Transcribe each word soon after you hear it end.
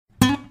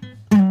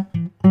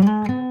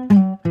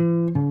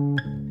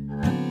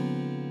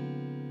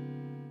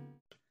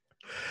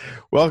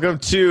Welcome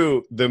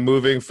to the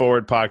Moving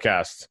Forward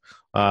podcast,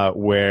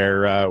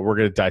 where we're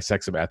going to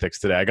dissect some ethics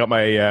today. I got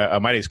my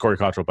name is Corey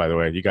Cottrell, by the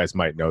way. You guys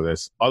might know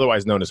this,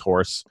 otherwise known as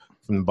Horse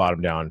from the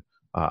bottom down.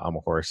 I'm a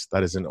horse.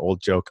 That is an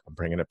old joke. I'm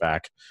bringing it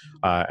back.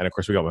 And of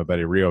course, we got my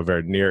buddy Rio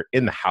Vernier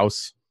in the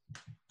house.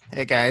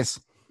 Hey, guys.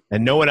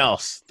 And no one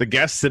else. The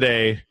guest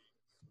today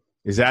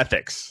is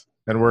ethics,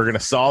 and we're going to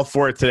solve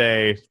for it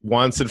today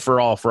once and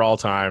for all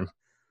time.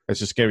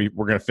 It's just going to be,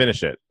 we're going to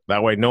finish it.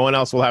 That way, no one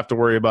else will have to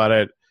worry about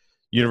it.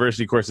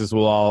 University courses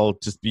will all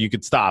just, you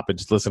could stop and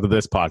just listen to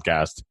this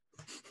podcast,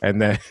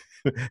 and then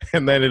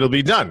it'll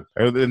be done.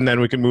 And then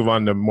we can move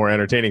on to more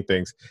entertaining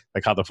things,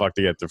 like how the fuck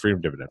to get the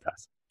Freedom Dividend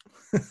Pass.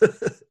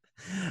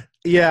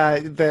 Yeah,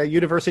 the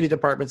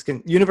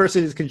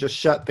universities can just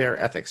shut their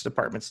ethics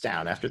departments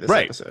down after this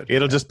episode.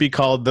 It'll just be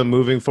called the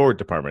Moving Forward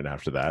Department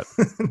after that.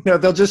 No,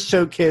 they'll just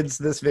show kids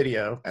this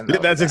video. And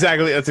that's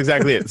exactly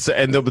it. So,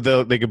 and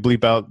they could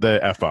bleep out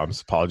the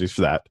F-bombs. Apologies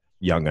for that.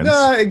 Young'uns.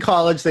 No, in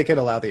college they can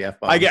allow the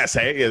F-bombs. I guess.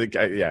 Hey,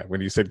 yeah.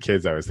 When you said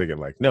kids, I was thinking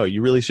like, no, you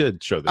really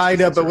should show this. I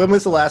know, but when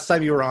was the last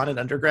time you were on an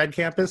undergrad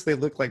campus? They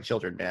look like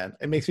children, man.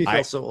 It makes me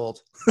feel so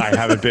old. I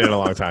haven't been in a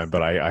long time,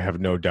 but I have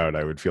no doubt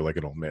I would feel like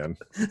an old man.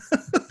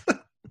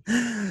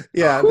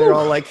 Yeah, they're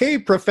all like, "Hey,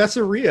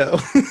 Professor Rio."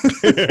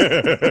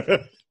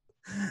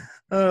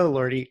 Oh,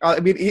 Lordy. I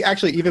mean,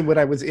 actually, even when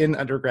I was in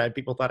undergrad,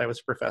 people thought I was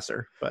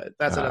professor, but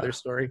that's another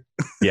story.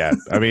 Yeah,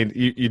 I mean,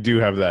 you do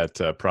have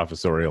that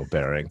professorial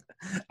bearing.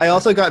 I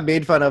also got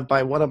made fun of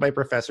by one of my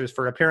professors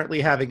for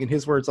apparently having, in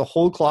his words, a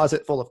whole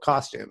closet full of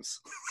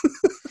costumes.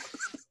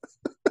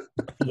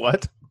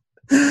 What?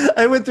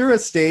 I went through a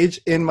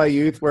stage in my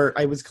youth where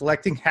I was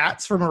collecting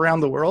hats from around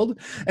the world,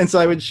 and so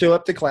I would show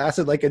up to class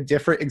in like a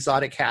different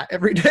exotic hat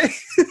every day.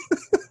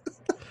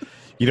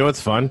 You know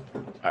what's fun?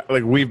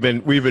 Like we've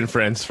been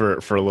friends for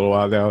a little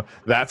while now.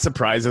 That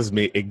surprises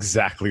me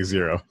exactly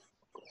zero.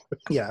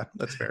 Yeah,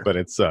 that's fair. But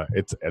it's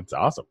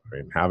awesome. I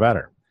mean, have at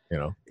her, you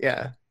know.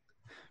 Yeah.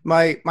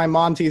 My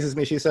mom teases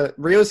me. She said,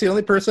 "Rio's the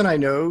only person I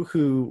know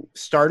who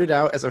started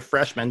out as a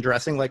freshman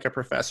dressing like a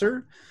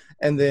professor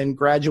and then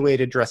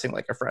graduated dressing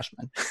like a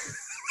freshman."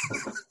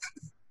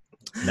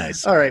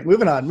 Nice. All right,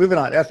 moving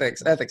on.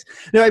 Ethics.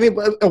 No, I mean,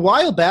 quite a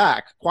while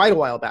back,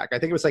 I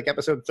think it was like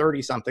episode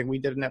 30 something, we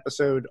did an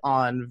episode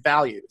on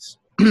values.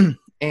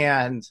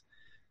 And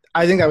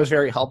I think that was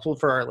very helpful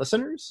for our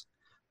listeners.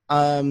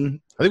 I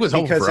think it was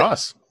helpful for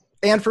us.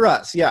 And for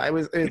us, yeah. I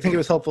think it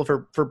was helpful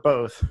for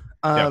both.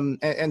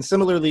 And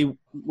similarly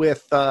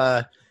with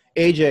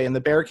AJ in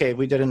the Bear Cave,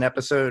 we did an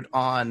episode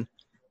on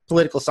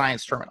political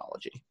science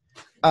terminology.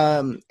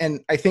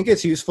 And I think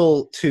it's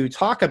useful to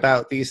talk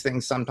about these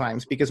things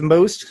sometimes because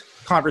most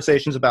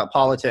conversations about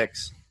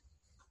politics,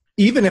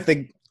 even if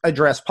they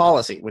address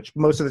policy, which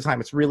most of the time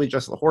it's really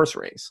just the horse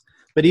race,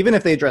 but even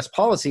if they address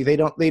policy,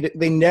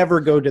 they never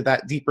go to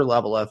that deeper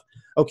level of,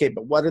 okay,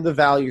 but what are the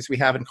values we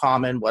have in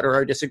common? What are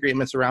our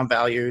disagreements around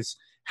values?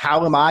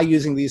 How am I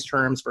using these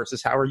terms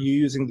versus how are you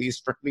using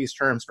these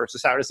terms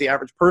versus how does the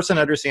average person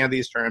understand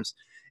these terms?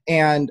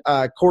 And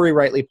Corey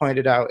rightly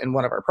pointed out in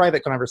one of our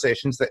private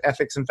conversations that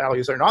ethics and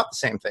values are not the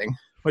same thing,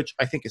 which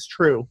I think is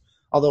true,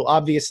 although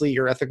obviously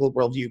your ethical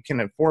worldview can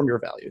inform your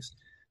values.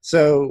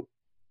 So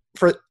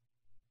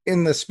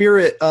in the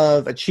spirit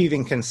of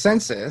achieving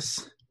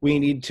consensus, we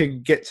need to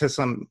get to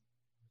some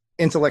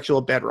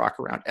intellectual bedrock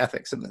around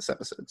ethics in this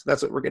episode. So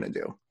that's what we're going to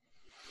do.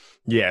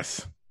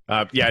 Yes.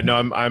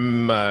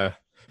 I'm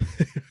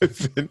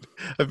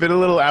I've been a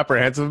little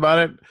apprehensive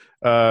about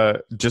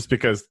it, just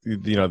because,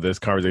 you know, this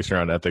conversation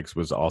around ethics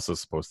was also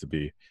supposed to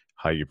be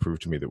how you prove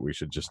to me that we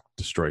should just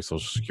destroy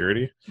Social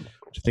Security,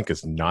 which I think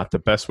is not the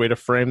best way to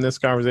frame this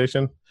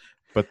conversation,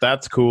 but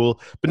that's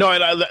cool. But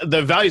no,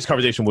 the values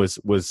conversation was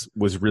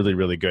really,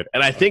 really good.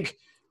 And I think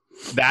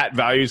that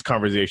values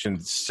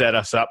conversation set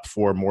us up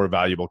for more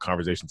valuable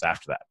conversations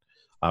after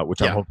that,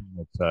 which I'm hoping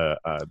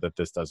that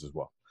this does as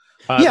well.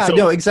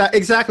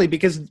 Exactly,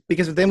 because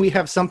then we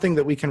have something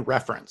that we can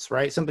reference,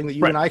 right? Something that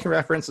you and I can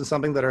reference and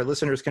something that our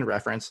listeners can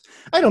reference.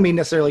 I don't mean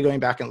necessarily going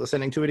back and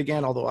listening to it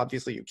again, although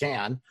obviously you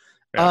can.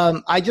 Yeah.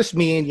 I just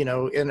mean, you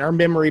know, in our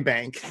memory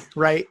bank,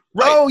 right?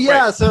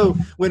 So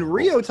when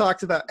Rio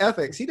talks about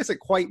ethics, he doesn't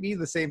quite mean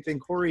the same thing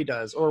Corey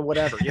does or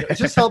whatever. You know, it's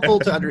just helpful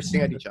to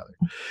understand each other.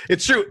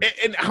 It's true.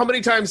 And how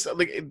many times,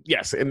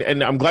 yes,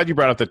 and I'm glad you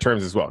brought up the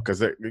terms as well,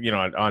 because, you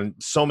know, on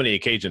so many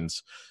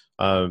occasions,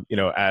 you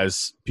know,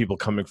 as people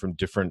coming from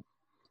different,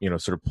 you know,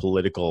 sort of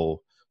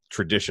political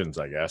traditions,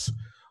 I guess,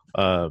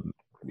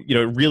 you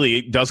know, it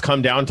really does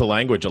come down to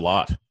language a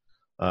lot.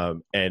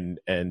 You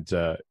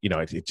know,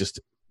 it just,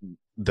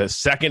 the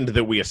second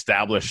that we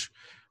establish,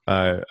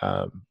 you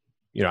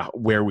know,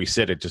 where we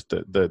sit, it just,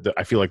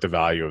 I feel like the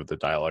value of the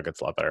dialogue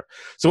gets a lot better.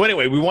 So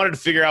anyway, we wanted to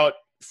figure out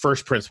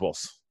first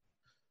principles,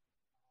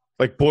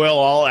 like boil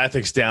all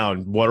ethics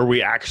down. What are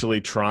we actually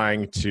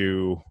trying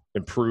to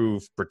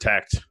improve,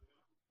 protect,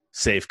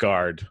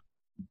 safeguard?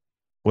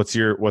 What's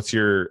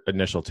your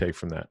initial take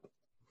from that?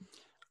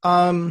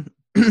 I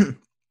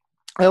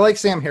like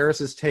Sam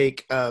Harris's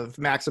take of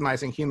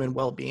maximizing human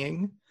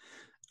well-being.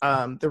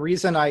 The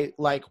reason I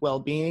like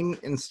well-being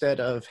instead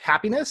of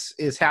happiness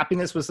is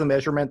happiness was the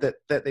measurement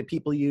that the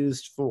people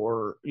used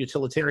for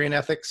utilitarian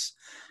ethics,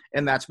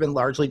 and that's been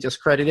largely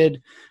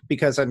discredited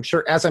because I'm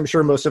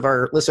sure most of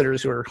our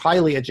listeners who are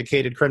highly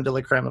educated creme de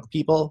la creme of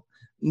people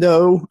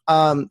know,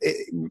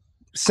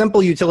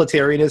 simple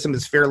utilitarianism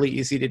is fairly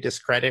easy to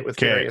discredit with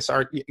various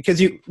art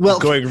because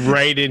going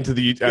right into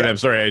the and I'm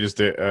sorry I just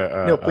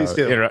no, please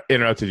do.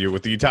 Interrupted you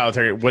with the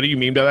utilitarian. What do you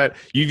mean by that?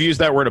 You've used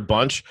that word a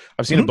bunch.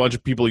 I've seen a bunch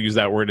of people use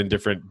that word in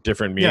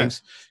different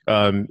meanings.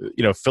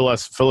 Fill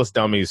us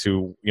dummies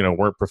who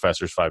weren't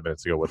professors 5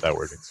 minutes ago what that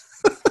word is.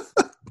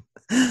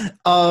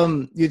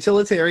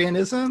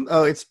 Utilitarianism.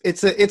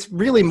 It's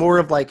really more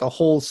of like a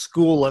whole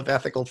school of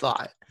ethical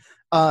thought.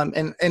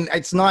 And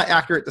it's not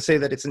accurate to say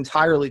that it's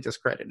entirely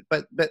discredited,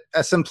 but a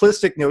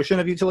simplistic notion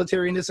of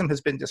utilitarianism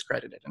has been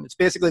discredited. And it's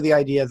basically the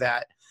idea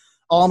that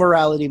all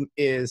morality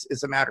is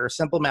a matter of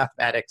simple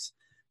mathematics.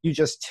 You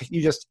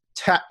just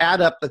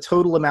add up the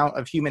total amount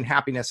of human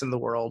happiness in the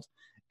world.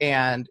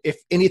 And if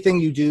anything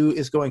you do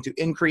is going to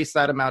increase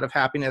that amount of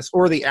happiness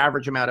or the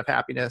average amount of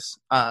happiness,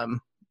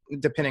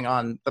 depending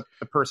on the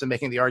person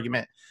making the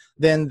argument,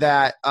 then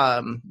that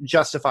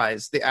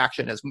justifies the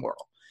action as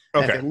moral.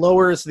 Okay. And if it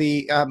lowers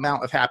the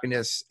amount of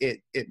happiness,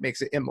 it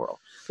makes it immoral.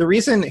 The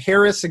reason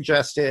Harris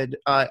suggested,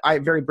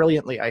 very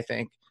brilliantly, I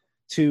think,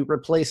 to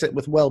replace it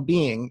with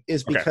well-being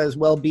is because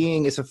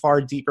well-being is a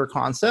far deeper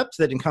concept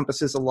that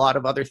encompasses a lot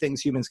of other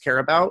things humans care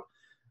about.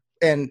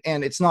 And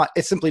it's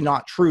simply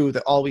not true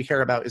that all we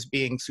care about is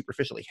being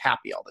superficially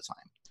happy all the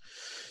time.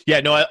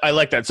 Yeah, no, I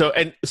like that. So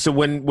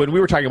when we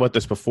were talking about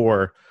this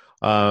before,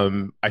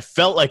 I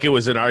felt like it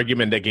was an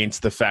argument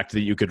against the fact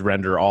that you could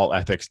render all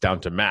ethics down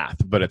to math,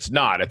 but it's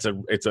not. It's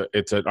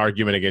an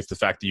argument against the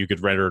fact that you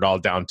could render it all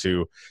down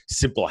to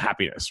simple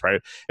happiness, right?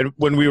 And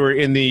when we were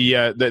in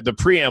the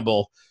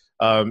preamble,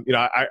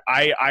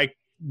 I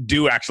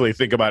do actually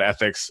think about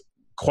ethics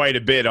quite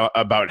a bit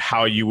about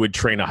how you would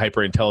train a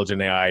hyper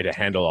intelligent AI to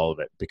handle all of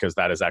it, because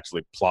that is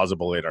actually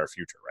plausible in our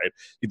future, right?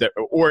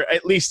 Or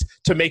at least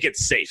to make it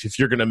safe. If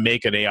you're going to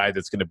make an AI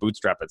that's going to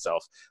bootstrap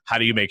itself, how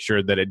do you make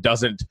sure that it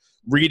doesn't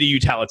read a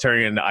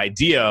utilitarian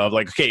idea of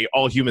like, okay,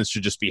 all humans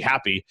should just be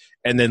happy,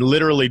 and then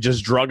literally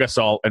just drug us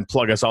all and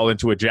plug us all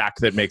into a jack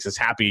that makes us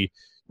happy,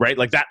 right?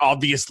 Like that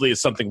obviously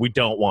is something we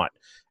don't want.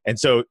 And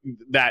so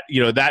that,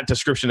 that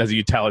description as a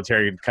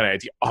utilitarian kind of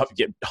idea,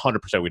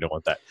 100% we don't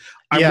want that.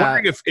 I'm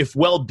wondering if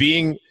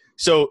well-being,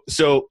 so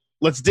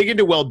let's dig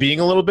into well-being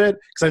a little bit,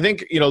 because I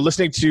think,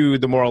 listening to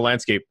The Moral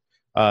Landscape,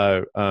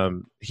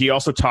 he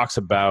also talks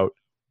about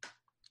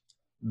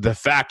the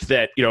fact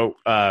that,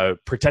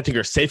 protecting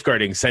or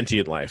safeguarding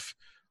sentient life,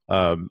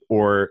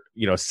 or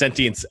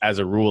sentience as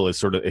a rule is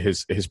sort of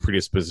his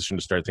predisposition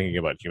to start thinking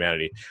about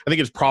humanity. I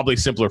think it's probably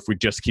simpler if we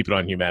just keep it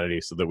on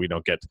humanity so that we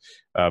don't get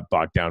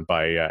bogged down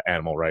by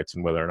animal rights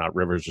and whether or not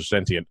rivers are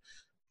sentient.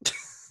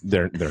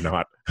 They're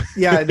not.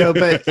 Yeah, no,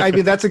 but I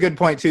mean, that's a good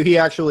point too. He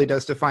actually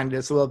does define it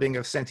as the well-being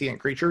of sentient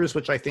creatures,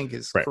 which I think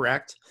is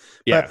correct.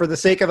 Yeah. But for the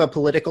sake of a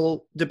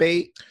political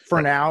debate,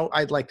 for now,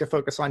 I'd like to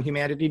focus on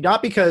humanity,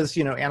 not because,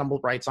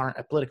 animal rights aren't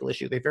a political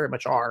issue. They very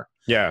much are.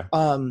 Yeah.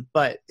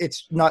 But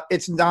it's not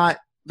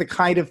the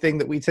kind of thing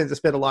that we tend to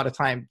spend a lot of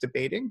time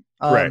debating.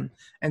 Right.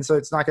 And so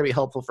it's not going to be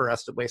helpful for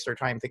us to waste our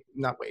time,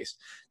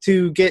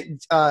 to get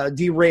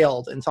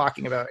derailed in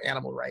talking about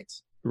animal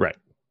rights. Right.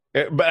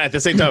 But at the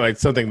same time,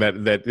 it's something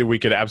that we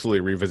could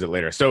absolutely revisit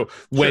later. So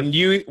when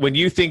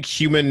you think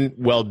human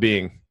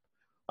well-being,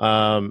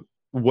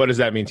 what does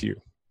that mean to you?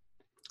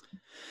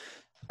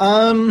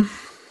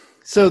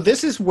 So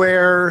this is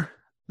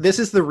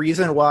the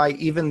reason why,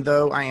 even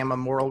though I am a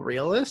moral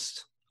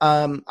realist,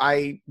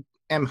 I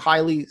am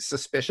highly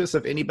suspicious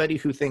of anybody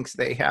who thinks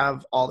they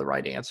have all the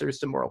right answers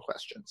to moral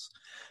questions.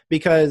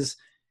 Because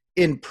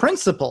in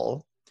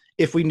principle,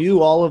 if we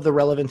knew all of the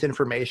relevant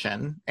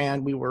information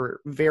and we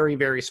were very,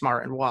 very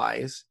smart and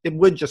wise, it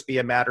would just be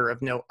a matter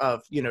of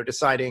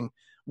deciding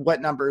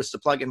what numbers to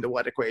plug into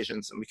what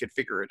equations, and we could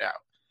figure it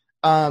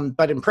out.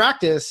 But in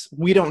practice,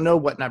 we don't know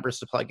what numbers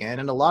to plug in,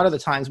 and a lot of the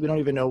times we don't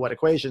even know what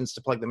equations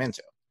to plug them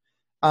into.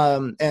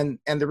 And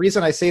the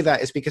reason I say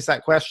that is because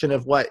that question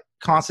of what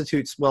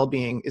constitutes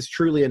well-being is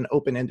truly an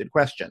open-ended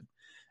question.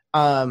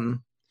 So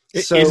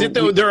is it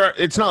though?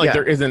 It's not like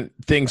there isn't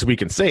things we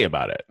can say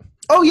about it.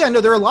 Oh yeah, no,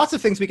 there are lots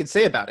of things we could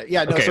say about it.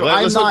 Yeah, no. Okay, so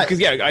I'm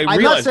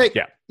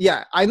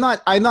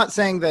not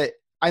saying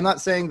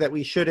that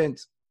we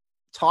shouldn't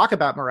talk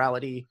about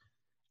morality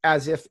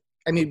as if.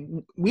 I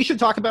mean, we should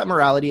talk about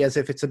morality as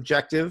if it's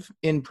objective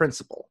in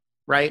principle,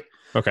 right?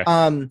 Okay.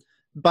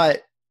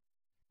 But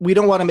we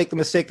don't want to make the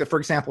mistake that, for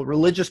example,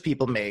 religious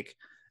people make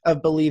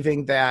of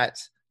believing that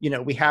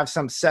we have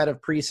some set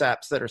of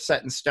precepts that are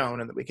set in stone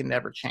and that we can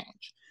never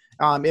change.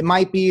 It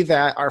might be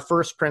that our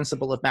first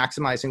principle of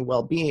maximizing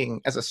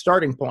well-being as a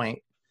starting point,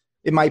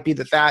 it might be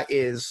that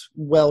is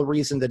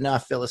well-reasoned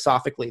enough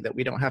philosophically that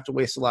we don't have to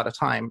waste a lot of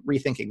time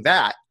rethinking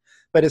that.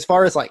 But as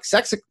far as like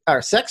sex. Hello.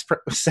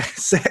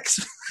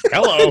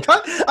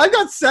 I've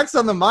got sex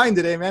on the mind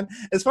today, man.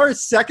 As far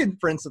as second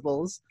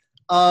principles,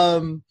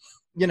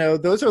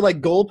 those are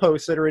like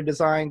goalposts that are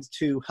designed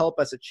to help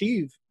us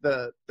achieve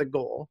the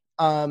goal.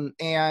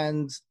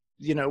 And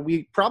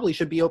we probably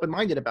should be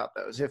open-minded about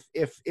those.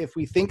 If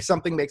we think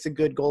something makes a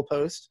good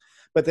goalpost,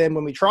 but then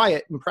when we try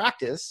it in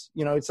practice,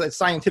 it's a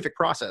scientific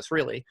process,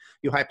 really.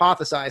 You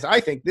hypothesize, I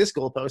think this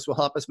goalpost will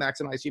help us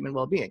maximize human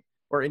well-being,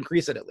 or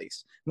increase it at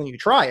least. And then you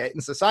try it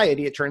in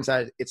society, it turns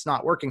out it's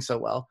not working so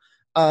well.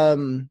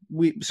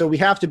 We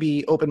have to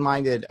be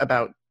open-minded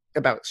about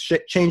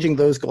changing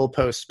those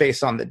goalposts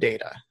based on the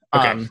data.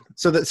 Okay.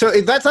 So that's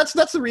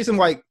the reason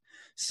why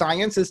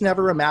science is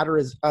never a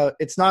matter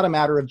it's not a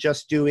matter of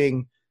just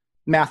doing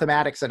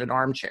mathematics at an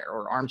armchair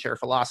or armchair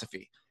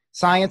philosophy.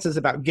 Science is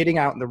about getting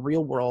out in the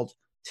real world,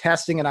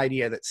 testing an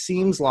idea that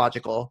seems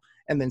logical,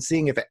 and then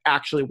seeing if it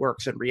actually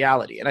works in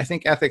reality. And I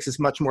think ethics is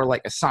much more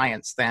like a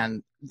science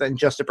than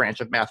just a branch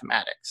of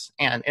mathematics.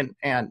 And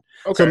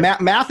Okay. So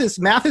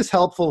math is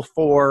helpful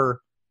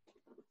for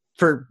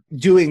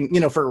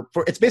doing, for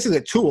it's basically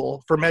a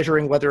tool for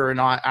measuring whether or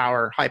not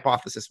our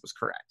hypothesis was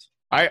correct.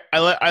 I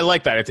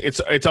like that.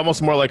 It's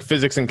almost more like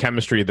physics and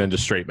chemistry than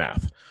just straight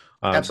math.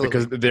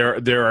 Absolutely. Because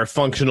there are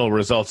functional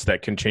results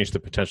that can change the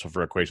potential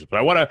for equations. But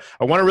I want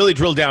to really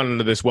drill down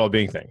into this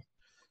well-being thing,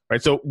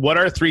 right? So, what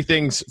are 3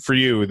 things for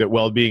you that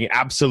well-being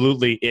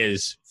absolutely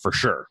is for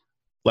sure,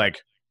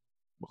 like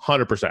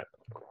 100%?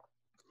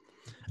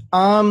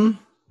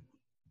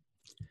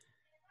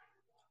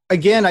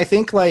 Again, I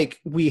think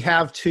we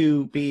have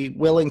to be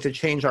willing to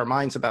change our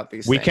minds about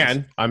these We things.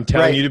 can. I'm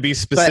telling you to be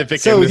specific.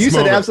 So in this you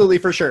said moment. absolutely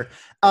for sure.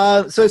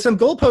 So some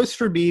goalposts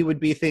for me would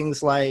be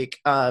things like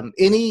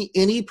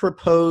any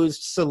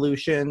proposed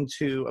solution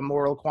to a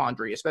moral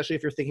quandary, especially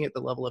if you're thinking at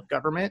the level of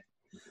government,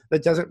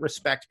 that doesn't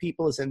respect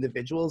people as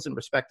individuals and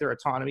respect their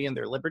autonomy and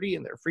their liberty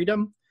and their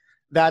freedom.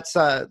 That's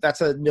a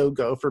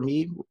no-go for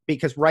me,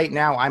 because right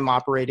now I'm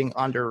operating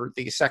under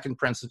the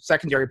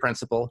secondary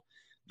principle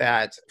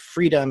that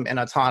freedom and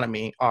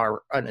autonomy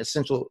are an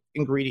essential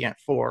ingredient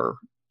for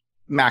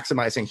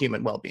maximizing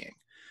human well-being.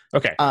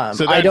 Okay.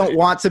 So I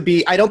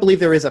don't believe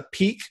there is a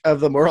peak of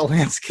the moral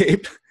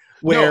landscape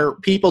where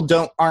people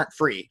aren't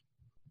free.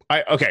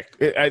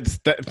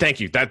 Thank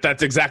you.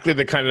 That's exactly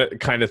the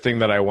kind of thing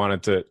that I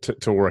wanted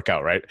to work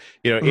out, right?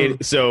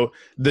 So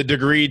the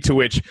degree to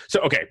which,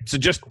 so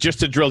just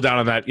to drill down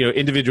on that,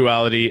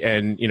 individuality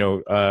and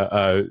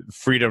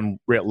freedom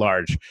writ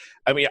large.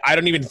 I mean, I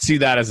don't even see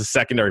that as a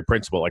secondary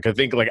principle. Like, I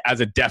think,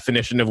 as a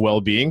definition of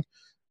well-being,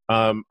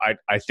 I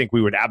think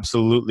we would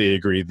absolutely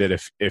agree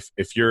that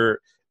if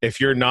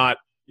you're not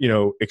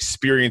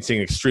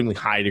experiencing extremely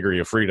high degree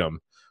of freedom,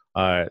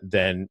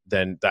 then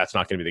that's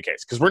not going to be the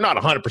case, because we're not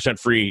 100%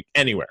 free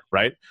anywhere,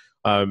 right?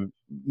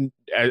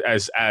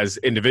 As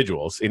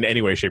individuals in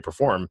any way, shape, or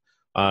form,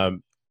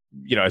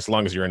 as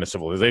long as you're in a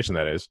civilization,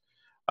 that is.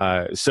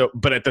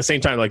 But at the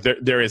same time,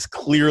 there is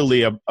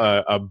clearly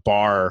a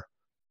bar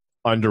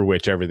under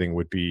which everything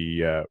would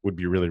be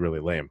really, really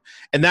lame,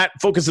 and that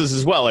focuses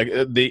as well,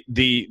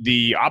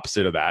 the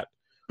opposite of that.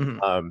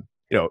 Mm-hmm.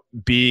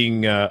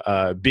 Being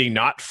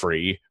not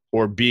free,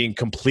 or being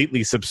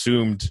completely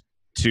subsumed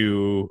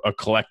to a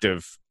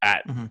collective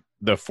at mm-hmm.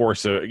 the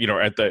force of, with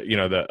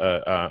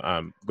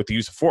the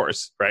use of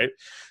force, right?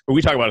 But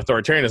we talk about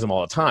authoritarianism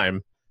all the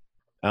time.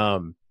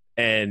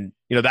 And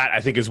that,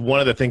 I think, is one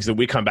of the things that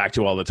we come back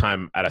to all the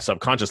time at a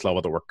subconscious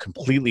level that we're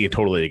completely and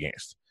totally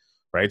against.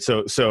 Right.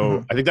 So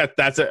mm-hmm. I think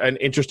that's an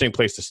interesting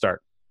place to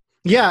start.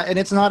 Yeah. And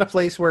it's not a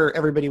place where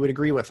everybody would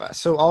agree with us.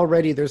 So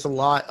already there's a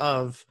lot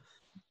of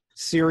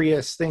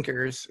serious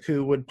thinkers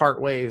who would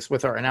part ways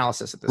with our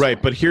analysis at this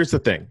point. But here's the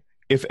thing.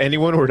 If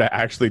anyone were to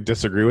actually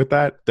disagree with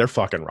that, they're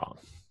fucking wrong.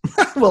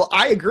 Well,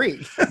 I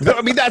agree. No,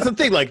 I mean, that's the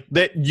thing.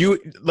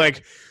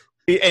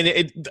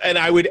 And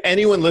I would,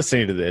 anyone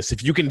listening to this,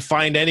 if you can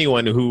find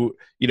anyone who,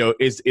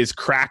 is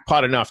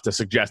crackpot enough to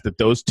suggest that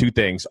those two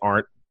things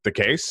aren't the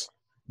case,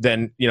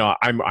 then,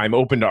 I'm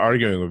open to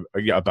arguing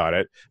about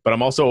it, but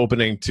I'm also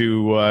opening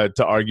to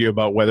argue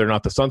about whether or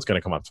not the sun's going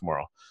to come up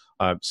tomorrow.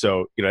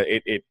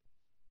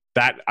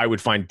 That I would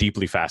find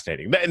deeply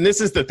fascinating. And this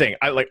is the thing.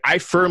 I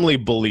firmly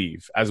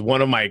believe, as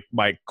one of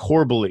my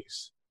core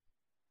beliefs,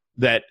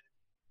 that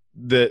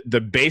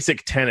the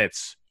basic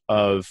tenets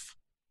of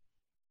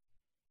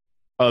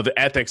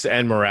ethics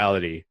and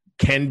morality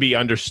can be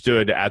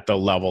understood at the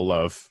level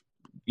of,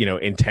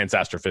 intense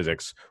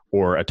astrophysics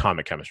or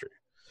atomic chemistry,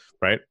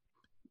 right?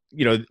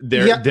 There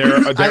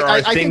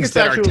are things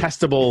that are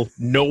testable,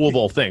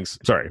 knowable things.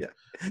 Sorry. Yeah.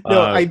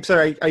 No, I'm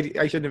sorry. I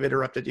shouldn't have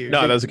interrupted you.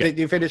 No, that's okay. Did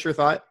you finish your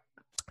thought?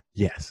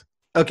 Yes.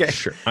 Okay.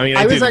 Sure. I mean,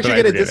 I was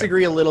actually going to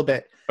disagree a little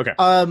bit. Okay.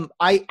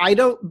 I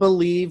don't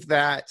believe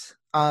that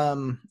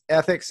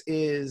ethics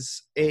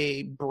is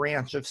a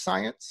branch of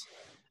science.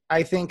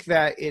 I think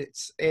that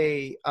it's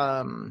a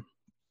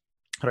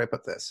how do I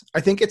put this?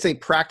 I think it's a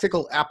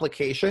practical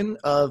application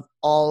of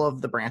all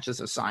of the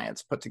branches of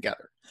science put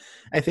together.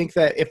 I think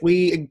that if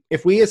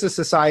we as a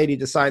society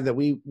decide that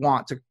we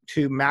want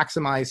to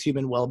maximize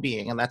human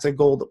well-being, and that's a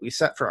goal that we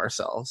set for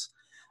ourselves,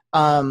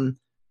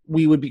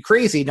 we would be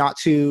crazy not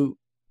to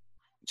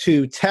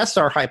test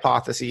our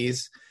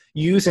hypotheses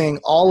using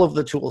all of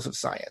the tools of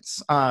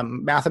science,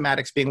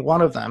 mathematics being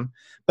one of them,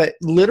 but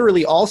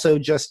literally also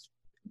just,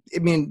 I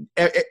mean,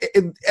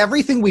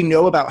 everything we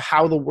know about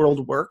how the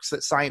world works,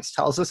 that science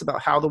tells us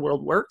about how the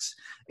world works,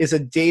 is a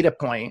data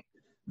point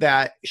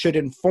that should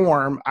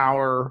inform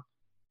our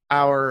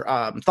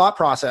thought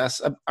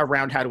process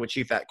around how to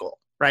achieve that goal,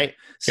 right?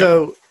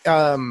 Yep.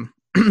 So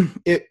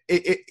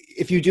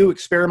if you do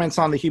experiments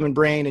on the human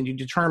brain and you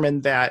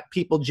determine that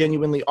people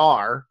genuinely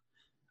are,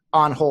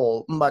 on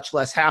whole, much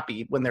less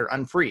happy when they're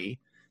unfree,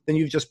 then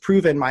you've just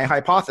proven my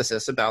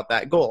hypothesis about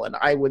that goal. And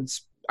I would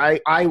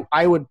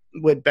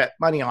bet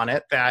money on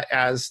it that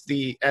as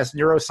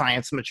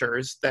neuroscience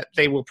matures, that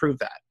they will prove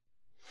that.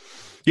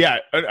 Yeah,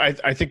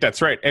 I think that's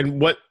right.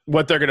 And what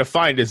they're going to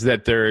find is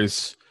that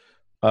there's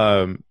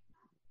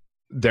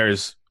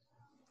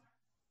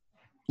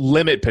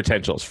limit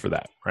potentials for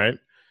that, right?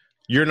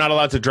 You're not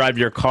allowed to drive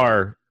your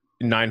car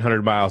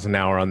 900 miles an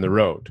hour on the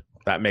road.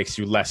 That makes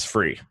you less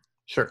free.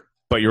 Sure.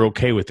 But you're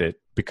okay with it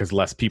because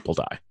less people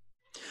die.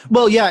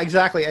 Well, yeah,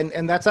 exactly.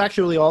 And that's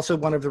actually also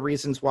one of the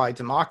reasons why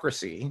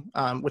democracy,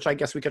 which I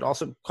guess we could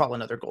also call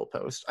another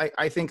goalpost.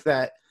 I think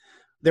that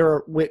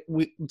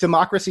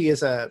democracy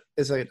is an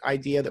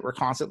idea that we're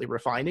constantly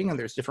refining, and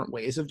there's different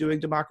ways of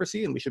doing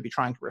democracy, and we should be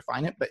trying to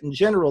refine it. But in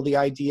general, the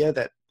idea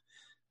that,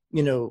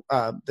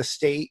 the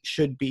state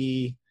should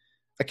be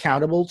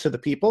accountable to the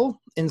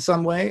people in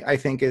some way, I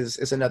think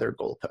is another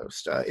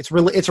goalpost.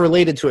 It's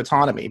related to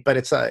autonomy, but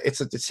it's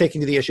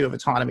taking to the issue of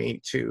autonomy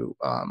to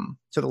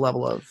the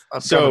level of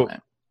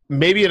government.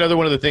 Maybe another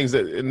one of the things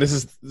that, and this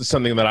is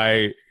something that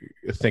I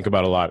think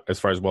about a lot as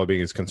far as well-being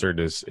is concerned,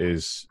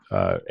 is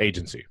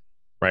agency,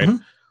 right?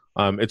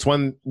 Mm-hmm. It's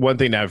one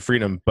thing to have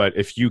freedom, but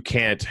if you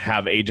can't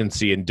have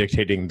agency in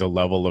dictating the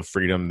level of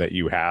freedom that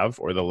you have,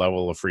 or the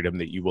level of freedom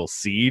that you will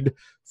cede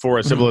for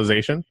a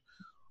civilization,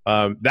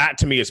 that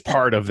to me is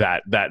part of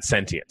that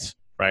sentience,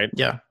 right?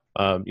 Yeah.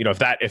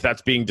 If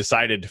that's being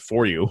decided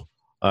for you,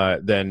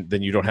 then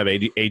you don't have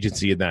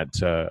agency in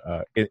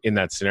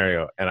that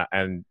scenario.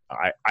 And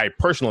I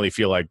personally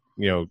feel like,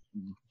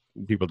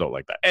 people don't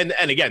like that.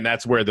 And again,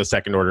 that's where the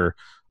second order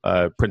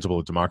principle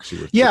of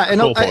democracy. Yeah,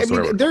 and I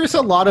mean, there's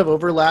a lot of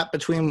overlap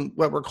between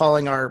what we're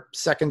calling our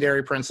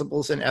secondary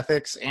principles in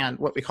ethics and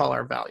what we call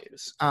our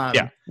values.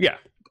 Yeah.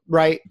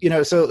 Right.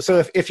 So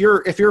if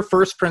your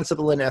first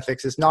principle in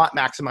ethics is not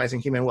maximizing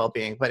human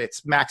well-being, but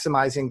it's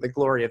maximizing the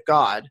glory of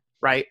God,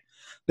 right?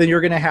 Then you're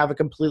going to have a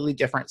completely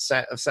different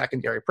set of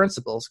secondary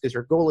principles because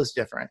your goal is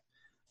different.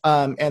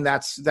 And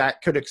that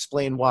could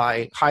explain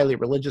why highly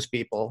religious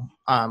people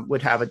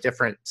would have a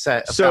different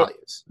set of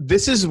values.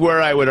 This is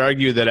where I would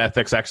argue that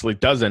ethics actually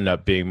does end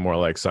up being more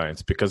like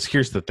science, because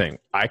here's the thing.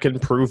 I can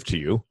prove to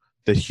you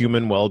that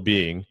human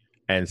well-being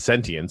and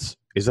sentience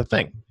is a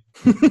thing.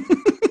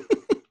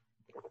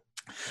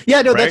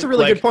 Yeah, no, right? That's a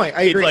really good point.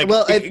 I agree.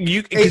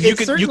 You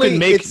can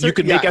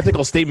make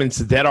ethical statements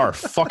that are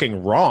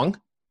fucking wrong,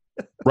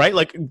 right?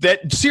 Like that,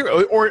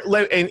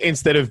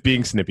 instead of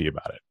being snippy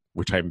about it,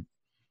 which I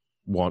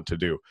want to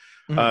do,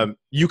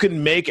 you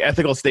can make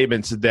ethical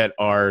statements that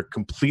are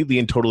completely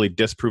and totally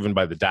disproven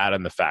by the data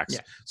and the facts.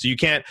 Yeah. So you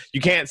can't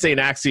say an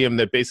axiom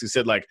that basically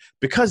said, like,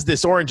 because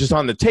this orange is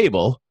on the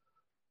table,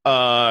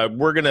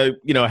 we're gonna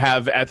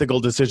have ethical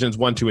decisions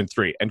 1, 2, and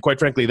 3. And quite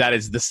frankly, that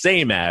is the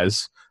same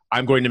as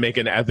I'm going to make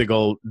an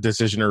ethical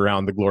decision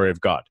around the glory of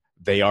God.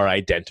 They are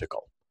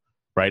identical,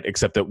 right?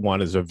 Except that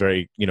one is a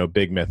very,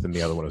 big myth and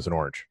the other one is an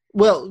orange.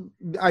 Well,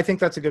 I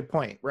think that's a good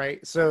point, right?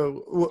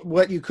 So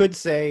what you could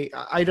say,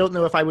 I don't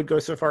know if I would go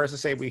so far as to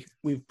say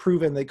we've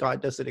proven that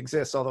God doesn't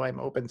exist, although I'm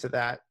open to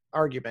that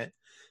argument.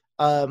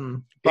 That's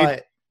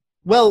a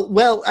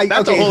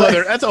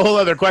whole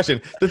other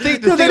question. That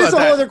is a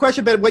whole other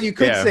question, but what you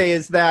could say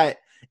is that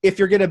if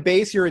you're going to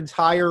base your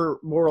entire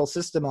moral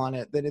system on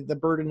it, then the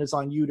burden is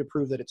on you to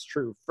prove that it's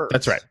true first.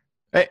 That's right.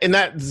 And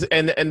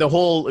the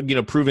whole,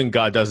 proving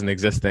God doesn't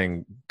exist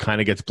thing kind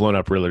of gets blown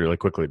up really, really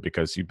quickly,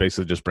 because you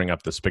basically just bring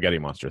up the spaghetti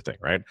monster thing,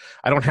 right?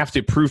 I don't have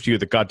to prove to you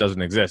that God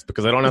doesn't exist,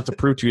 because I don't have to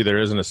prove to you there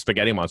isn't a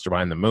spaghetti monster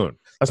behind the moon.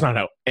 That's not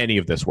how any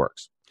of this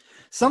works.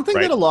 Something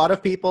that a lot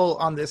of people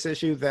on this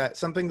issue,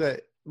 something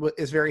that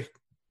is very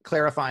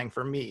clarifying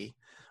for me,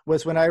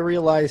 was when I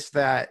realized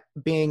that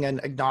being an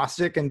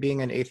agnostic and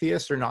being an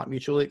atheist are not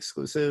mutually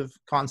exclusive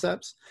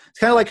concepts. It's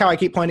kind of like how I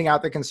keep pointing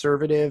out that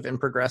conservative and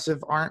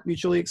progressive aren't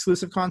mutually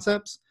exclusive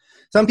concepts.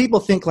 Some people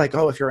think like,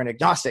 oh, if you're an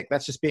agnostic,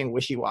 that's just being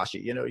wishy-washy.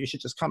 You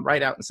should just come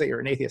right out and say you're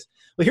an atheist.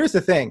 Well, here's the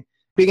thing.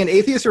 Being an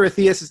atheist or a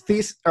theist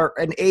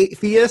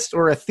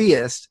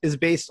is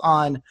based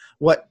on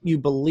what you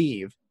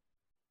believe.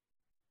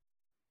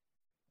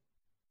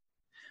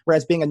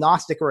 Whereas being a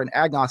Gnostic or an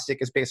agnostic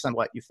is based on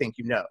what you think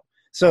you know.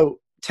 So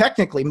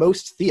technically,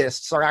 most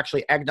theists are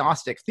actually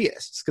agnostic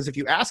theists, because if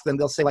you ask them,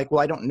 they'll say like,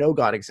 well, I don't know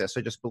God exists,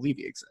 I just believe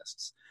he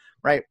exists,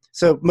 right?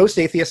 So most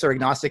atheists are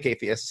agnostic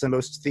atheists, and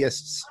most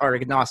theists are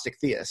agnostic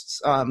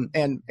theists.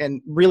 And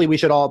really, we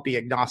should all be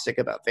agnostic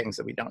about things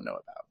that we don't know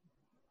about.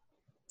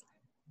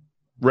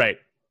 Right.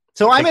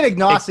 So I'm an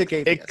agnostic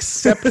atheist.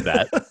 Except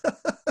that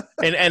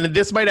and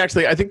this might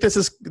actually, I think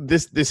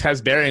this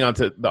has bearing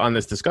on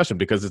this discussion,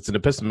 because it's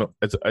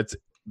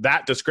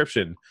that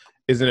description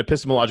is an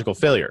epistemological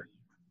failure,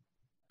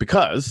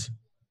 because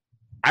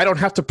I don't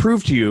have to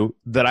prove to you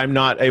that I'm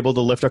not able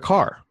to lift a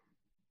car,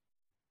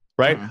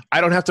 right?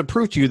 I don't have to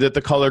prove to you that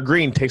the color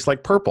green tastes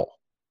like purple.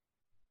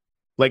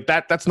 Like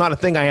that's not a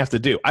thing I have to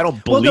do. I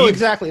don't believe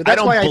exactly.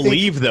 That's I don't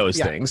believe those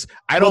things.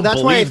 I don't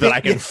believe that I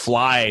can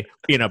fly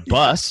in a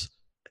bus.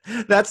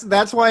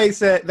 That's why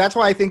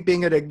I think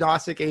being an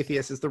agnostic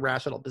atheist is the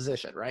rational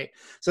position, right?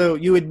 So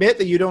you admit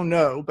that you don't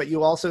know, but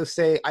you also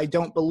say, I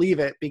don't believe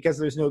it because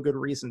there's no good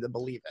reason to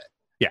believe it.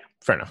 Yeah,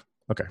 fair enough.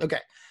 Okay.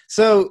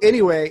 So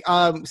anyway,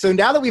 so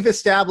now that we've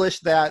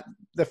established that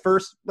the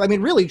first,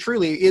 really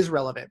truly is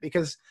relevant,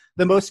 because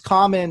the most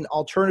common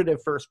alternative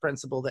first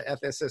principle that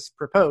ethicists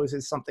propose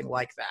is something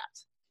like that,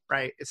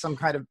 right? It's some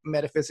kind of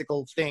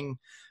metaphysical thing.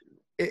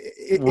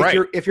 Right.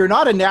 If you're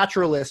not a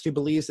naturalist who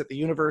believes that the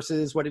universe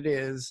is what it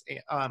is,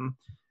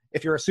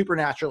 if you're a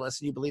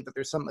supernaturalist and you believe that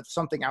there's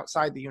something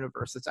outside the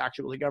universe that's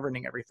actually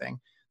governing everything,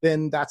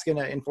 then that's going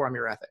to inform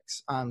your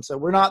ethics. So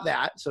we're not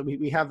that. So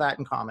we have that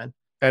in common.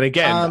 And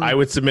again, I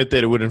would submit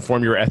that it would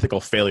inform your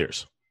ethical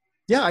failures.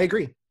 Yeah, I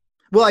agree.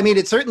 Well,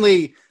 it's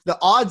certainly, the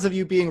odds of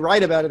you being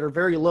right about it are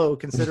very low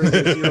considering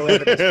there's zero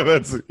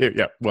evidence.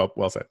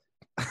 Well said.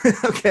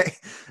 Okay.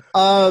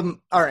 All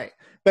right.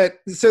 But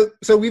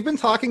so we've been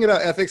talking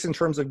about ethics in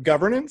terms of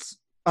governance.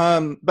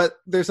 But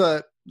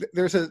the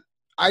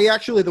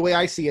way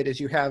I see it is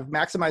you have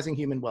maximizing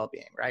human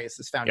well-being, right? It's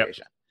this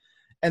foundation.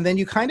 Yep. And then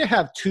you kind of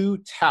have two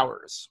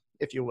towers,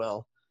 if you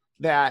will,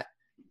 that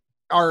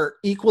are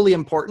equally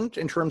important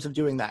in terms of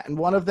doing that. And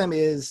one of them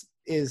is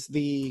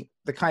the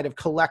kind of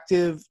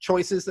collective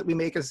choices that we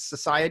make as a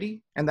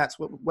society. And that's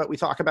what we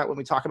talk about when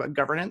we talk about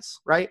governance,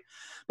 right?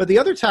 But the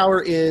other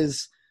tower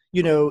is,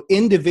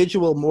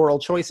 individual moral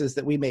choices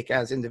that we make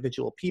as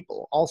individual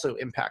people also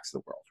impacts the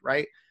world,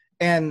 right?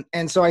 And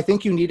so I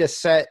think you need a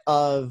set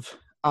of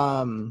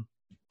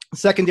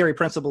secondary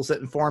principles that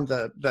inform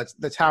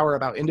the tower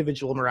about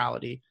individual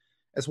morality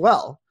as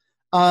well.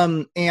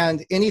 And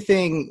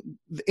anything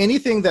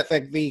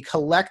that the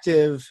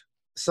collective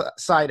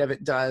side of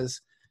it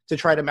does to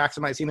try to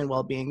maximize human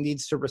well-being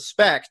needs to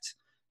respect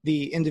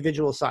the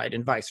individual side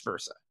and vice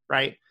versa,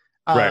 right?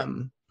 Right.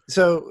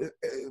 So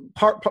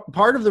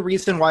part of the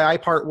reason why I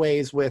part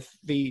ways with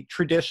the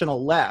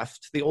traditional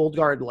left, the old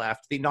guard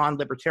left, the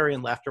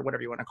non-libertarian left, or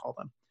whatever you want to call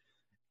them,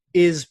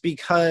 is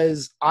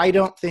because I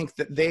don't think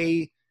that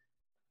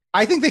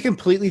I think they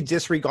completely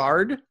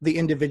disregard the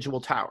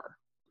individual tower.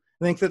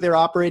 I think that they're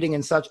operating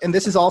in such, and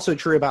this is also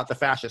true about the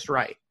fascist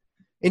right.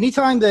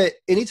 Anytime that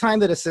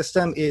a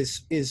system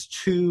is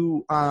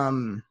too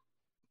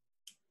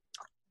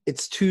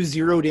it's too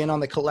zeroed in on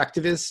the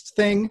collectivist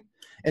thing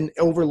and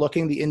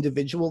overlooking the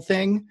individual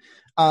thing,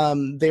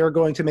 they are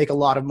going to make a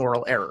lot of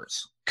moral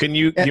errors. Can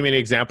you give me an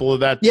example of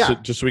that? Yeah.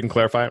 Just so we can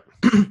clarify it?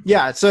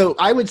 Yeah. So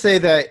I would say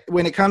that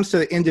when it comes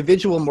to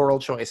individual moral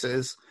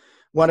choices,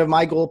 one of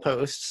my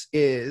goalposts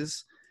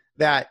is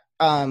that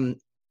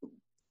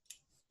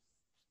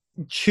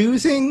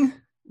choosing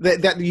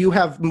that you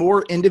have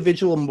more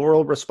individual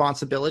moral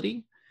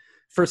responsibility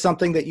for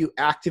something that you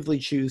actively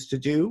choose to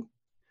do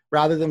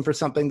rather than for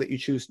something that you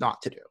choose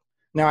not to do.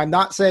 Now, I'm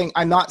not saying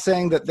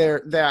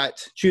that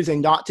choosing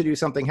not to do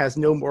something has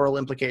no moral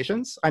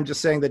implications. I'm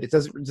just saying that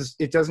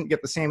it doesn't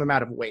get the same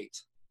amount of weight,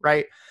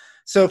 right?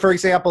 So, for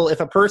example,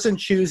 if a person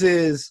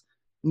chooses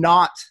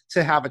not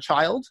to have a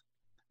child,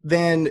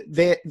 then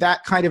that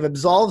kind of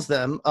absolves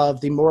them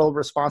of the moral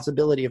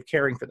responsibility of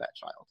caring for that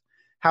child.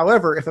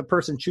 However, if a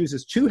person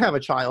chooses to have a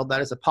child,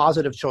 that is a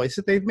positive choice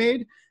that they've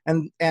made.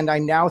 And I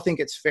now think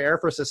it's fair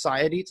for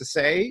society to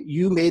say,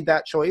 you made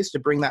that choice to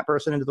bring that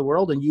person into the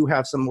world and you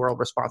have some moral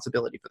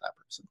responsibility for that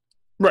person.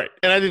 Right.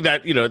 And I think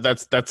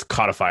that, that's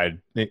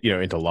codified,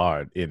 into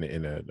law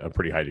in a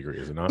pretty high degree,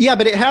 is it not? Yeah,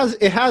 but it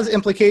has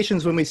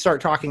implications when we start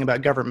talking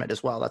about government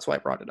as well. That's why I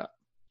brought it up.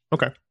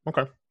 Okay.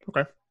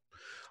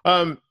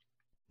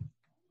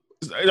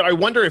 I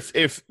wonder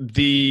if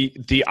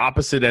the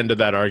opposite end of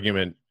that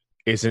argument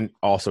isn't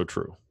also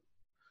true,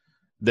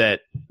 that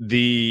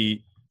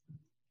the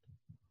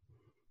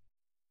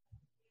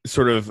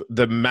sort of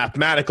the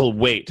mathematical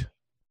weight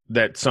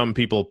that some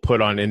people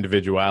put on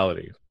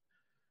individuality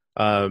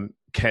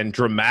can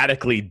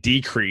dramatically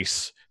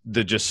decrease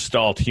the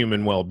gestalt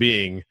human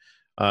well-being,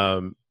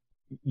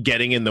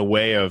 getting in the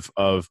way of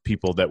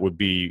people that would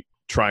be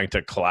trying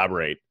to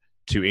collaborate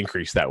to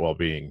increase that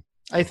well-being.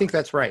 I think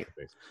that's right.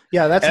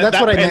 Yeah, that's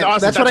what I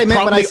meant. That's what I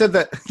meant when I said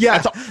that. Yeah,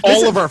 that's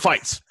all of our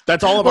fights.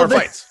 That's all of our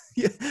fights.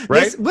 Yeah,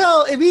 right?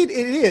 It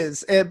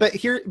is.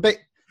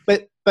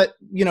 But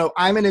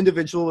I'm an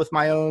individual with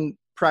my own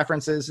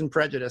preferences and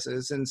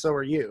prejudices, and so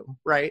are you,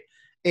 right?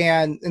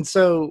 And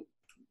so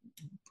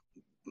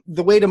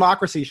the way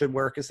democracy should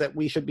work is that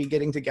we should be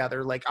getting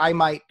together. Like I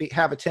might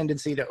have a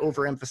tendency to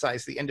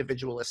overemphasize the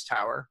individualist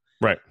tower,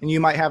 right? And you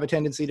might have a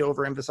tendency to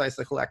overemphasize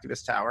the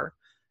collectivist tower.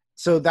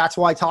 So that's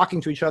why talking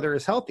to each other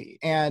is healthy.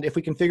 And if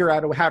we can figure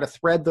out how to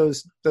thread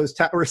those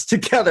towers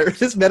together,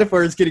 this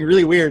metaphor is getting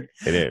really weird.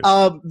 It is.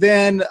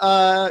 Then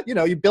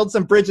you build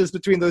some bridges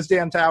between those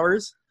damn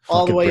towers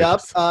all the way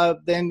up.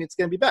 Then it's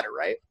going to be better,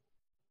 right?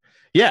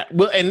 Yeah.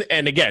 Well,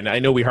 and again, I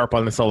know we harp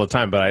on this all the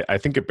time, but I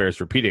think it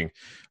bears repeating.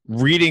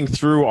 Reading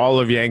through all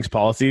of Yang's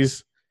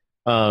policies,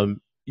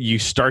 you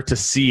start to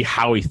see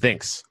how he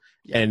thinks,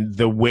 and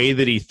the way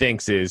that he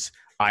thinks is,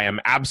 I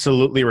am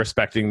absolutely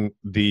respecting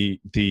the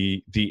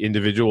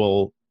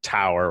individual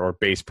tower or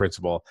base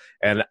principle,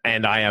 and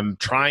I am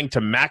trying to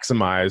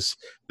maximize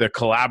the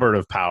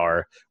collaborative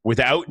power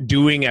without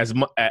doing as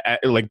much,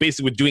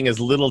 basically doing as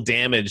little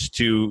damage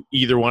to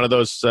either one of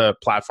those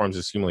platforms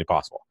as humanly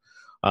possible.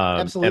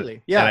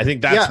 Absolutely, and I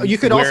think that's You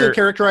could also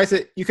characterize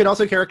it. You could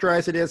also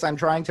characterize it as, I'm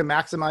trying to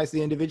maximize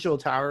the individual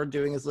tower,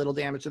 doing as little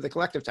damage to the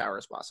collective tower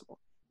as possible.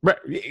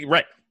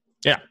 Right.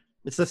 Yeah,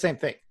 it's the same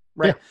thing.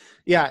 Right.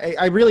 Yeah,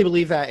 I really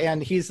believe that.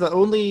 And he's the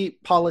only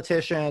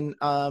politician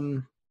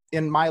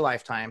in my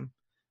lifetime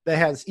that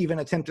has even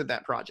attempted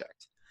that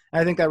project. And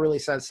I think that really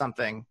says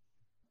something,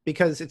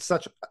 because it's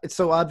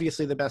so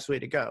obviously the best way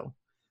to go.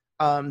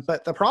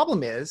 But the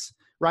problem is,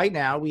 right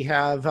now we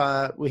have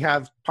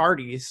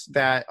parties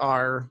that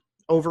are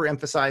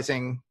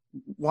overemphasizing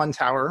one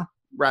tower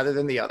rather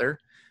than the other.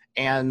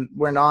 And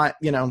we're not,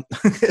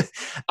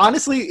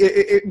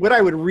 honestly, what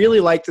I would really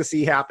like to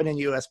see happen in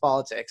U.S.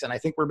 politics, and I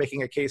think we're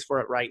making a case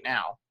for it right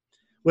now,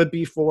 would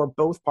be for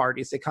both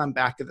parties to come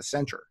back to the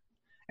center.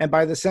 And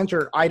by the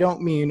center, I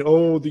don't mean,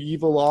 the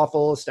evil,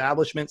 awful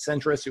establishment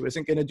centrist who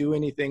isn't going to do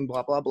anything,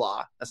 blah, blah,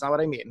 blah. That's not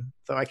what I mean.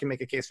 So I can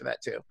make a case for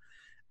that too.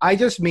 I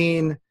just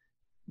mean,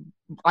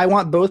 I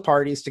want both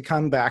parties to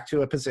come back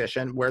to a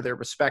position where they're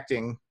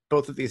respecting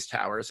both of these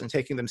towers and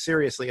taking them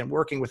seriously and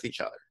working with each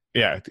other.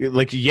 Yeah,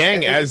 like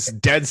Yang as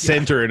dead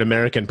center in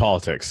American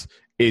politics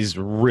is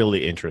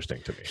really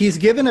interesting to me. He's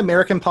given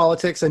American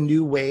politics a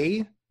new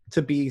way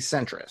to be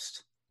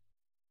centrist.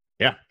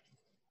 Yeah.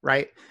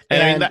 Right.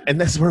 And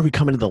that's where we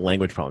come into the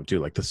language problem too.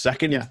 Like the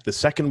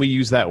second we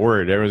use that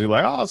word, everyone's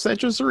like, "Oh,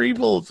 centrists are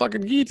evil,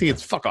 fucking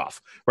guillotines, fuck off."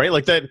 Right?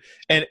 Like that.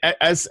 And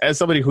as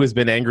somebody who has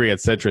been angry at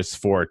centrists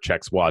for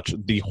Check's Watch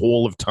the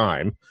whole of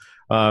time,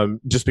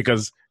 just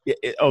because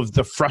of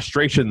the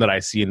frustration that I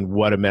see in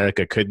what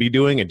America could be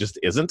doing and just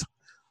isn't,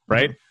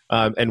 right?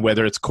 And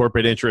whether it's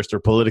corporate interest or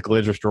political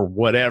interest or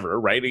whatever,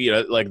 right?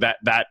 Like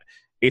that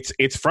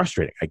it's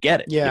frustrating. I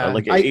get it. Yeah.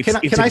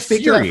 Can I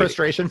speak to that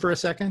frustration for a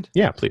second?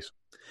 Yeah, please.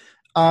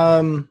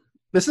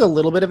 This is a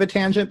little bit of a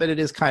tangent, but it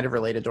is kind of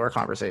related to our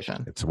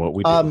conversation. It's what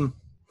we do.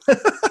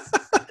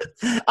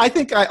 I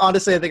think our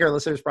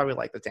listeners probably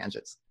like the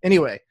tangents.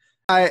 Anyway,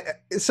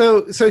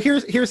 so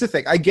here's the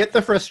thing. I get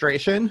the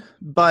frustration,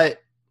 but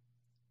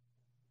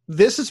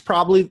this is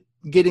probably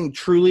getting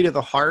truly to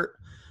the heart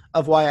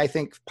of why I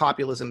think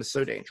populism is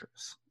so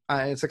dangerous.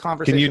 It's a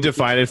conversation. Can you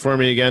define it for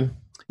me again?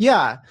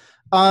 Yeah.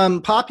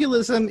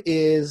 Populism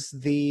is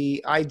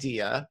the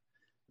idea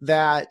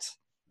that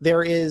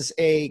there is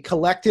a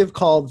collective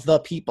called the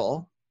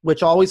people,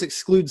 which always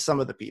excludes some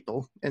of the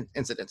people,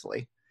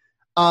 incidentally.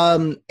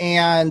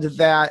 And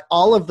that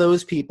all of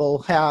those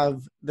people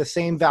have the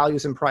same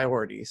values and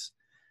priorities.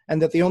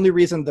 And that the only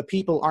reason the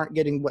people aren't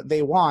getting what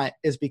they want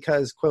is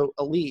because, quote,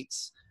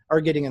 elites are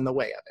getting in the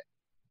way of it.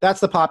 That's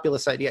the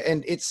populist idea.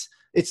 And it's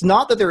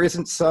not that there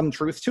isn't some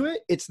truth to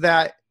it. It's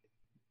that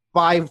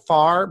by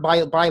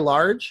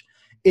large,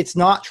 it's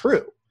not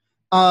true.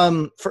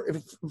 For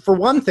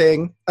one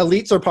thing,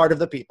 elites are part of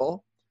the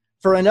people.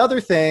 For another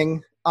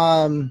thing,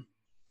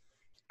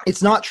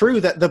 it's not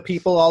true that the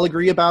people all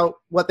agree about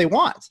what they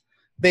want.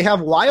 They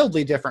have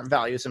wildly different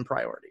values and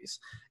priorities.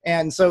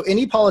 And so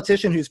any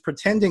politician who's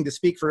pretending to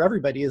speak for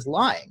everybody is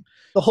lying.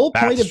 The whole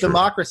point of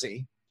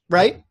democracy,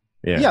 right?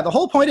 Yeah, the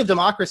whole point of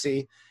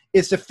democracy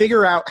is to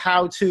figure out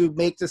how to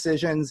make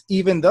decisions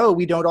even though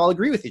we don't all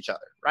agree with each other,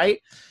 right?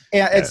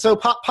 And so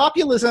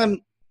populism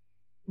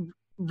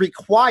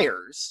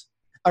requires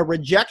a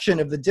rejection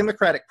of the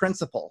democratic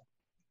principle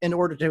in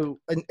order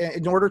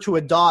to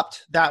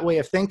adopt that way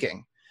of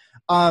thinking.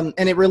 And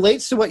it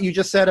relates to what you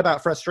just said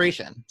about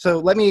frustration. So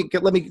let me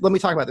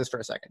talk about this for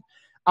a second.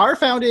 Our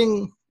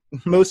founding,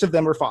 most of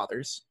them were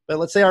fathers, but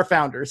let's say our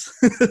founders,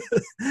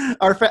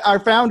 our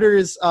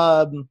founders,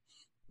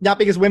 not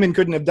because women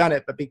couldn't have done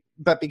it,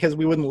 but because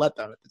we wouldn't let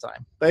them at the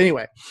time. But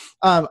anyway,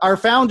 our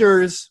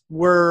founders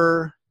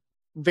were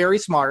very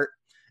smart,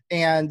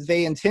 and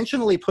they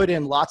intentionally put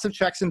in lots of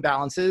checks and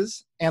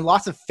balances and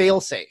lots of fail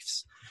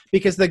safes,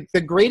 because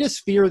the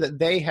greatest fear that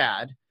they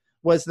had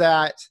was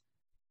that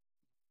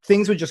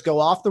things would just go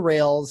off the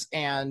rails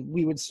and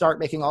we would start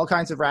making all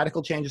kinds of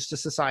radical changes to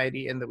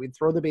society, and that we'd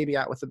throw the baby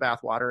out with the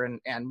bathwater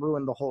and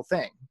ruin the whole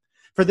thing.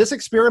 For this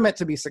experiment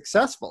to be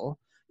successful,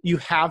 you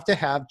have to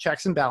have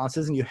checks and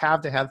balances, and you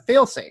have to have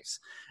fail safes.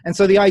 And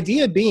so the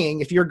idea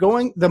being, if you're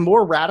going, the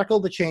more radical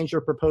the change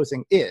you're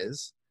proposing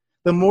is,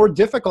 the more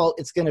difficult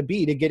it's going to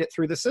be to get it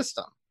through the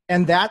system.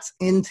 And that's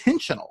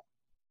intentional,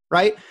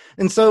 right?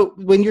 And so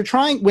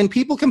when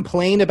people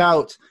complain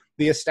about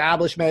the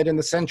establishment in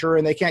the center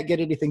and they can't get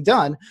anything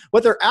done.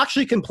 What they're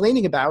actually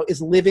complaining about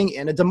is living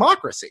in a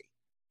democracy.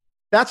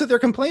 That's what they're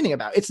complaining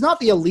about. It's not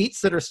the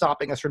elites that are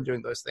stopping us from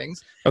doing those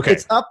things. Okay.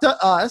 It's up to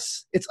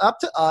us. It's up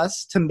to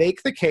us to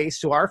make the case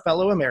to our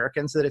fellow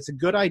Americans that it's a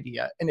good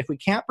idea. And if we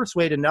can't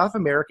persuade enough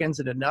Americans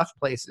in enough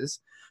places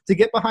to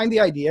get behind the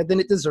idea, then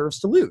it deserves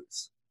to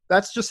lose.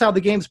 That's just how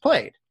the game's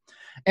played.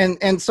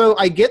 And so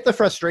I get the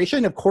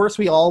frustration. Of course,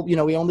 we all,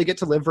 we only get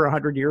to live for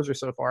 100 years or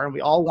so far, and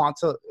we all want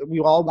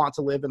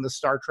to live in the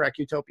Star Trek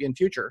utopian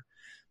future.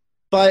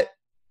 But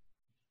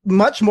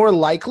much more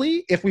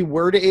likely, if we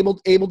were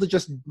able to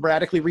just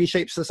radically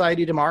reshape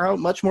society tomorrow,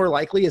 much more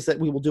likely is that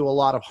we will do a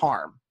lot of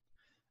harm.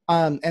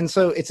 And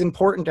so it's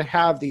important to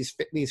have these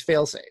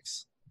fail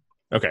safes.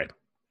 Okay.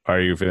 Are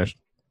you finished?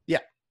 Yeah.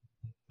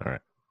 All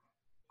right.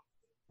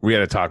 We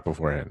had a talk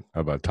beforehand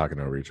about talking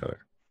over each other.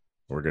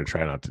 We're going to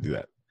try not to do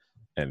that.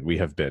 And we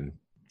have been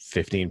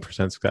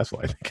 15%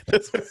 successful, I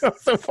think,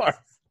 so far.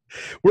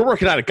 We're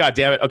working on it. God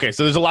damn it. Okay.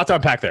 So there's a lot to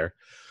unpack there.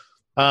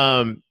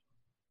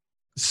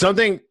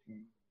 Something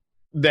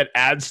that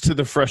adds to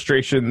the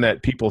frustration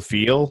that people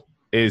feel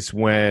is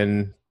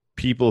when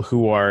people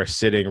who are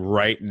sitting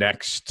right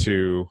next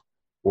to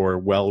or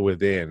well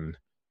within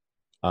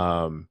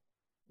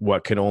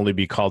what can only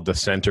be called the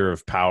center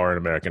of power in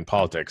American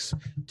politics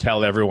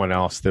tell everyone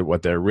else that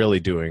what they're really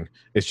doing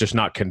is just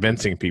not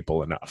convincing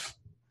people enough.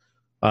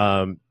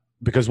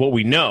 Because what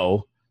we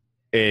know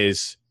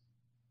is,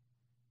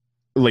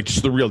 like,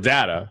 just the real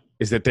data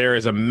is that there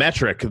is a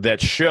metric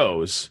that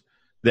shows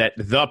that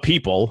the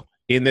people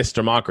in this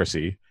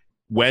democracy,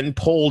 when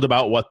polled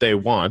about what they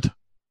want,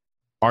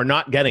 are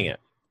not getting it.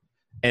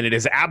 And it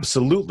is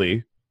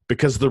absolutely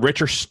because the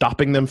rich are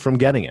stopping them from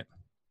getting it,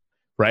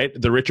 right?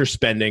 The rich are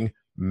spending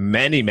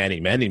many, many,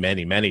 many,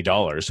 many, many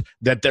dollars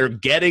that they're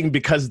getting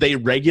because they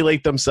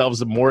regulate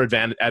themselves a more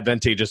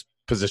advantageous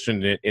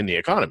position in the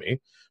economy,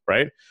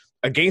 right?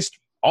 Against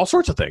all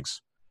sorts of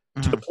things.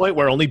 To the point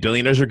where only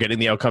billionaires are getting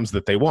the outcomes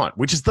that they want,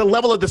 which is the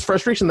level of this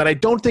frustration that I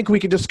don't think we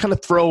can just kind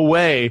of throw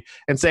away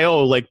and say,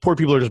 oh, like, poor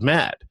people are just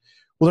mad.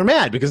 Well, they're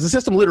mad because the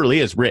system literally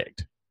is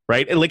rigged,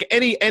 right? And like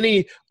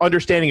any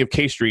understanding of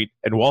K Street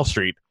and Wall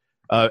Street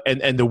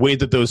and the way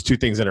that those two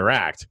things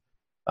interact,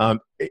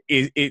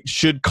 it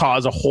should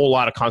cause a whole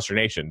lot of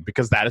consternation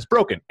because that is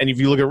broken. And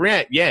if you look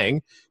at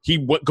Yang,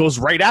 he goes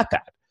right at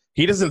that.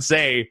 He doesn't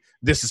say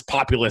this is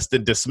populist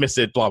and dismiss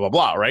it, blah, blah,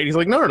 blah, right? He's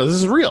like, no, this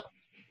is real.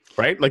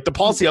 Right? Like, the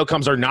policy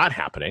outcomes are not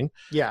happening.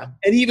 Yeah.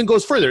 And he even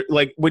goes further.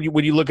 Like, when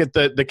you look at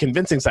the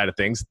convincing side of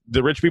things,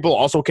 the rich people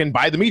also can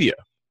buy the media,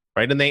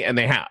 right? And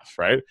they have,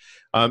 right?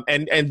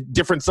 And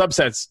different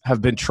subsets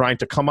have been trying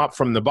to come up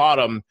from the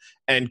bottom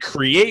and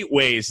create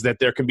ways that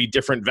there can be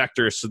different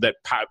vectors so that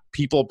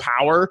people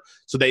power,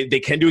 so they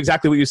can do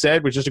exactly what you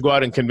said, which is to go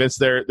out and convince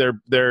their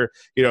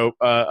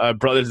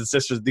brothers and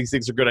sisters these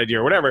things are a good idea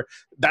or whatever.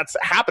 That's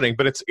happening,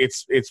 but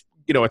it's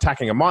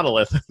attacking a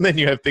monolith. And then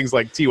you have things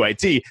like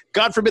TYT.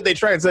 God forbid they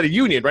try and set a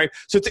union, right?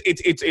 So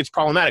it's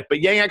problematic.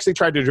 But Yang actually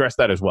tried to address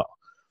that as well.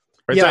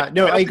 Right? Yeah, so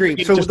no, I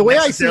agree. So the way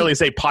I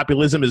say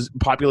populism is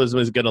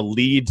going to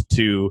lead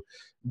to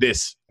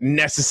this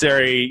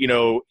necessary,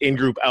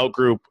 in-group,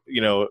 out-group,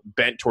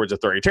 bent towards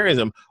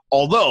authoritarianism,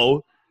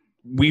 although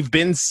we've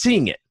been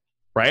seeing it,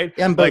 right?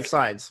 And both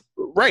sides.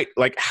 Right.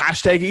 Like,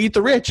 hashtag eat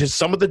the rich is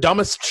some of the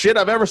dumbest shit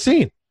I've ever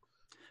seen,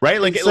 right?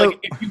 Like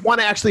if you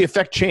want to actually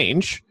affect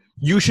change,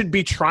 you should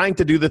be trying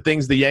to do the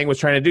things that Yang was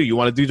trying to do. You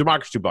want to do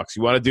democracy bucks.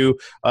 You want to do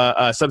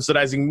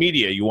subsidizing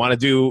media. You want to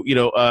do,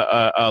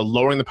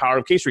 lowering the power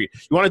of K Street.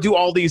 You want to do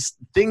all these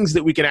things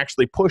that we can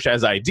actually push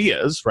as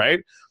ideas,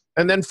 right?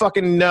 And then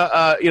fucking,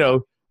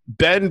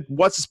 Ben,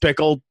 what's his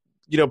pickle,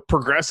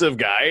 progressive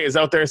guy is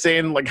out there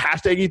saying, like,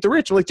 hashtag eat the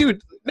rich. I'm like,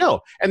 dude, no.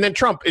 And then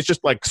Trump is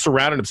just, like,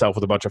 surrounding himself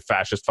with a bunch of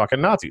fascist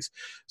fucking Nazis.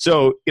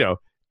 So,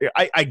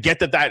 I get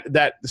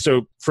that.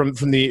 So from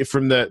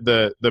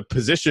the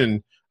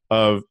position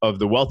of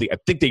the wealthy, I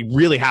think they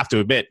really have to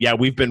admit, yeah,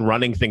 we've been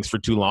running things for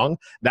too long.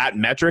 That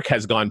metric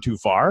has gone too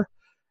far.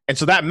 And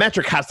so that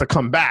metric has to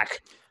come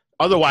back.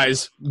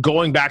 Otherwise,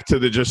 going back to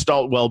the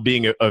gestalt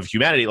well-being of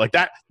humanity, like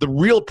that, the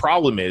real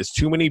problem is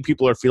too many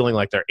people are feeling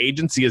like their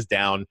agency is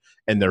down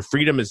and their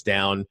freedom is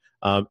down,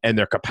 and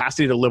their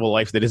capacity to live a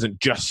life that isn't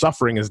just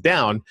suffering is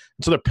down. And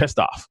so they're pissed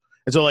off.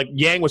 And so, like,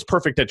 Yang was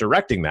perfect at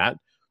directing that.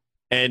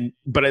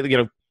 But I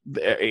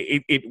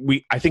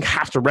think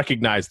have to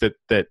recognize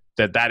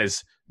that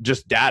is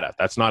just data.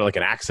 That's not like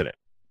an accident.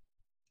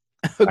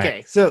 Okay,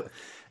 right. So,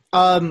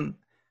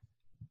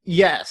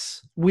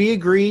 yes, we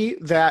agree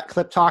that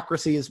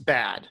kleptocracy is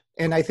bad,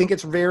 and I think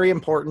it's very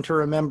important to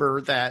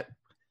remember that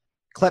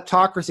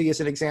kleptocracy is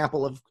an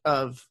example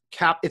of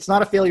It's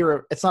not a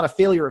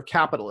failure of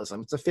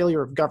capitalism. It's a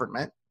failure of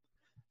government.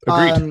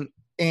 Agreed.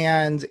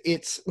 And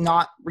it's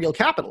not real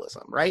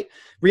capitalism, right?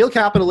 Real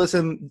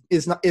capitalism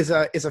is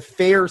a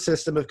fair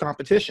system of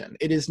competition.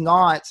 It is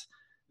not,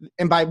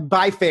 and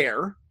by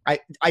fair,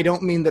 I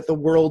don't mean that the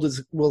world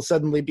will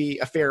suddenly be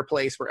a fair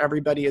place where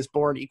everybody is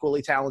born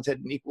equally talented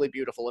and equally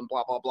beautiful and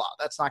blah, blah, blah.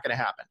 That's not going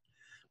to happen.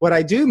 What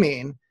I do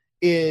mean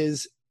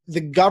is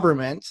the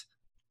government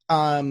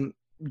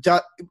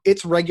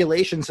its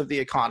regulations of the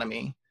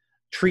economy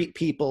treat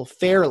people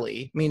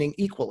fairly, meaning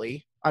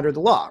equally under the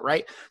law,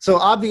 right? So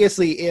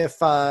obviously, if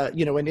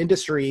an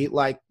industry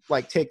like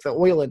take the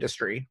oil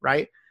industry,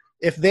 right?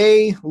 If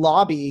they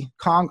lobby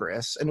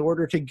Congress in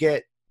order to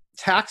get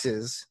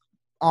taxes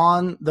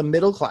on the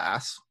middle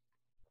class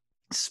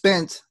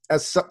spent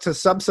to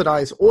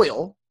subsidize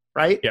oil,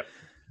 right? Yep.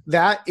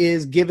 That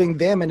is giving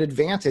them an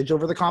advantage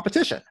over the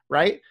competition,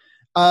 right?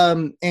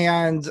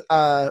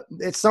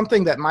 It's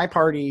something that my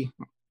party,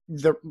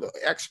 the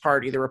X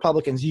party, the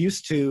Republicans,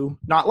 used to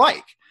not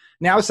like.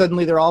 Now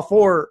suddenly they're all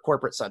for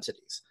corporate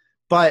subsidies,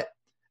 but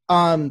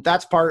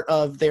that's part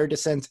of their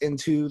descent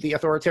into the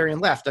authoritarian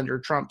left under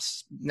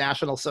Trump's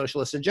National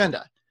Socialist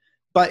agenda.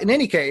 But in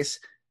any case,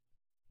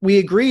 we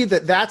agree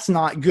that that's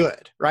not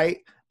good, right?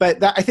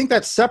 But I think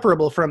that's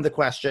separable from the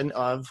question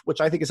of,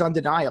 which I think is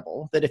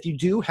undeniable, that if you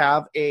do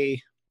have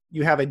a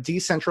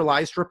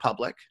decentralized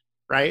republic,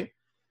 right?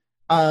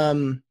 I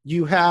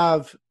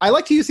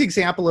like to use the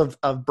example of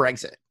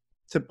Brexit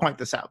to point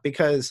this out,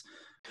 because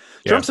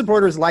Trump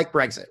supporters like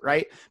Brexit,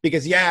 right?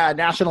 Because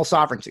national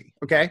sovereignty.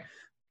 Okay.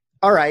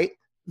 All right.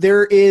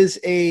 There is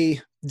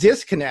a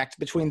disconnect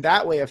between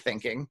that way of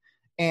thinking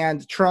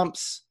and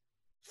Trump's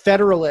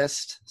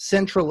federalist,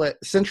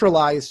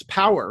 centralized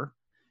power,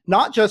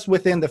 not just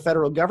within the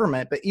federal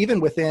government, but even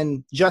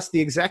within just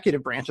the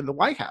executive branch of the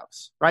White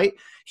House, right?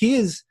 He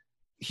is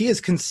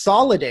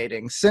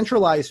consolidating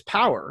centralized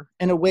power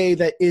in a way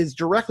that is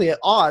directly at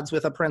odds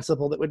with a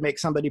principle that would make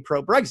somebody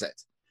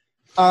pro-Brexit.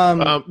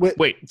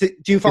 Wait,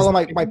 do you follow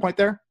my point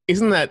there?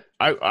 Isn't that,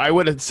 I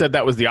would have said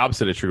that was the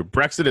opposite of true.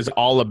 Brexit is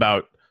all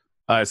about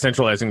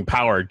centralizing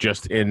power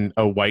just in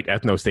a white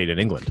ethno state in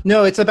England.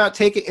 No, it's about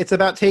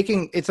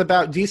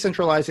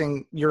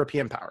decentralizing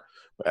European power.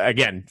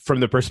 Again, from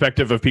the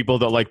perspective of people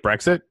that like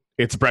Brexit,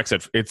 it's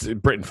Brexit. It's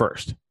Britain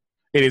first.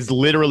 It is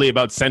literally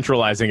about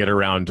centralizing it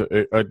around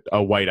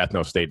a white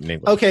ethno state in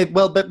England. Okay,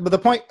 well, but the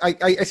point,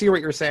 I see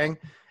what you're saying.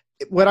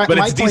 But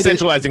it's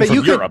decentralizing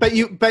from Europe.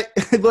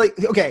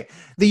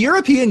 The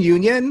European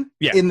Union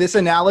in this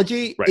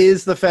analogy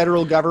is the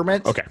federal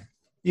government. Okay.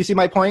 You see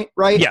my point,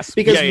 right? Yes.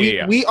 Because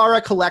we are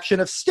a collection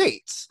of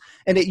states.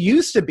 And it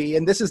used to be,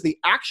 and this is the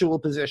actual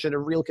position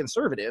of real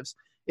conservatives,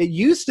 it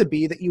used to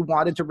be that you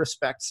wanted to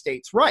respect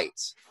states'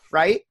 rights,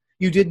 right?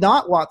 You did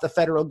not want the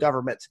federal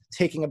government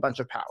taking a bunch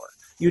of power.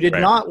 You did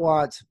not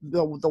want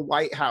the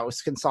White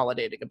House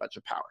consolidating a bunch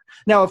of power.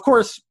 Now, of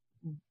course,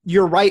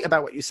 you're right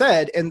about what you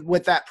said, and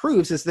what that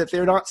proves is that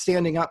they're not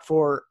standing up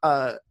for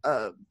a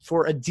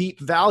deep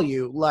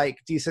value like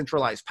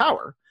decentralized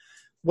power.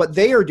 What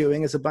they are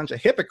doing is a bunch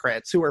of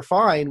hypocrites who are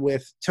fine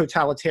with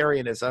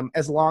totalitarianism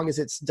as long as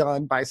it's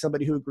done by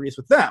somebody who agrees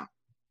with them.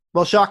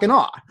 Well, shock and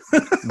awe.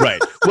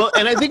 Right. Well,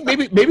 and I think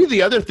maybe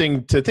the other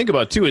thing to think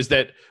about too is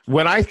that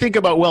when I think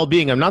about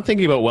well-being, I'm not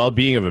thinking about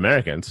well-being of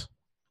Americans.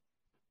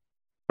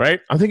 Right?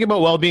 I'm thinking about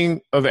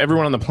well-being of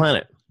everyone on the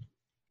planet,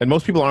 and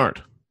most people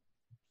aren't.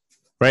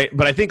 Right?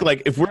 But I think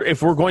like if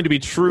we're going to be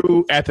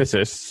true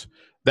ethicists,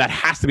 that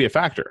has to be a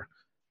factor.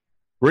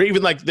 Where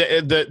even like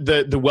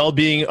the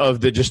well-being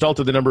of the gestalt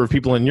of the number of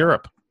people in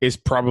Europe is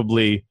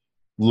probably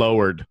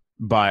lowered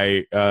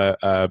by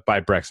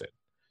Brexit,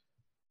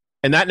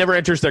 and that never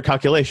enters their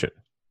calculation,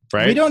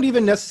 right? We don't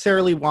even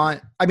necessarily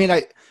want. I mean,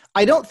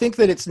 I don't think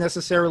that it's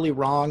necessarily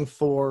wrong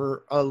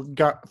for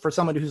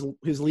someone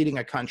who's leading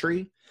a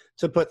country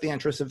to put the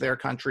interests of their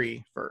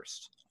country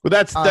first. Well,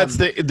 that's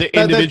the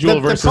individual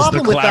versus the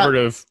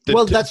collaborative.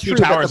 That's two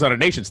true. Towers on a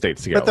nation state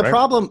scale. But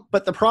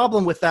the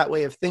problem with that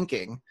way of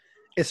thinking,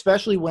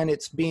 especially when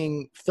it's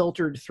being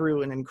filtered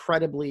through an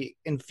incredibly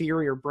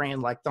inferior brain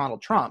like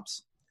Donald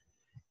Trump's,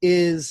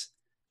 is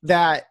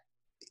that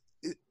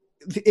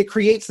it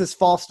creates this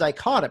false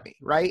dichotomy,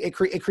 right? It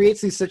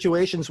creates these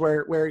situations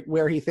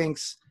where he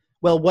thinks,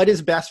 well, what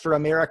is best for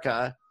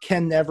America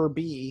can never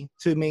be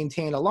to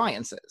maintain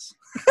alliances.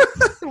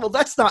 Well,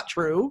 that's not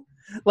true.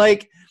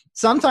 Like,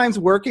 sometimes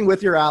working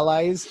with your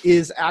allies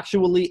is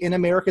actually in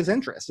America's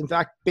interest. In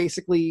fact,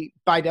 basically,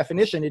 by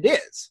definition, it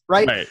is,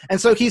 right?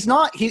 And so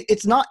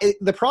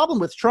the problem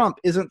with Trump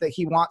isn't that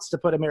he wants to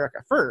put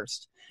America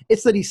first.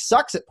 It's that he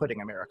sucks at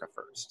putting America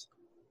first.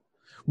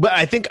 But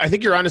I think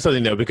you're onto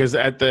something though, because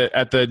at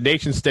the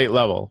nation state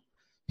level,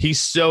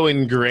 he's so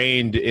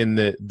ingrained in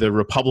the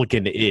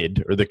Republican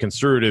id or the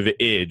conservative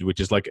id, which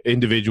is like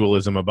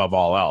individualism above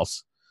all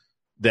else,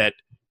 that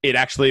it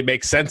actually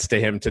makes sense to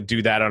him to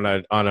do that on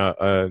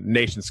a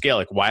nation scale.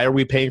 Like, why are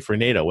we paying for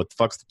NATO? What the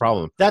fuck's the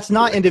problem? That's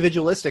not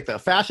individualistic, though.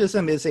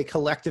 Fascism is a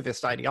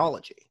collectivist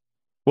ideology.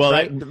 Well,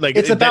 right?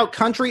 It's about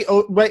country.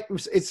 Right?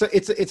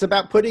 It's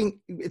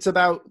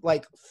about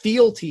like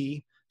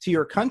fealty to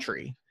your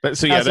country. But,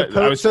 so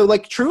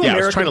true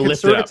American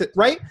conservatism,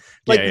 right?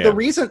 Like the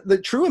reason the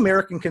true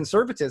American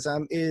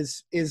conservatism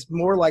is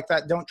more like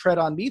that "don't tread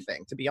on me"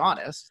 thing. To be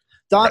honest.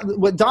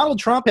 What Donald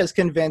Trump has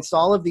convinced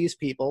all of these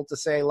people to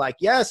say, like,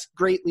 yes,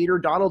 great leader,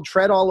 Donald,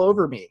 tread all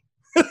over me.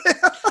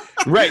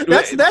 Right.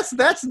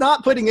 That's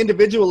not putting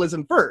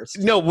individualism first.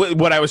 No,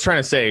 what I was trying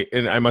to say,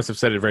 and I must have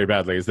said it very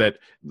badly, is that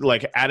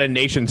like at a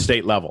nation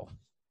state level,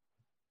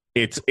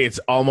 it's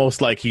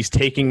almost like he's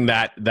taking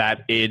that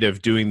id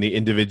of doing the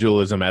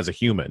individualism as a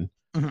human,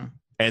 mm-hmm.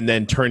 and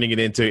then turning it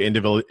into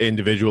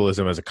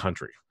individualism as a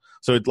country.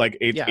 So it's like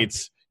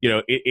it's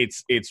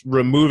it's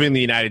removing the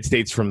United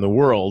States from the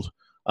world,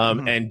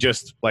 mm-hmm. and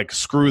just like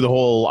screw the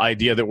whole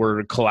idea that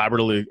we're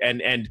collaboratively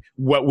and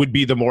what would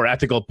be the more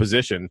ethical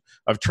position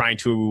of trying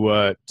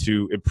to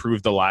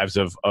improve the lives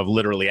of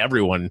literally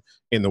everyone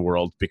in the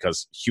world,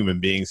 because human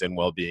beings and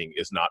well-being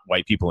is not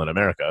white people in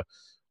America,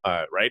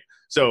 right?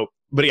 So.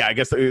 But yeah, I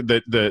guess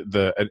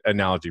the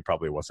analogy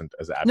probably wasn't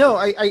as apt. No,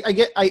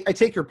 I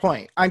take your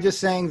point. I'm just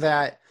saying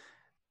that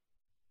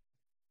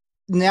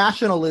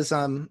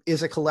nationalism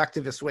is a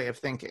collectivist way of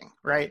thinking,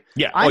 right?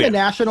 Yeah. I'm a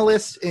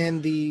nationalist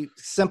in the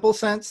simple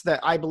sense that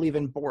I believe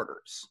in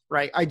borders,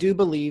 right? I do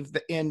believe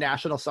in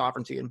national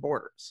sovereignty and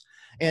borders.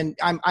 And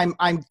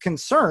I'm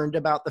concerned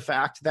about the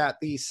fact that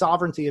the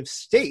sovereignty of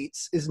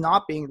states is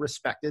not being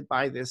respected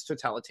by this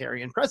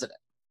totalitarian president.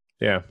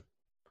 Yeah.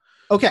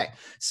 Okay,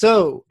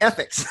 so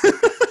ethics.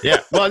 Yeah,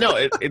 well,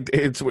 no,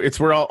 it's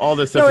where all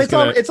this stuff.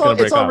 No, it's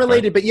all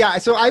related, right? But yeah.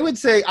 So I would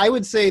say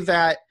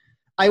that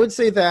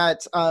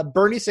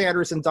Bernie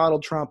Sanders and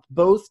Donald Trump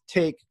both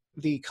take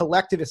the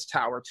collectivist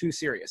tower too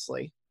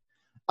seriously,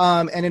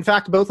 and in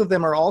fact, both of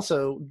them are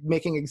also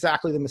making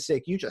exactly the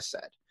mistake you just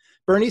said.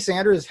 Bernie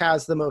Sanders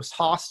has the most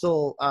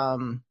hostile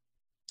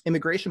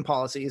immigration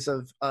policies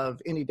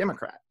of any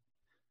Democrat.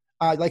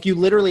 Like you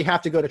literally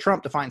have to go to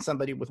Trump to find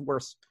somebody with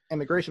worse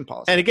immigration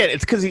policy. And again,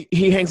 it's because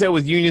he hangs out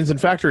with unions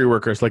and factory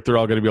workers, like they're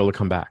all going to be able to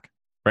come back,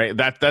 right?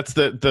 That's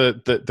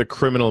the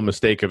criminal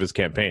mistake of his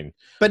campaign.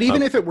 But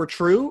even if it were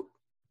true,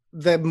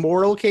 the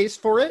moral case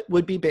for it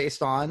would be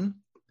based on,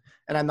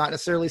 and I'm not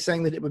necessarily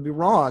saying that it would be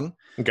wrong.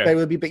 Okay. But it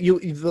would be, but you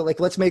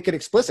like, let's make it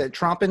explicit.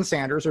 Trump and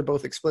Sanders are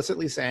both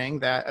explicitly saying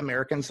that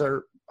Americans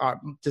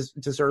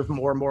deserve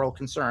more moral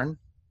concern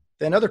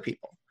than other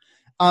people.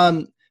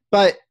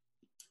 But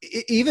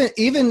even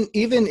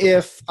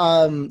if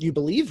you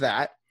believe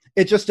that,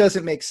 it just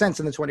doesn't make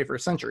sense in the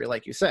 21st century,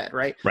 like you said,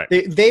 right? Right.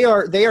 They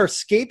are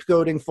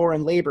scapegoating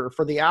foreign labor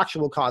for the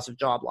actual cause of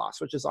job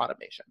loss, which is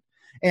automation.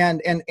 And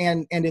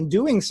in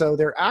doing so,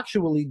 they're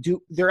actually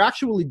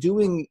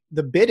doing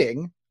the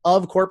bidding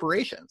of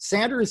corporations.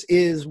 Sanders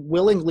is,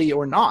 willingly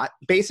or not,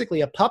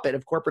 basically a puppet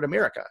of corporate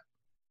America.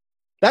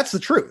 That's the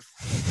truth.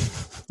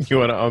 You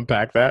want to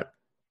unpack that?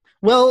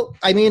 Well,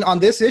 I mean, on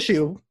this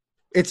issue,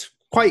 it's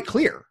quite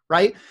clear,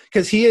 right?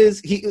 Because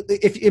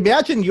if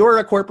imagine you're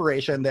a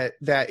corporation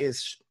that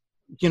is,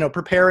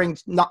 preparing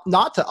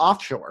not to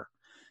offshore,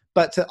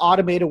 but to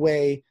automate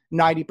away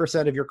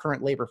 90% of your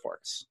current labor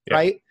force,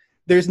 right?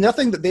 There's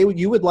nothing that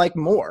you would like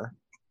more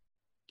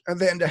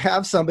than to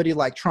have somebody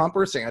like Trump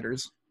or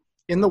Sanders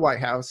in the White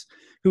House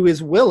who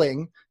is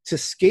willing to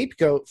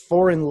scapegoat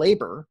foreign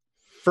labor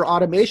for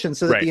automation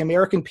so that the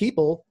American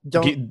people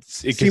don't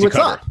see what's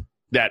up.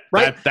 That's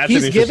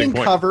He's an giving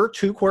point. Cover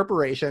to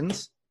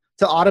corporations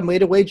to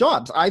automate away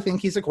jobs. I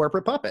think he's a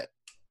corporate puppet.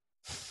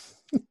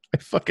 I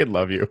fucking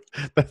love you.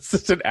 That's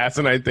such an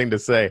asinine thing to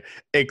say,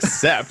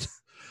 except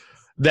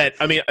that,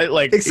 I mean,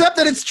 except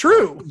that it's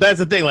true. That's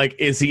the thing. Like,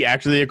 is he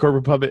actually a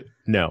corporate puppet?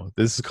 No,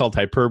 this is called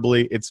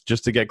hyperbole. It's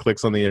just to get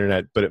clicks on the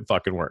internet, but it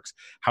fucking works.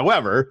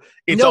 However,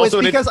 it's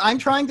because I'm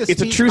trying to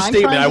it's a true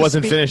statement. I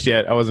wasn't finished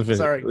yet. I wasn't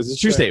finished. Sorry. It was a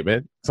true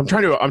statement. So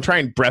I'm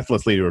trying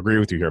breathlessly to agree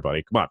with you here,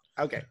 buddy. Come on.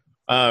 Okay.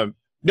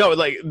 No,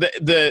 like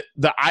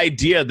the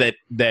idea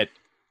that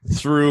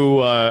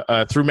through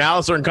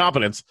malice or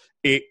incompetence,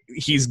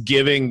 he's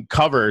giving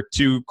cover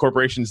to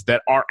corporations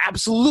that are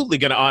absolutely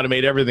going to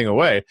automate everything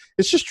away.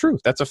 It's just true.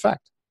 That's a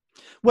fact.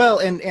 Well,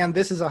 and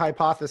this is a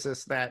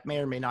hypothesis that may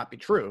or may not be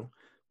true,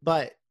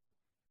 but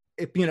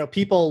if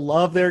people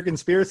love their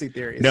conspiracy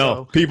theories.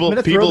 No, so people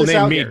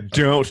name me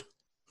don't.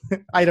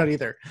 I don't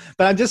either.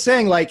 But I'm just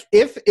saying, like,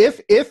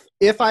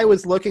 if I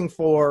was looking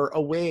for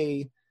a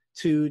way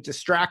to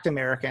distract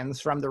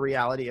Americans from the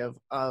reality of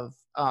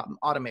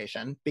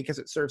automation because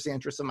it serves the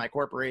interests of my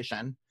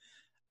corporation,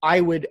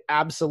 I would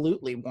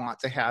absolutely want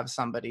to have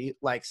somebody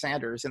like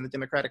Sanders in the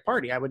Democratic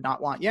Party. I would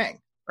not want Yang,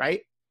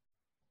 right?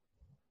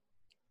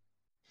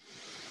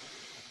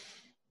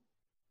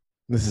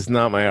 This is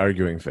not my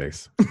arguing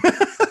face.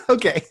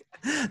 Okay.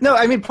 No,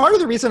 I mean, part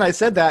of the reason I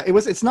said that,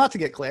 it's not to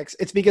get clicks.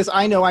 It's because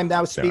I know I'm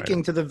now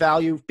speaking to the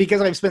value,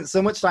 because I've spent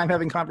so much time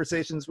having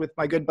conversations with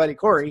my good buddy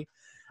Corey.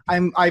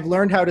 I've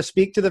learned how to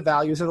speak to the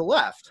values of the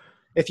left.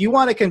 If you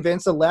want to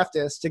convince a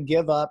leftist to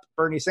give up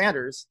Bernie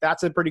Sanders,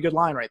 that's a pretty good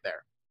line right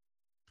there.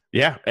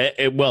 Yeah.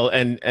 Well,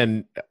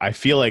 and I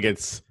feel like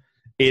it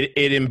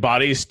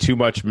embodies too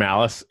much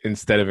malice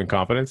instead of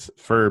incompetence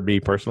for me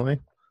personally.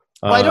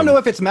 Well, I don't know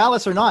if it's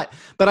malice or not,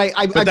 but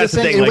I'm just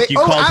saying. Thing, like, you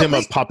called him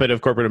a puppet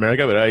of corporate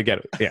America, but I get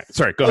it. Yeah,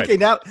 sorry, go ahead. Okay,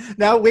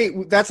 now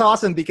wait, that's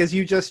awesome because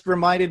you just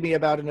reminded me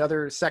about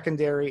another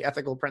secondary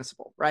ethical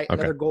principle, right?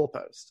 Okay. Another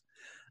goalpost.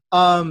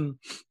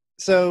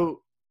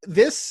 So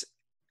this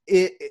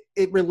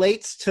it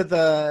relates to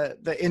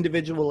the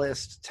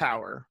individualist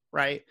tower,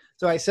 right?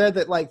 So I said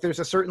that like there's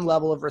a certain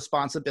level of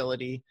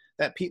responsibility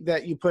that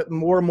that you put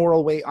more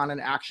moral weight on an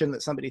action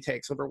that somebody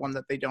takes over one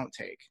that they don't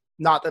take.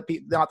 Not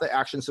the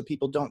actions that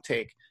people don't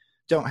take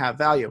don't have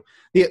value.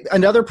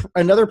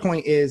 Another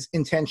point is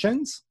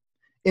intentions.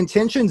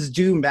 Intentions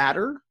do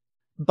matter,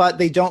 but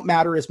they don't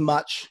matter as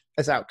much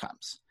as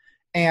outcomes.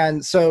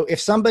 And so if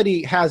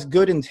somebody has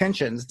good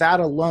intentions, that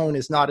alone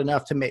is not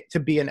enough to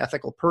be an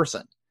ethical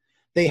person.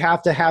 They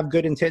have to have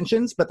good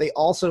intentions, but they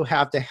also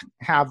have to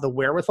have the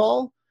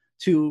wherewithal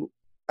to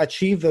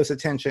achieve those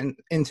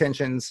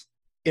intentions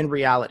in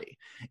reality.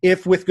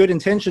 If with good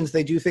intentions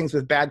they do things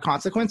with bad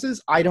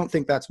consequences, I don't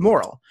think that's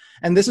moral.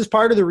 And this is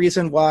part of the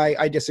reason why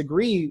I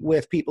disagree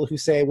with people who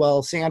say,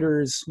 well,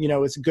 Sanders,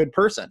 is a good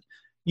person.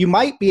 You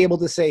might be able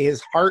to say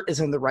his heart is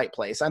in the right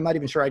place. I'm not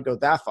even sure I'd go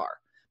that far.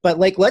 But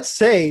like, let's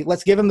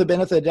give him the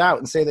benefit of the doubt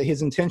and say that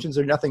his intentions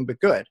are nothing but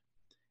good.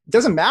 It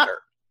doesn't matter.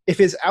 If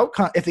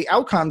the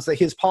outcomes that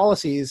his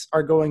policies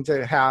are going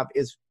to have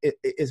is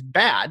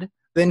bad,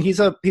 then he's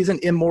an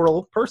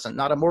immoral person,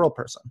 not a moral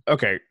person.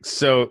 Okay,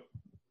 so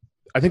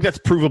I think that's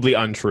provably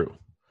untrue.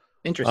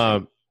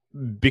 Interesting.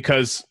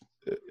 Because,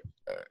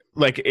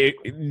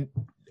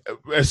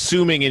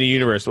 assuming in a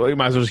universe, well, you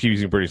might as well just keep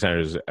using Bernie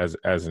Sanders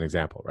as an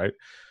example, right?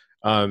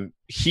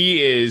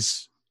 He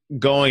is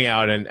going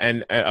out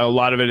and a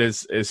lot of it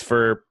is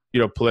for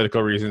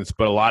political reasons,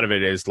 but a lot of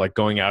it is like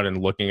going out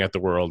and looking at the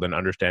world and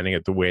understanding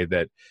it the way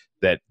that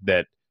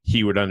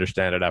he would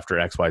understand it after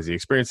XYZ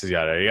experiences,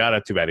 yada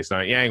yada. Too bad he's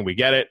not Yang. We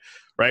get it,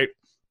 right?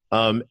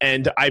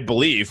 And I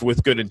believe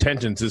with good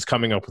intentions is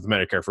coming up with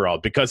Medicare for all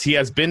because he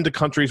has been to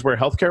countries where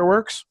healthcare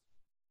works,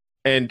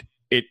 and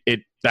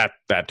that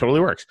totally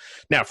works.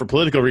 Now, for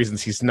political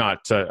reasons, he's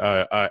not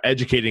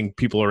educating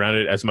people around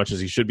it as much as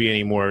he should be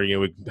anymore.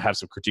 We have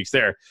some critiques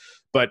there,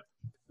 but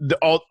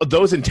all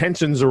those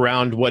intentions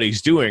around what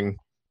he's doing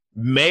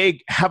may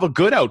have a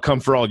good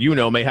outcome for all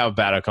may have a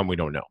bad outcome, we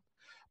don't know.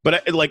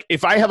 But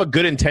if I have a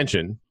good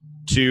intention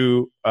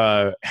to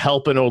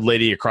help an old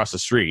lady across the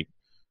street,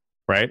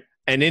 right,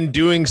 and in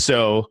doing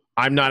so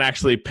I'm not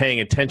actually paying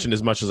attention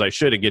as much as I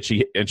should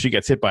and she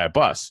gets hit by a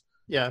bus,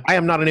 yeah, I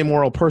am not an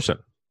immoral person.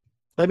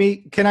 I'm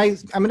going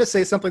to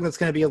say something that's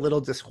going to be a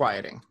little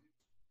disquieting.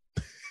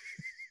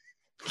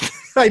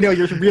 I know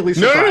you're really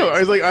surprised. No. I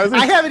was like,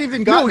 I haven't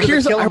even gotten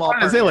to the kill 'em all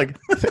part. Say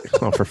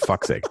oh, for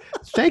fuck's sake!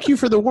 Thank you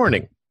for the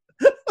warning.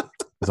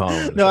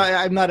 No,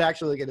 I'm not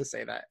actually going to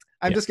say that.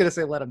 I'm just going to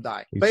say let him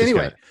die. But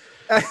anyway,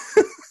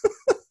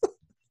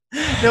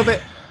 no,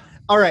 but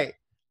all right.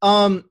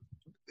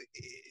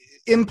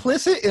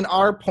 Implicit in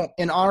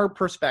our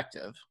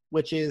perspective,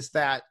 which is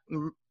that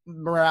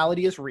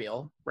morality is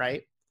real,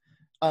 right?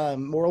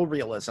 Moral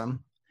realism,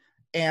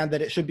 and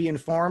that it should be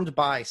informed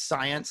by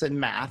science and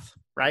math.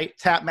 Right?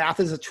 Math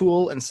is a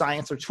tool and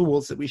science are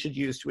tools that we should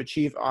use to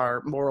achieve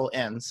our moral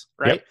ends,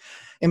 right? Yep.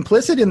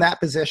 Implicit in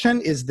that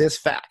position is this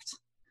fact,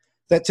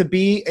 that to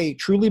be a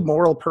truly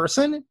moral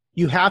person,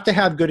 you have to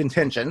have good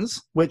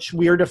intentions, which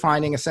we are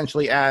defining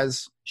essentially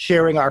as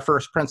sharing our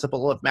first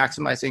principle of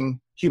maximizing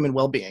human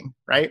well-being,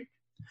 right?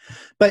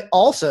 But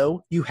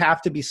also, you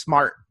have to be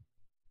smart.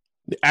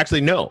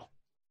 Actually, no.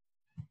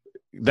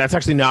 That's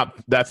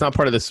not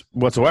part of this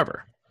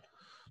whatsoever.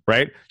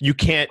 Right? You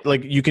can't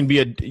you can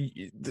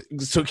be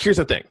so here's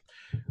the thing.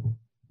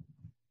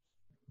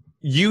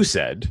 You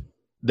said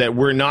that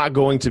we're not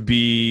going to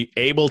be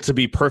able to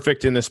be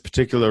perfect in this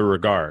particular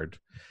regard.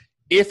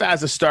 If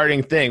as a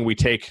starting thing, we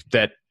take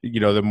that,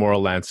 the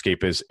moral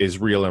landscape is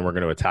real and we're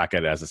going to attack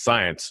it as a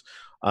science.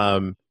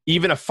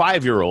 Even a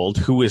 5-year-old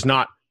who is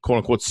not quote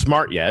unquote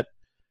smart yet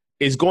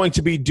is going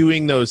to be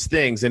doing those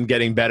things and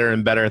getting better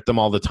and better at them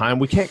all the time.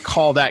 We can't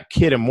call that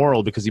kid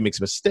immoral because he makes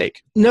a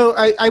mistake. No,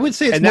 I would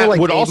say it's and more that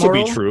like would also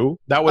amoral. be true.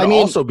 That would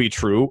also be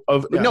true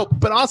of no,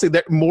 but honestly,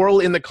 that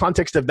moral in the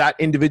context of that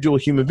individual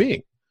human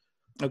being.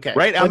 Okay,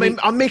 right?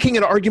 I'm making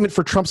an argument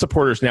for Trump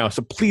supporters now,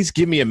 so please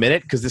give me a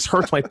minute because this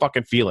hurts my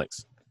fucking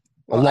feelings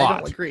a lot. I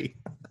don't agree.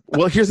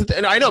 Well, here's the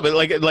thing. I know, but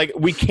like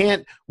we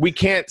can't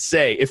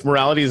say if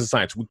morality is a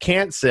science, we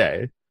can't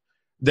say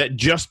that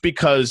just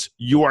because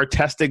you are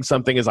testing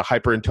something as a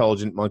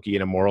hyper-intelligent monkey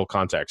in a moral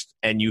context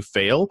and you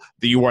fail,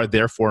 that you are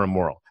therefore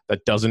immoral.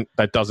 That doesn't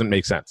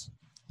make sense.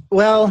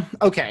 Well,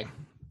 okay.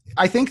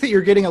 I think that you're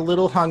getting a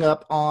little hung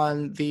up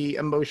on the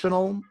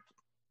emotional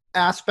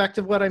aspect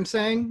of what I'm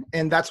saying,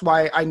 and that's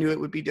why I knew it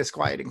would be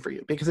disquieting for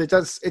you, because it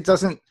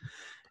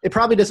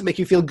probably doesn't make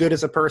you feel good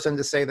as a person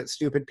to say that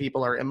stupid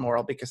people are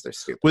immoral because they're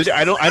stupid. Well,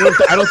 I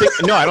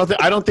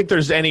don't think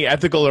there's any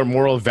ethical or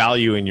moral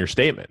value in your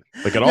statement,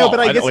 at all. But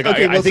I guess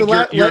I think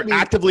you're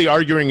actively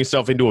arguing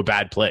yourself into a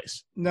bad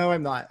place. No,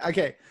 I'm not.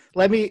 Okay,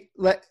 really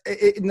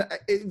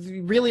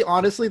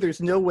honestly,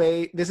 there's no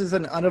way this is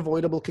an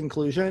unavoidable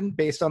conclusion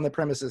based on the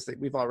premises that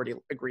we've already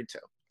agreed to.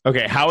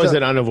 Okay, how is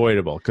it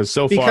unavoidable? Because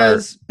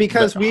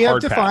we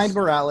have defined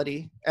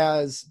morality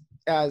as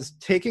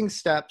taking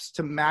steps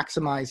to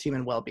maximize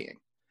human well-being.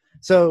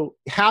 So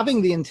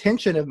having the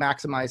intention of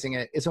maximizing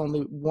it is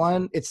only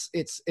one. It's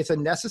a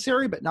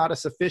necessary but not a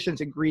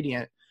sufficient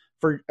ingredient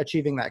for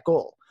achieving that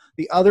goal.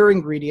 The other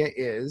ingredient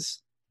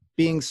is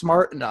being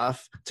smart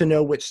enough to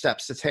know which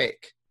steps to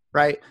take,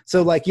 right?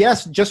 So like,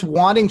 yes, just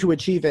wanting to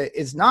achieve it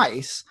is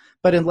nice,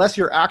 but unless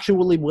you're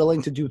actually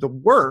willing to do the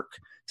work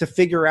to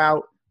figure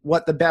out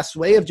what the best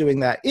way of doing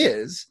that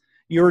is,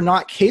 you're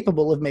not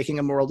capable of making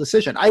a moral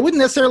decision. I wouldn't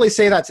necessarily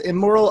say that's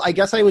immoral. I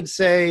guess I would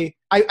say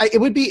it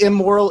would be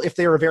immoral if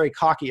they were very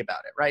cocky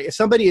about it, right? If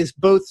somebody's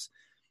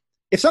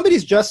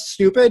just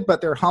stupid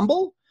but they're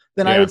humble,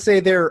 then I would say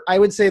they're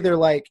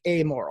like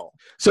amoral.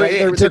 So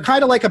right? They're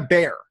kind of like a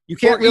bear. You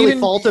can't really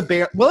fault a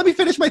bear. Well, let me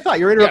finish my thought.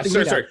 You're interrupting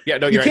me. Sorry. Yeah,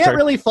 no, you can't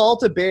really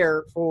fault a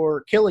bear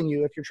for killing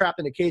you if you're trapped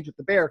in a cage with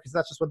the bear, because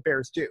that's just what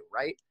bears do,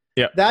 right?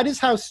 Yeah. That is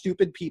how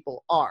stupid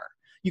people are.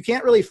 You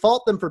can't really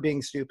fault them for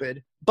being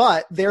stupid,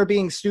 but their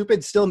being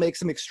stupid still makes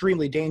them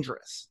extremely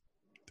dangerous.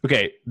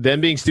 Okay,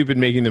 them being stupid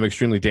making them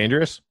extremely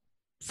dangerous,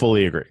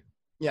 fully agree.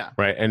 Yeah.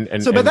 Right.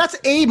 But that's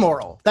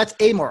amoral. That's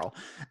amoral.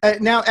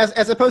 Now,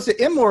 as opposed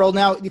to immoral,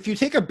 now, if you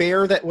take a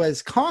bear that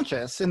was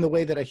conscious in the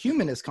way that a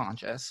human is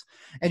conscious,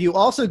 and you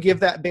also give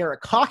that bear a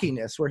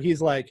cockiness where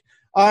he's like,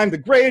 I'm the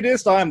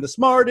greatest, I'm the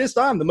smartest,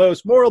 I'm the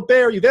most moral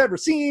bear you've ever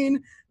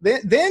seen,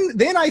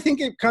 then I think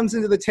it comes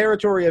into the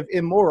territory of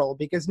immoral,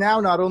 because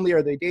now not only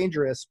are they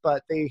dangerous,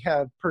 but they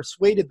have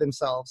persuaded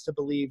themselves to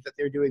believe that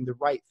they're doing the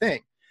right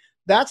thing.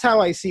 That's how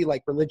I see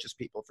like religious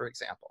people, for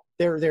example.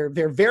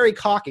 They're very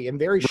cocky and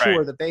very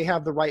sure that they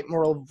have the right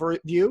moral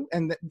view,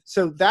 and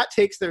so that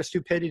takes their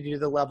stupidity to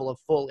the level of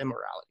full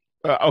immorality.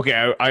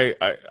 Okay,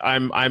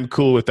 I'm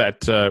cool with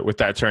that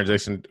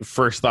translation.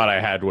 First thought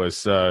I had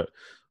was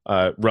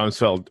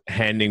Rumsfeld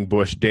handing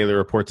Bush daily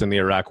reports on the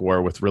Iraq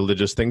War with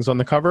religious things on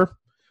the cover.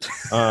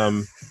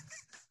 Oh,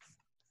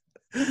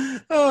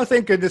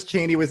 thank goodness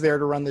Cheney was there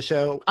to run the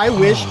show. I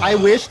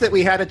wish that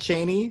we had a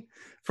Cheney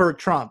for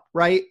Trump,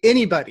 right?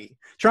 Anybody.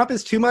 Trump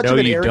is too much of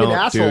an arrogant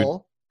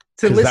asshole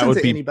to listen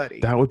to anybody.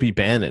 That would be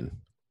Bannon.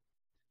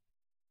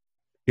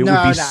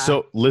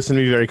 Listen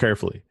to me very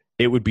carefully.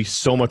 It would be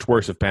so much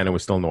worse if Bannon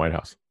was still in the White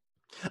House.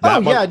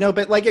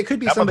 But like it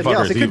could be somebody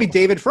else. It could be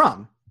David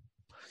Frum.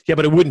 Yeah,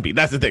 but it wouldn't be.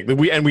 That's the thing.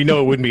 We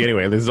know it wouldn't be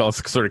anyway. This is all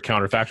sort of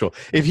counterfactual.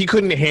 If he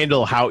couldn't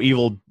handle how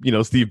evil,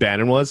 Steve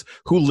Bannon was,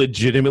 who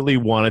legitimately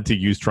wanted to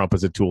use Trump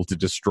as a tool to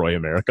destroy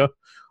America,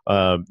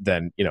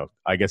 then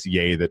I guess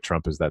yay that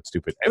Trump is that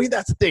stupid. I mean,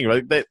 that's the thing,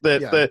 right?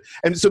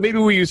 And so maybe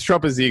we use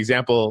Trump as the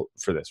example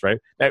for this, right?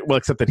 Well,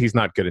 except that he's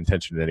not good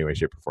intentioned in any way,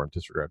 shape, or form.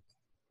 Disregard.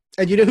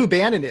 And you know who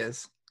Bannon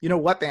is? You know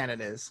what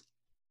Bannon is?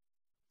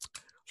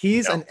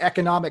 He's an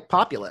economic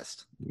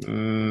populist.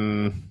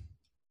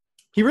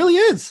 He really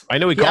is. I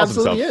know he calls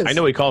himself. I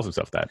know he calls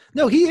himself that.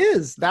 No, he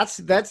is.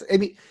 That's. I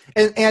mean,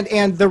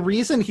 and the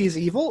reason he's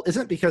evil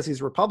isn't because he's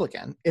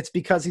Republican. It's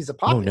because he's a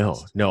populist.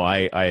 Oh no.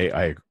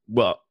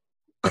 Well,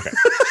 okay.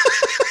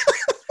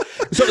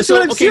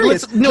 So I'm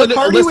serious. The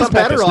party was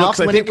better off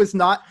when it was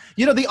not.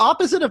 The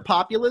opposite of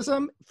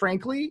populism,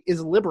 frankly,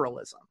 is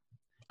liberalism.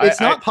 It's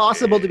not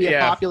possible to be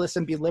a populist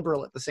and be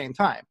liberal at the same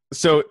time.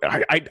 So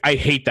I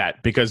hate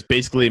that, because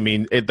basically,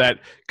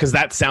 because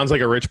that sounds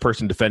like a rich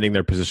person defending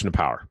their position of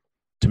power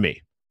to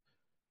me,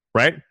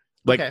 right?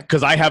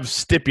 Because I have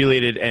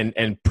stipulated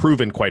and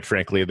proven, quite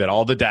frankly, that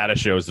all the data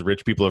shows the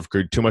rich people have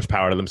accrued too much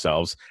power to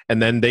themselves,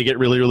 and then they get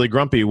really, really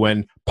grumpy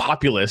when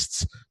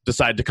populists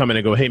decide to come in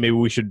and go, hey, maybe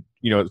we should,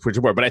 switch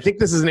the board. But I think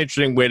this is an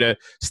interesting way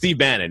Steve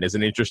Bannon is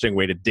an interesting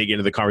way to dig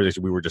into the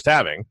conversation we were just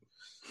having,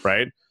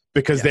 right?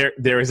 Because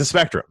there is a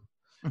spectrum.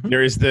 Mm-hmm.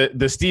 There is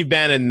the Steve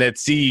Bannon that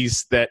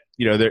sees that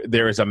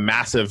there is a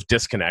massive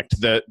disconnect.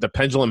 The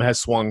pendulum has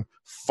swung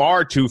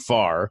far too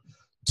far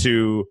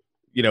to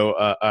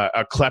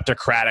a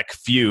kleptocratic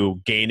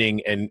few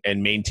gaining and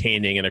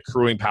maintaining and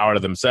accruing power to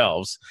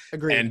themselves.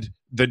 Agreed. And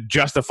the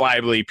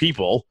justifiably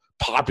people,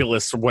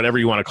 populists, or whatever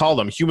you want to call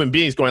them, human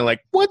beings going like,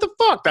 what the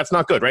fuck? That's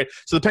not good, right?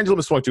 So the pendulum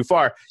has swung too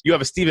far. You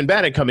have a Stephen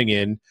Bannon coming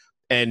in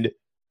and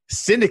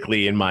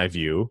cynically, in my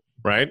view,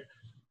 right,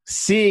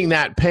 seeing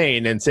that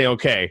pain and saying,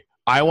 okay,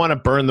 I want to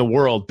burn the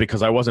world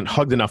because I wasn't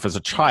hugged enough as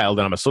a child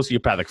and I'm a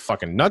sociopathic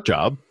fucking nut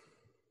job.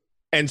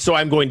 And so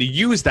I'm going to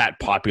use that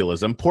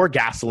populism, pour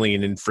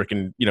gasoline and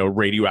freaking,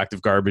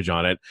 radioactive garbage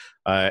on it.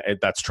 And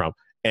that's Trump.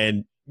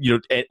 And,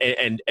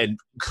 and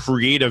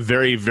create a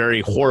very,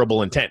 very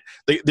horrible intent.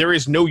 There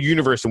is no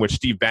universe in which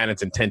Steve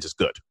Bannon's intent is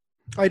good.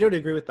 I don't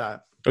agree with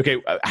that.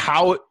 Okay.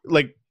 How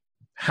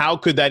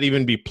could that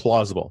even be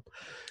plausible?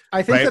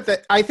 I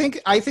think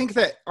I think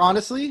that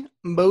honestly,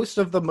 most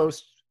of the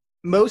most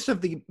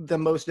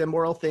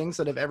immoral things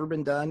that have ever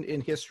been done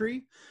in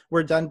history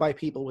were done by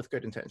people with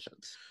good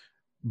intentions,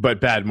 but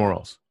bad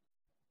morals.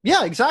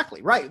 Yeah,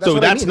 exactly. Right.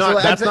 That's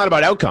not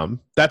about outcome.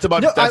 That's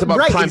about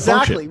prime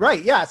exactly function.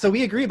 Right. Yeah. So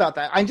we agree about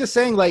that. I'm just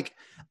saying,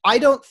 I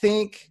don't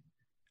think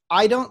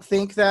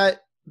that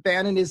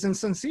Bannon is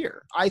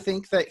insincere. I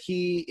think that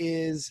he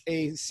is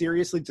a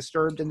seriously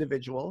disturbed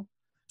individual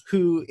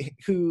whose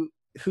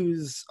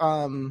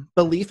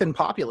belief in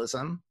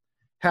populism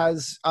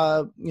has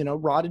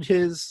rotted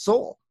his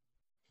soul.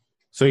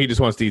 So he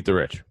just wants to eat the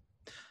rich.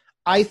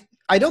 I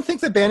don't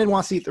think that Bannon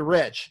wants to eat the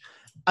rich.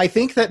 I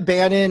think that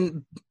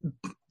Bannon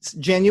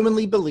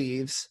genuinely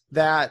believes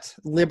that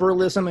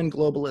liberalism and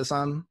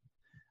globalism,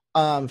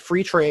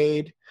 free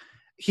trade,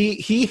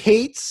 he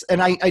hates,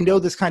 and I know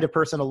this kind of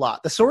person a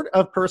lot, the sort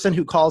of person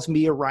who calls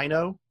me a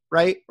rhino,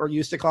 right? Or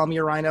used to call me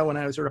a rhino when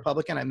I was a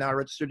Republican. I'm now a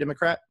registered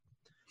Democrat.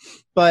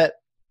 But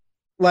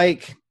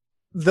like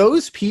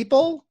those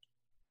people,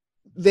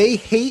 they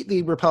hate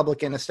the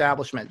Republican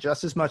establishment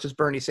just as much as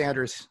Bernie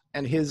Sanders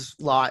and his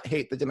lot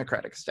hate the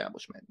Democratic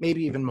establishment,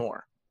 maybe even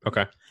more.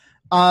 Okay.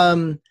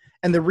 And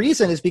the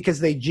reason is because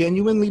they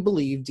genuinely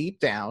believe deep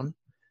down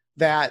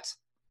that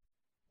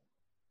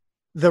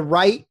the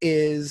right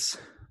is,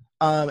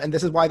 and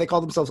this is why they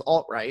call themselves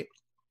alt-right,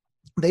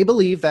 they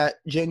believe that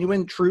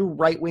genuine, true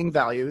right-wing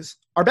values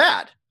are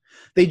bad.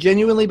 They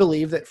genuinely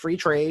believe that free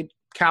trade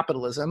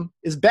capitalism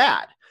is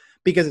bad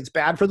because it's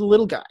bad for the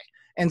little guy.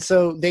 And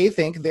so they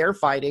think they're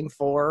fighting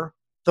for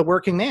the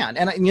working man.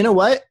 And you know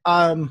what?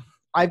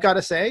 I've got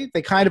to say,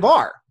 they kind of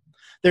are.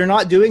 They're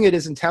not doing it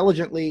as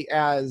intelligently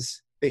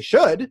as they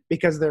should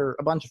because they're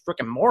a bunch of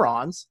freaking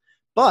morons,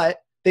 but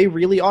they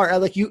really are.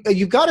 Like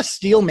you've got to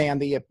steel man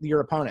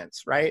your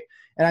opponents, right?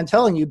 And I'm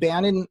telling you,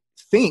 Bannon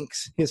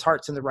thinks his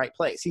heart's in the right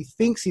place. He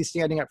thinks he's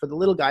standing up for the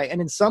little guy,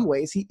 and in some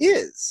ways he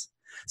is.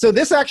 So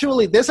this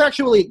actually,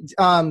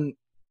 we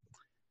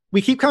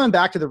keep coming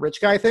back to the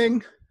rich guy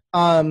thing.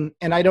 And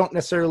I don't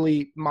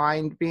necessarily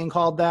mind being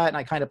called that, and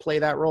I kind of play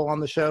that role on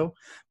the show.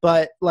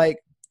 But like,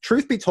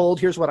 truth be told,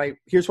 here's what I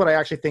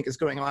actually think is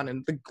going on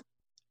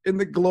in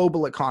the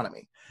global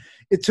economy.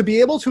 To be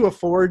able to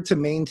afford to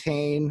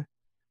maintain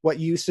what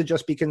used to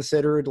just be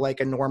considered like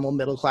a normal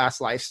middle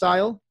class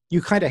lifestyle,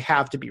 you kind of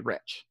have to be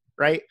rich,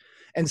 right?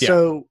 And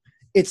so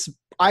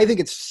I think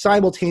it's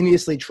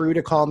simultaneously true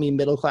to call me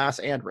middle class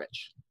and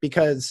rich,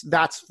 because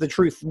that's the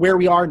truth. Where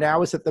we are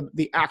now is that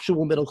the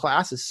actual middle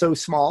class is so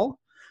small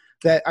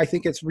that I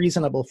think it's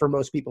reasonable for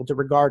most people to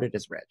regard it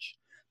as rich.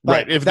 But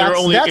right. If they're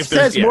only, that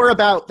says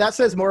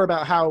more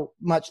about how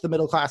much the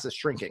middle class is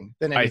shrinking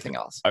than anything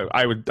else.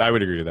 I would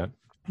agree with that.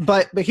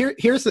 But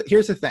here's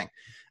the thing.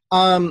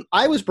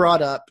 I was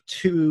brought up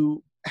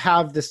to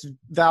have this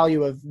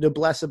value of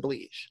noblesse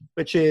oblige,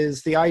 which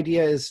is the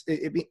idea is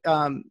it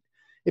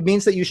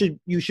means that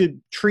you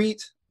should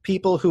treat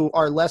people who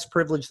are less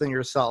privileged than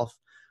yourself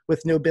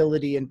with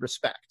nobility and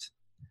respect.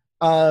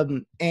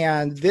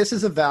 And this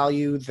is a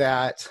value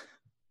that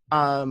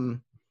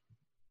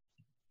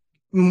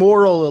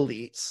moral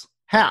elites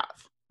have,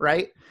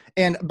 right?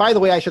 And by the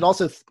way, I should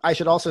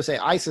also say,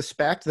 I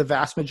suspect the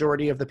vast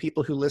majority of the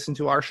people who listen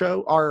to our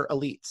show are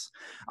elites.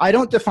 I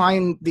don't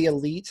define the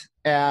elite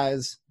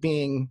as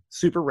being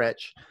super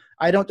rich.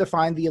 I don't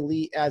define the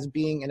elite as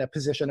being in a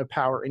position of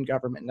power in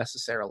government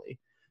necessarily.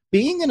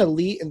 Being an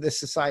elite in this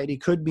society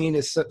could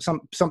mean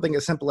something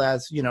as simple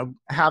as,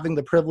 having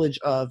the privilege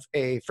of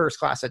a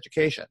first-class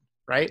education,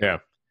 right? Yeah.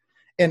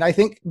 And I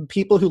think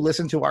people who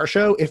listen to our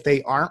show, if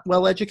they aren't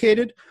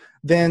well-educated,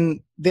 then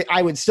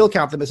I would still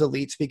count them as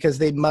elites because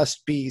they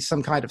must be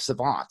some kind of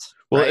savant.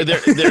 Well, right?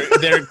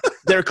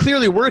 they're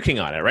clearly working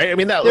on it, right? I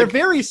mean, they're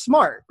very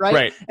smart, right?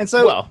 Right. And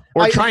so,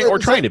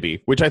 trying to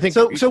be, which I think.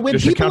 So when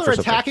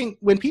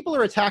people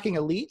are attacking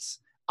elites,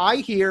 I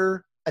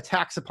hear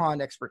attacks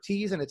upon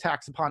expertise and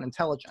attacks upon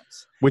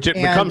intelligence, which it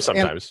becomes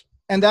sometimes.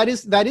 And that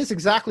is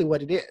exactly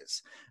what it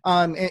is.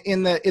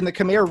 In the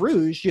Khmer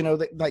Rouge,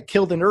 like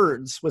kill the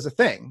nerds was a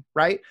thing,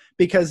 right?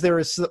 Because there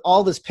is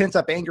all this pent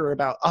up anger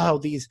about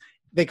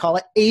they call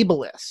it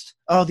ableist.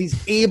 Oh, these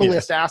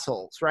ableist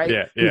assholes,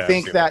 right? Who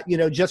think that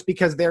just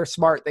because they're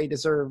smart they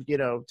deserve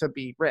to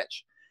be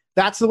rich.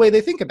 That's the way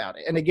they think about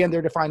it. And again,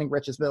 they're defining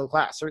rich as middle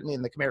class. Certainly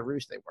in the Khmer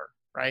Rouge they were,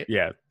 right?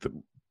 Yeah.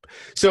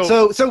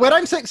 So what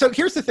I'm saying. So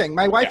here's the thing.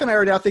 My wife and I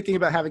are now thinking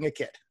about having a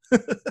kid.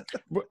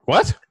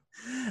 What?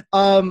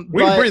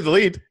 We breathe the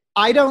lead.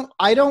 I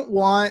don't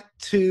want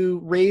to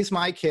raise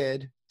my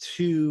kid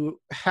to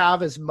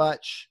have as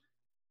much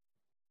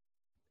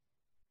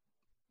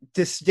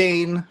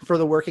disdain for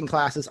the working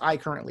class as I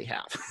currently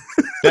have.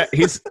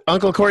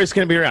 Uncle Corey's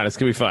going to be around. It's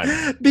going to be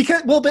fun.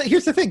 But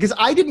here's the thing, because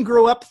I didn't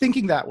grow up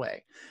thinking that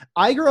way.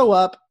 I grew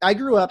up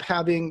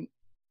having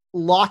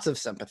lots of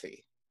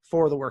sympathy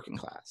for the working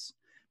class.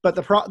 But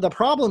the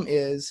problem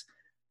is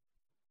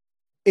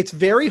it's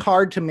very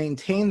hard to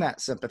maintain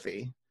that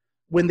sympathy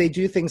when they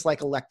do things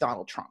like elect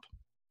Donald Trump.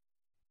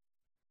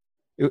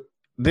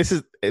 This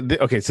is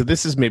okay. So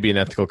this is maybe an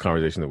ethical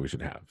conversation that we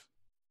should have.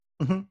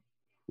 Mm-hmm.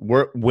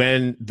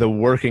 When the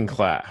working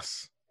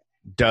class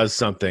does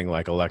something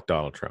like elect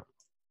Donald Trump,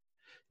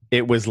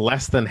 it was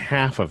less than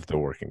half of the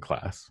working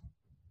class.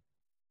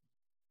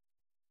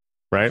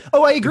 Right.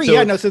 Oh, I agree.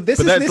 So, So this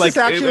is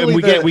actually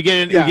we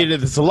get into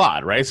this a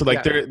lot, right? So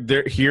like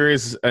here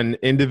is an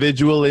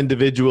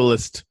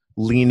individualist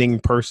leaning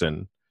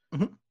person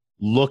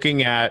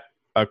looking at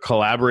a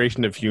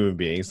collaboration of human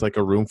beings, like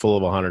a room full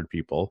of 100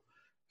 people,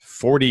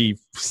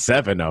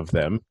 47 of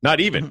them,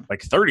 not even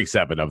like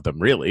 37 of them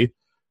really,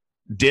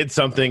 did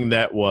something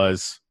that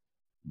was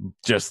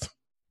just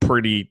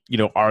pretty,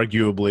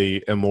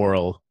 arguably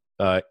immoral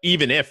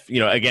even if,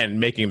 again,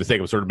 making a mistake,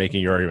 I'm sort of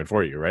making your argument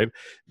for you, right?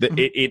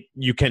 That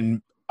you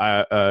can,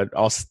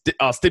 I'll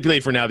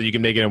stipulate for now that you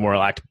can make it a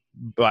moral act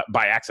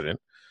by accident,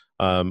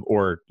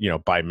 or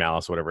by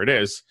malice, whatever it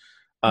is.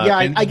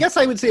 I guess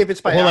I would say if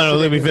it's by accident. Hold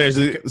on, let me finish.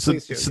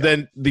 So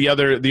then the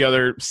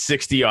other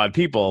 60 odd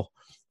people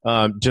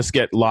just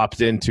get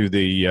lopped into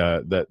the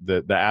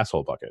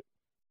asshole bucket.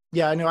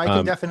 Yeah, no, I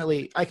can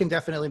definitely.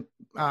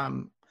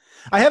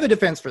 I have a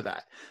defense for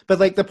that, but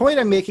like the point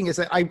I'm making is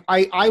that I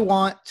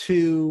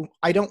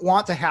don't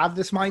want to have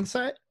this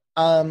mindset.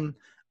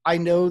 I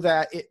know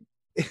that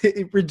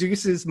it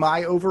reduces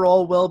my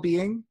overall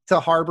well-being to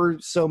harbor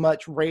so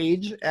much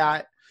rage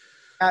at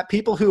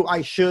people who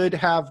I should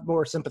have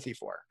more sympathy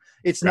for.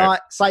 It's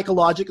not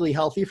psychologically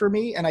healthy for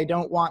me, and I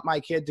don't want my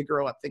kid to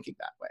grow up thinking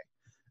that way.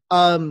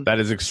 That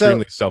is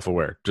extremely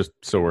self-aware, just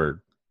so we're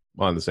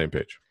on the same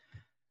page.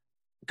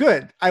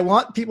 Good. I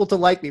want people to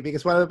like me,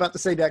 because what I'm about to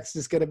say next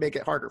is going to make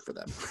it harder for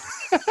them.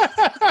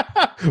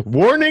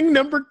 Warning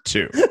number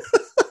 2.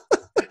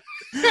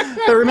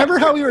 So remember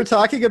how we were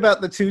talking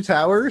about the 2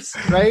 towers,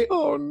 right?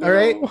 Oh no! All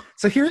right.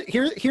 So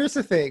here's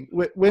the thing.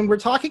 When you're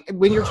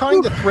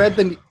trying to thread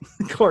the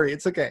Corey,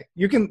 it's okay.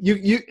 You can.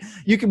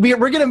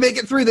 We're gonna make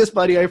it through this,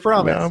 buddy. I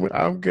promise. No,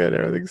 I'm good.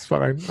 Everything's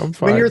fine. I'm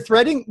fine. When you're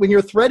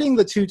threading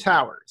the 2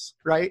 towers,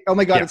 right? Oh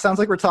my God! Yeah. It sounds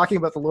like we're talking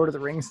about the Lord of the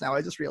Rings now.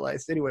 I just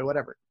realized. Anyway,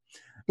 whatever.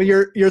 But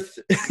you're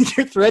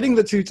threading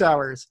the 2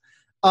 towers.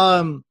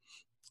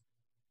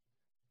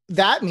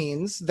 That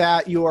means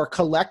that your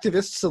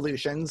collectivist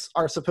solutions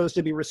are supposed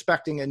to be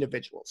respecting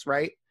individuals,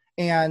 right?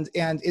 And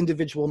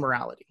individual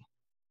morality,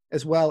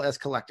 as well as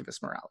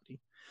collectivist morality.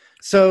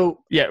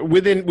 So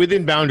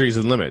within boundaries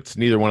and limits.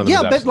 Neither one of them.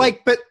 Yeah,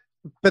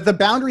 but the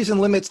boundaries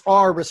and limits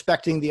are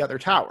respecting the other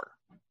tower.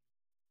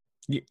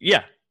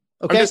 Yeah.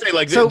 Okay. I'm just saying,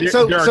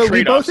 there are so trade-offs.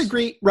 We both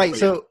agree, right?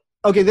 So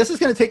okay, this is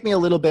going to take me a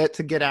little bit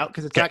to get out,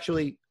 because it's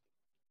actually,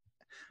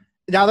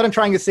 now that I'm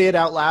trying to say it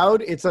out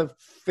loud, it's a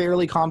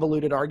fairly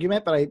convoluted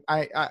argument, but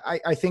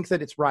I think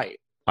that it's right.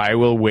 I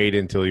will wait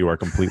until you are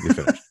completely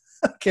finished.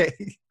 Okay.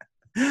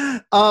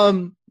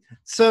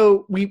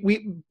 So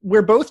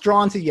we're both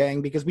drawn to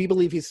Yang because we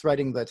believe he's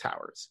threading the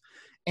towers.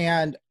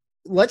 And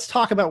let's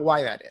talk about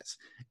why that is.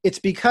 It's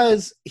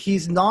because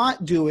he's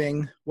not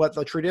doing what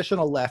the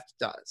traditional left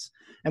does.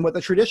 And what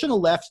the traditional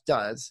left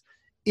does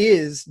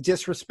is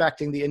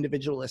disrespecting the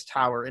individualist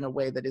tower in a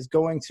way that is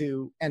going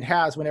to, and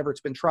has, whenever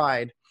it's been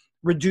tried,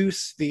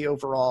 reduce the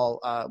overall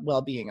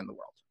well-being in the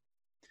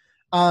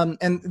world.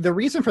 And the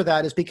reason for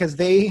that is because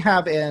they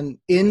have an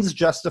ends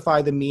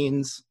justify the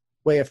means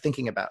way of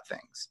thinking about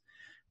things.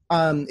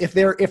 If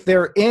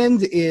their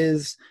end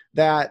is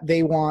that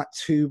they want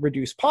to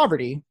reduce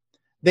poverty,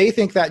 they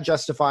think that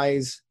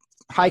justifies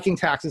hiking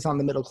taxes on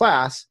the middle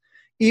class,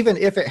 even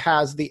if it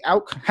has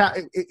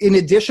in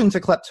addition to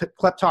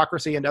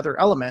kleptocracy and other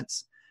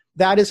elements.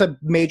 That is a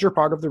major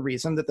part of the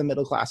reason that the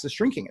middle class is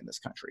shrinking in this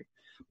country,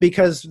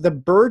 because the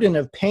burden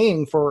of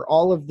paying for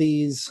all of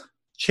these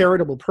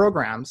charitable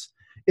programs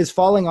is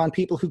falling on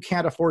people who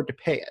can't afford to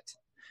pay it.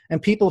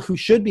 And people who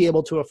should be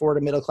able to afford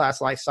a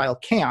middle-class lifestyle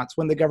can't,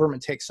 when the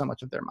government takes so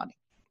much of their money.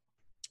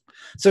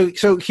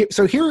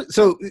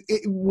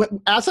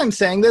 As I'm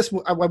saying this,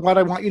 what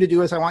I want you to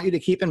do is I want you to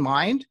keep in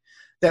mind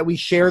that we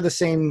share the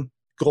same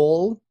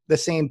goal, the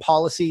same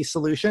policy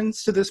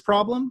solutions to this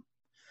problem.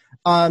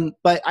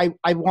 But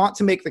I want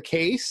to make the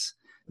case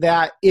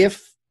that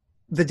if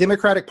the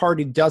Democratic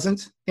Party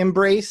doesn't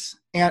embrace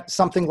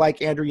something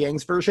like Andrew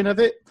Yang's version of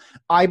it,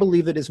 I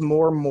believe it is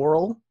more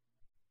moral.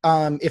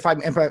 If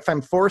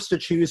I'm forced to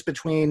choose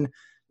between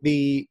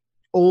the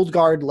old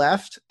guard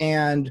left,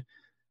 and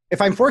if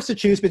I'm forced to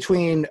choose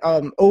between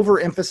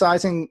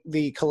overemphasizing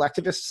the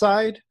collectivist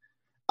side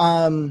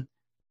in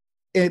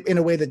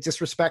a way that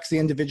disrespects the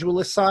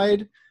individualist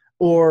side,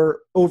 or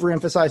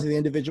overemphasizing the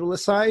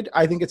individualist side,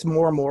 I think it's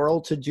more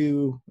moral to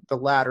do the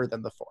latter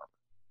than the former.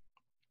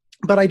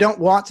 But I don't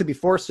want to be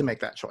forced to make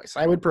that choice.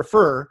 I would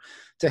prefer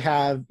to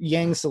have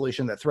Yang's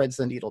solution that threads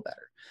the needle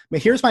better.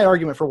 But here's my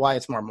argument for why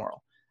it's more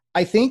moral.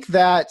 I think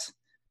that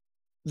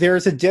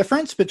there's a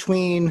difference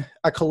between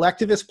a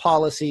collectivist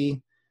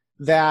policy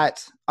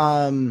that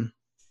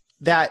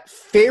that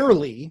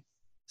fairly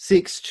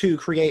seeks to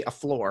create a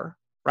floor,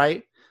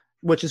 right?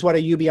 Which is what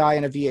a UBI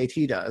and a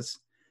VAT does.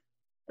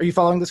 Are you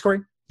following this,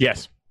 Corey?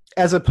 Yes.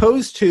 As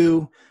opposed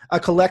to a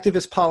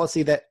collectivist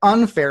policy that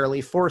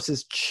unfairly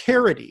forces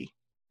charity,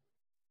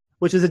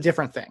 which is a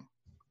different thing.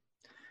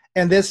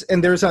 And there's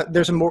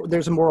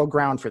a moral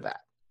ground for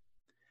that.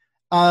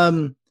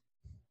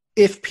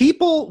 If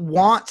people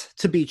want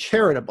to be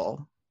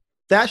charitable,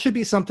 that should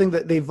be something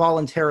that they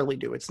voluntarily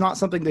do. It's not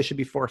something they should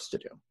be forced to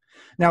do.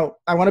 Now,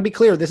 I want to be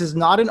clear. This is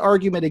not an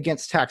argument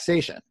against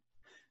taxation.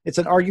 It's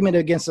an argument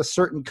against a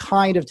certain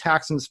kind of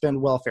tax and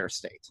spend welfare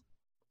state.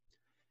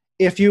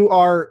 If you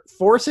are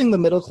forcing the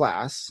middle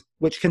class,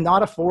 which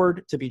cannot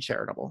afford to be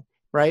charitable,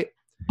 right,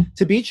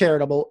 to be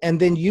charitable, and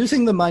then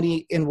using the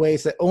money in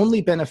ways that only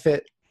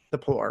benefit the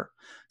poor,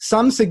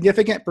 some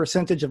significant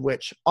percentage of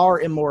which are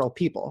immoral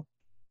people,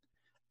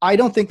 I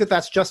don't think that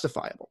that's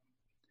justifiable.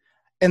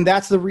 And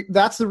that's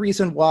the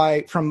reason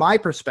why, from my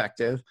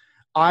perspective,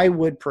 I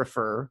would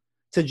prefer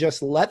to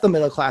just let the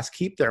middle class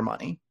keep their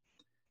money.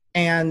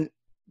 And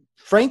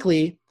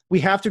frankly, we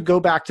have to go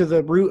back to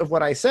the root of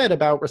what I said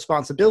about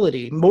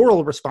responsibility,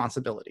 moral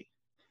responsibility.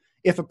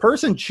 If a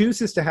person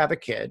chooses to have a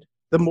kid,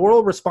 the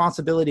moral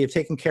responsibility of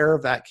taking care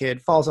of that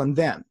kid falls on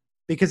them,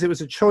 because it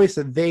was a choice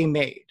that they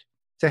made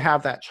to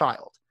have that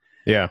child.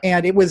 Yeah.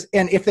 And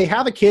if they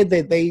have a kid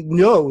that they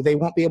know they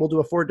won't be able to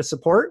afford to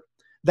support,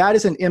 that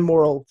is an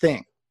immoral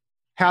thing.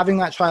 Having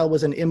that child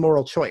was an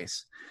immoral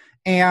choice.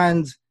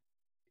 And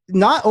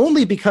not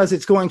only because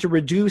it's going to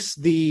reduce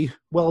the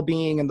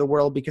well-being in the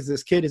world because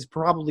this kid is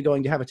probably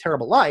going to have a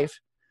terrible life,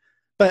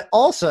 but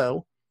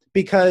also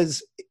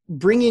because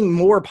bringing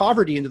more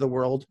poverty into the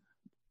world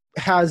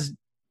has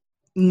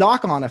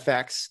knock-on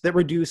effects that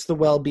reduce the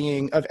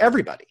well-being of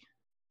everybody,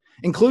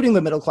 including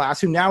the middle class,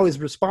 who now is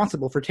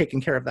responsible for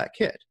taking care of that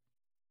kid.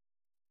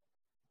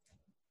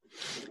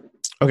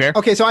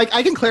 Okay, so I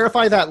can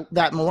clarify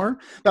that more,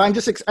 but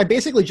I'm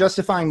basically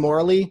justifying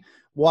morally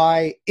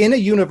why, in a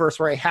universe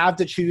where I have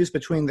to choose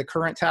between the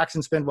current tax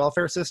and spend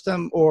welfare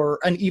system or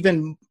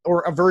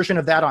a version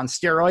of that on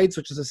steroids,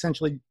 which is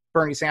essentially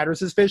Bernie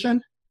Sanders'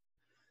 vision,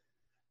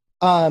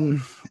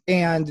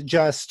 and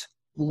just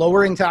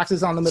lowering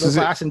taxes on the middle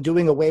class and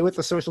doing away with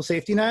the social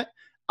safety net,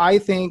 I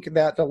think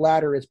that the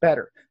latter is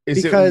better.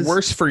 Is it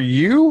worse for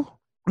you?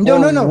 No,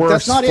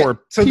 that's not it.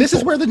 So people? This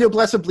is where the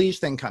noblesse oblige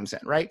thing comes in,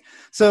 right?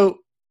 So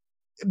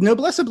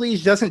noblesse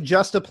oblige doesn't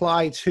just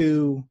apply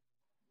to...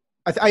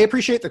 I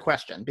appreciate the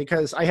question,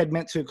 because I had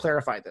meant to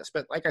clarify this,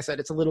 but like I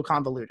said, it's a little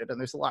convoluted and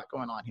there's a lot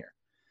going on here.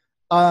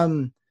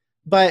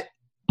 But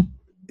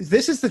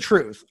this is the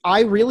truth.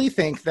 I really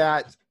think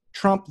that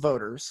Trump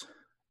voters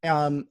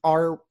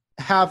are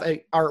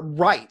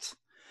right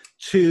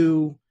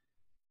to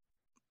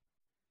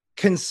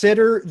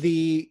consider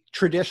the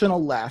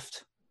traditional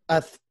left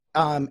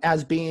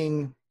as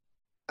being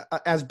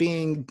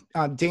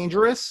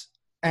dangerous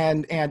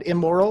and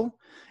immoral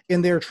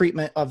in their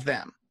treatment of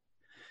them.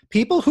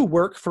 People who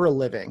work for a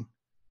living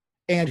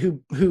and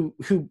who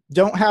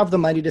don't have the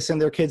money to send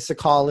their kids to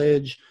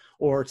college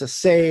or to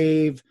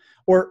save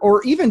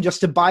or even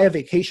just to buy a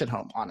vacation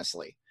home,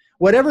 honestly,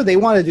 whatever they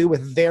want to do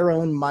with their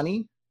own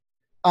money,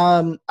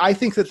 I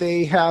think that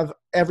they have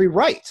every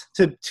right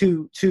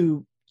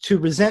to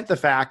resent the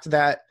fact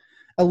that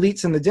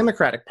elites in the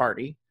Democratic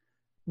Party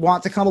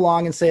want to come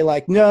along and say,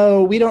 like,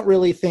 no, we don't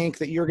really think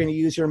that you're going to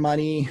use your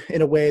money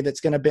in a way that's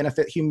going to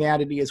benefit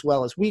humanity as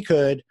well as we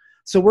could.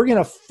 So we're going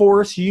to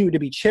force you to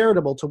be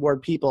charitable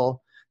toward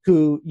people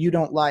who you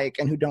don't like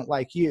and who don't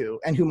like you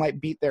and who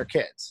might beat their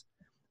kids.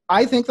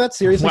 I think that's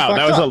seriously fucked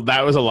up.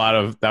 That was a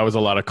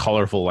lot of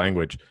colorful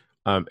language.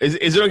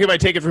 Is it okay if I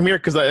take it from here?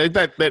 Because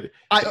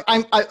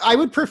I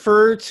would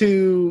prefer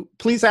to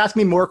please ask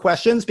me more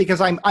questions,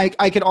 because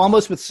I could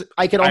almost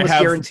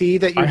guarantee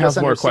that you're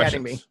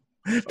misunderstanding me.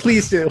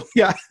 Please do.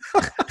 Yeah.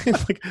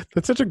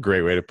 That's such a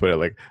great way to put it.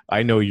 Like,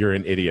 I know you're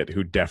an idiot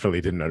who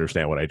definitely didn't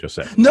understand what I just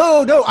said.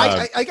 No.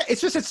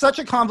 It's such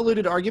a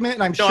convoluted argument,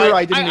 and I'm sure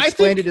I didn't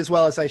explain it as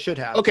well as I should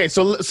have. Okay,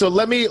 so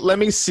let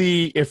me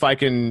see if I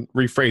can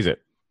rephrase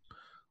it,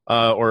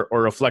 or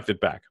reflect it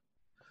back.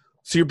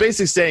 So you're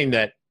basically saying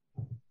that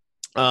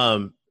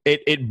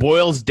it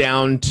boils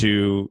down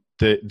to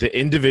the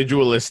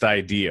individualist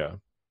idea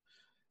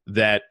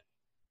that,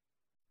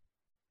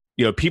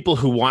 you know, people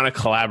who want to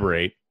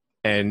collaborate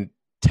and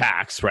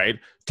tax and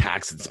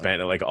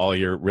spend like all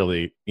your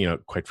really, you know,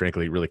 quite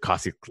frankly, really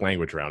caustic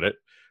language around it.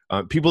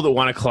 People that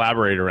want to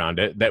collaborate around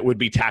it, that would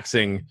be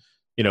taxing,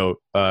 you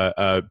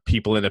know,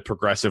 people in a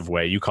progressive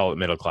way. You call it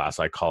middle class,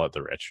 I call it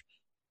the rich,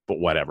 but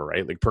whatever,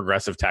 right? Like,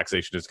 progressive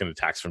taxation is going to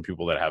tax from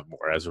people that have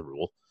more, as a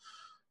rule,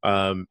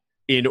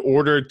 in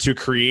order to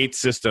create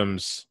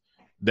systems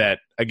that,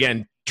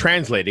 again,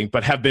 translating,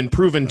 but have been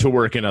proven to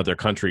work in other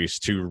countries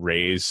to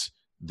raise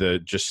the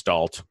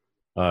gestalt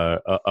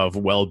of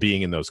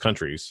well-being in those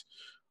countries.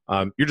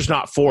 You're just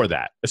not for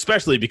that,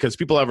 especially because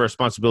people have a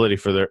responsibility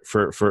for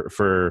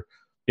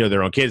you know,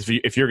 their own kids.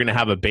 If you're going to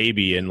have a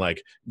baby and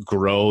like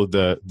grow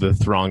the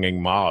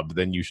thronging mob,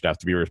 then you should have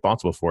to be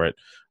responsible for it,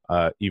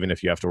 even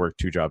if you have to work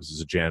 2 jobs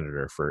as a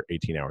janitor for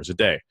 18 hours a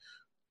day.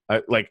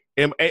 I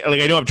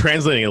know I'm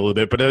translating it a little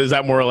bit, but is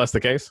that more or less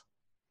the case?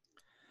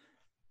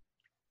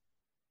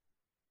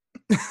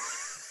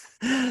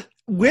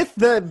 With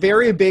the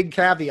very big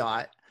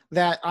caveat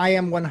that I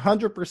am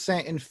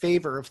 100% in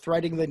favor of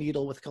threading the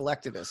needle with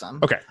collectivism.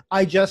 Okay.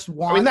 I just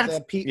want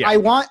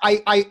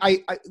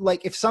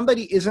if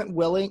somebody isn't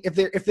willing,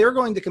 if they're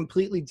going to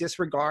completely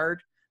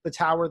disregard the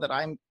tower that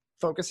I'm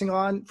focusing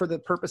on for the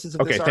purposes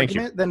of this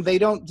argument, then they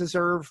don't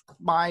deserve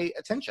my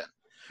attention.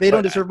 They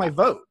don't deserve my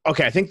vote.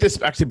 Okay, I think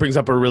this actually brings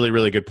up a really,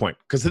 really good point.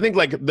 Because I think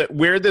like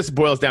where this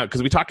boils down,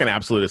 because we talk in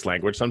absolutist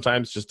language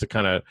sometimes just to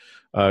kind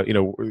of, you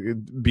know,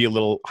 be a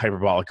little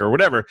hyperbolic or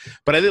whatever.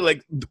 But I think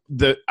like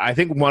I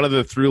think one of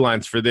the through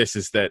lines for this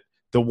is that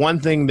the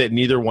one thing that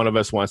neither one of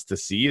us wants to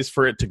see is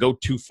for it to go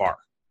too far,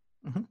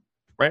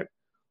 right?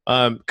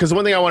 Because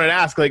one thing I wanted to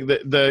ask, like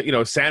the you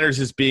know, Sanders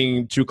is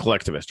being too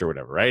collectivist or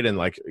whatever, right? And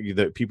like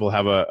the people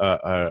have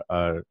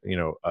a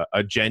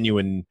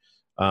genuine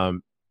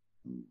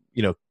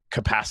you know,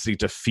 capacity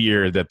to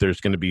fear that there's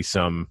going to be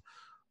some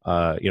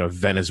you know,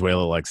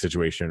 Venezuela like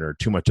situation or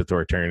too much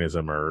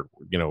authoritarianism or,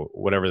 you know,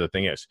 whatever the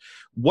thing is.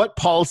 What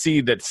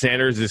policy that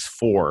Sanders is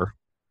for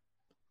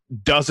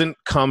doesn't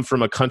come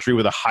from a country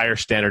with a higher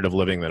standard of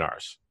living than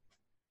ours?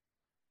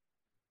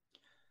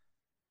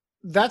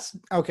 That's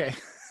okay.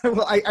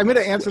 Well, I'm going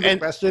to answer the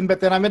question, but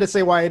then I'm going to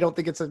say why I don't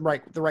think it's the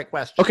right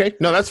question. Okay,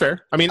 no, that's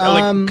fair. I mean,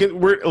 like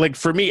we're like,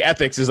 for me,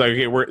 ethics is like,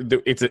 okay,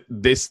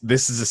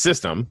 this is a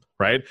system,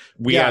 right?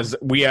 We as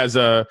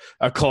a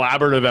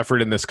collaborative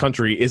effort in this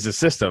country is a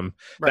system.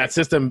 Right. That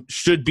system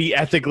should be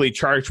ethically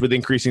charged with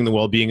increasing the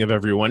well-being of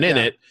everyone in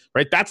it,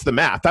 right? That's the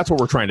math. That's what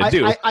we're trying to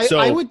do.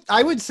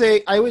 I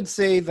would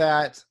say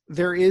that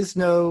there is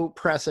no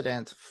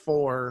precedent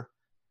for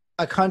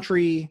a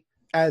country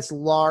as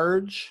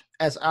large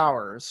as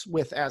ours,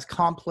 with as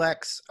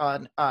complex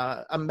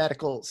a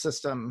medical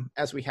system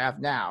as we have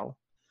now,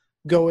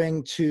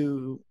 going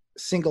to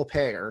single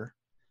payer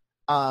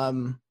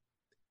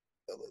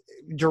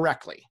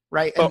directly,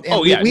 right?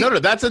 No,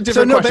 that's a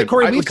different question. But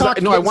Corey,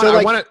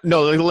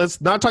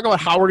 let's not talk about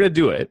how we're going to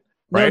do it.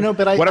 Right? No,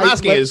 but what I'm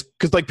asking is,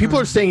 because like people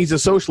are saying he's a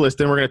socialist,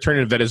 and we're going to turn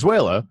into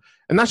Venezuela,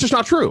 and that's just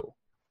not true,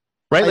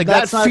 right? Like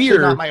that's that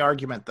fear, not my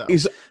argument, though,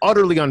 is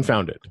utterly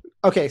unfounded.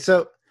 Okay,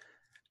 so.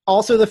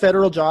 Also, the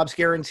federal jobs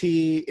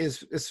guarantee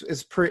is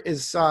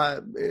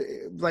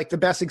like the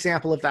best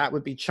example of that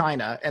would be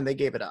China, and they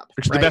gave it up.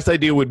 Which the best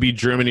idea would be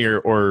Germany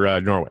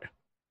or Norway.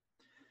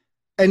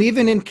 And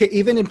even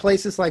in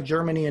places like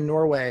Germany and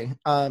Norway,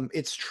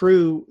 it's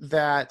true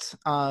that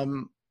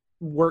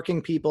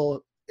working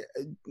people,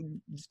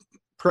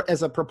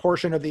 as a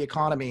proportion of the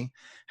economy,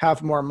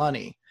 have more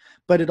money.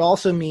 But it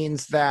also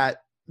means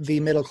that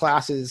the middle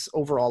class's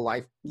overall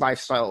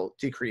lifestyle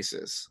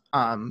decreases.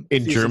 In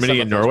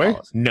Germany and Norway?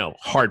 No,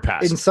 hard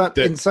pass. In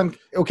some,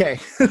 okay.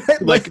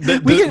 Like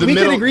we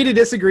can agree to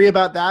disagree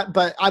about that,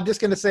 but I'm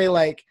just going to say,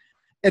 like,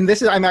 and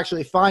this is, I'm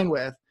actually fine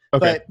with,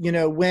 but you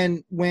know,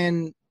 when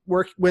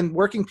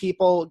working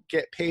people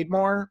get paid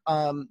more,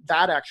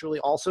 that actually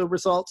also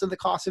results in the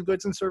cost of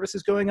goods and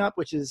services going up,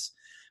 which is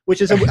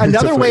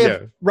another way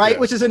of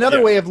which is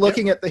another way of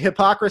looking at the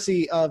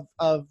hypocrisy of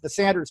the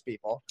Sanders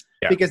people.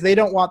 Yeah. Because they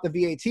don't want the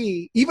VAT,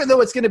 even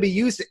though it's going to be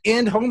used to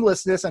end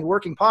homelessness and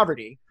working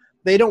poverty.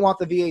 They don't want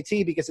the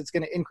VAT because it's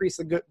going to increase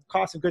the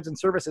cost of goods and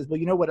services. Well,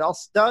 you know what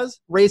else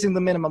does? Raising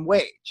the minimum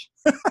wage.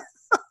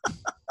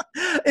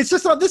 It's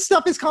just, this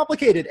stuff is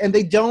complicated, and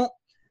they don't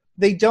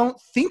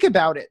think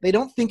about it. They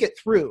don't think it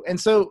through. And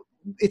so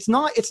it's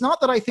not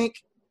that I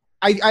think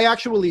I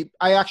actually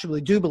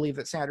do believe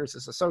that Sanders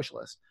is a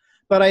socialist,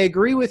 but I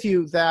agree with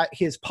you that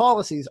his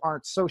policies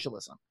aren't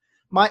socialism.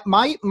 My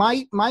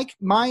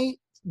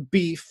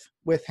beef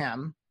with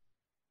him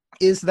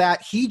is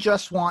that he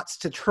just wants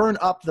to turn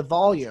up the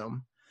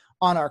volume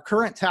on our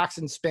current tax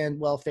and spend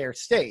welfare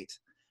state,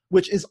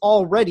 which is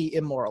already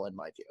immoral in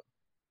my view.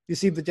 You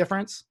see the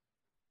difference?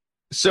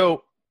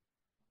 So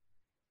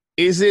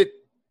is it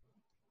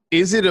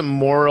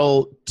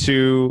immoral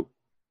to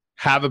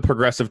have a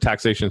progressive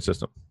taxation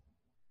system?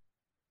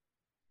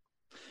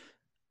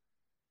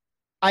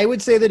 I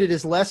would say that it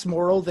is less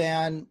moral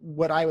than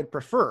what I would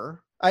prefer.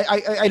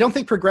 I don't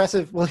think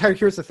progressive. Well,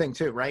 here's the thing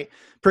too, right?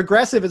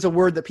 Progressive is a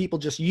word that people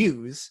just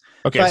use.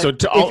 Okay, so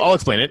I'll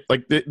explain it.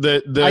 Like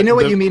the I know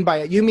what you mean by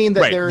it. You mean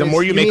that the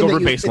more you make over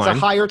baseline, it's a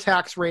higher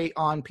tax rate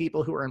on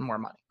people who earn more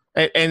money.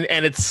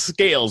 And it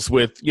scales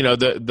with, you know,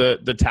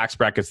 the tax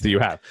brackets that you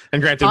have.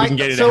 And granted, we can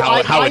get into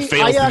how it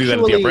fails to do that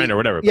at the upper end or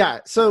whatever.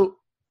 Yeah. So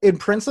in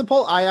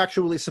principle, I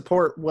actually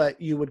support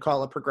what you would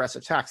call a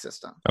progressive tax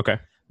system. Okay.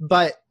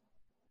 But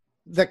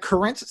the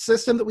current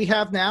system that we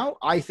have now,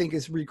 I think,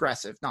 is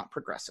regressive, not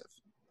progressive.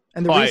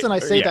 And the reason I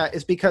say that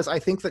is because I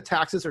think that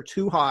taxes are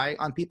too high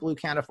on people who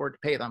can't afford to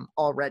pay them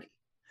already.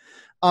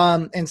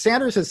 And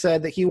Sanders has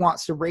said that he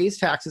wants to raise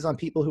taxes on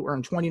people who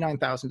earn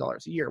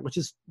 $29,000 a year, which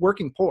is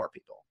working poor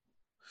people.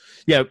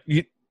 Yeah,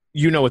 you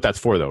know what that's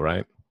for, though,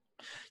 right?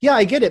 Yeah,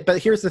 I get it,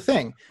 but here's the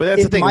thing. But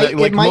that's the thing.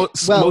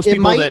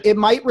 It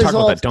might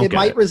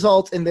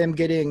result in them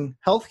getting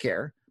health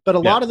care, but a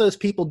lot of those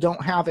people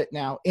don't have it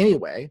now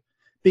anyway,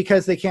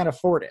 because they can't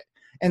afford it.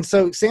 And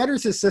so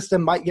Sanders'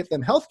 system might get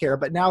them health care,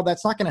 but now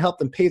that's not going to help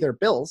them pay their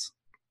bills.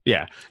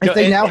 Yeah. If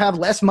they now have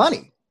less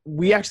money.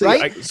 We actually,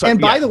 right?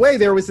 By the way,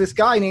 there was this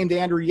guy named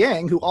Andrew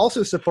Yang who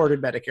also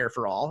supported Medicare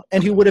for All,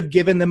 and who would have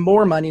given them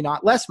more money,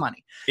 not less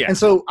money. Yeah. And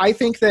so I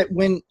think that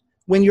when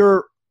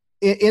you're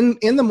in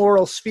the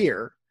moral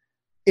sphere,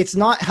 it's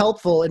not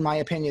helpful, in my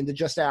opinion, to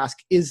just ask,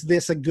 is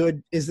this a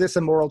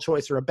moral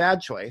choice or a bad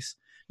choice?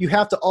 You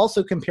have to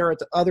also compare it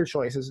to other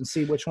choices and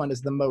see which one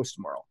is the most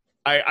moral.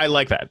 I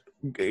like that,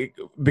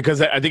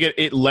 because I think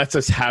it lets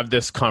us have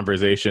this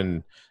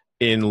conversation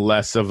in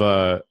less of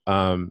a,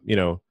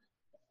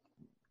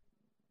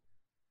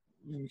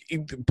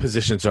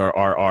 positions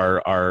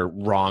are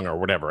wrong or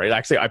whatever. Right?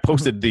 Actually, I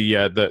posted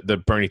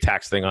the Bernie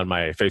tax thing on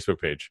my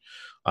Facebook page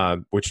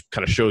which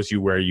kind of shows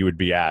you where you would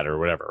be at or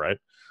whatever, right?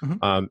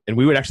 Mhm. And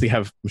we would actually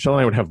have, Michelle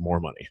and I would have more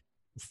money,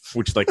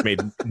 which like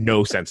made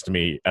no sense to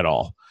me at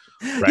all.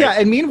 Right? Yeah,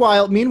 and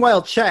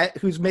meanwhile, Chet,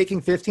 who's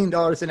making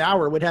 $15 an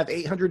hour, would have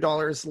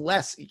 $800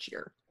 less each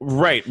year.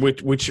 Right,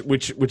 which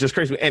is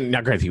crazy. And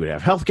now, granted, he would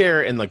have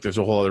healthcare, and like there's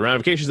a whole other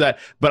ramifications of that.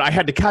 But I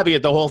had to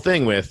caveat the whole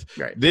thing with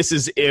this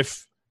is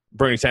if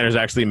Bernie Sanders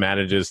actually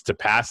manages to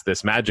pass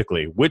this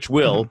magically, which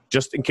will,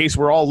 just in case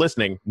we're all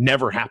listening,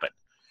 never happen.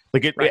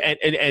 Like it,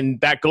 and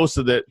that goes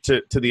to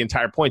the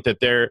entire point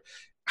that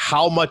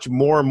how much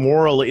more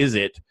moral is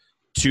it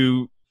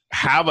to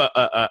have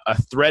a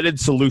threaded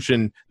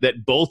solution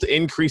that both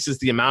increases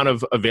the amount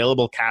of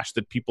available cash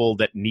that people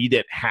that need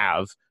it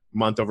have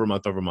month over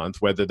month over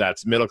month, whether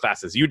that's middle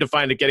class as you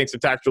defined it, getting some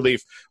tax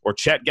relief, or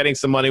Chet getting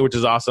some money, which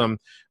is awesome.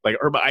 Like,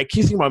 or I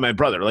keep thinking about my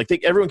brother. Like,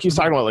 everyone keeps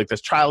talking about like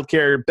this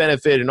childcare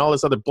benefit and all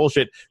this other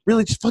bullshit.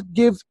 Really, just fucking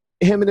give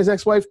him and his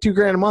ex-wife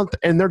 $2,000 a month,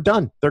 and they're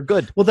done. They're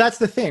good. Well, that's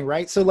the thing,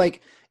 right? So,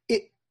 like,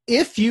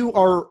 if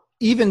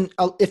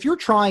you're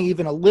trying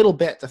even a little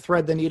bit to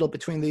thread the needle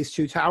between these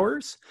two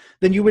towers,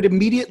 then you would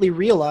immediately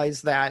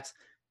realize that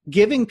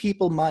giving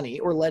people money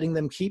or letting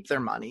them keep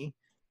their money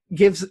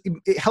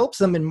helps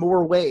them in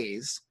more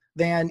ways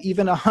than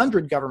even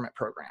 100 government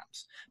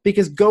programs.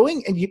 Because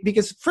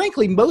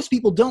frankly, most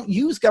people don't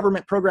use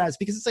government programs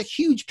because it's a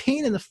huge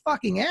pain in the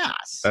fucking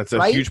ass. That's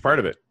a huge part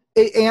of it.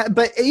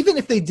 But even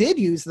if they did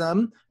use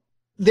them,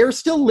 they're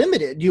still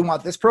limited. Do you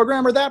want this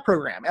program or that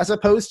program? As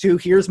opposed to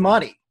here's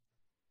money.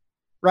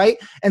 Right?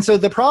 And so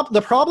the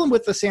problem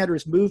with the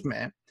Sanders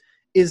movement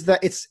is that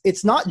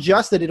it's not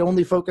just that it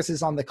only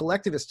focuses on the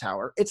collectivist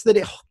tower, it's that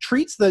it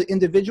treats the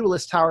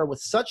individualist tower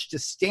with such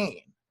disdain.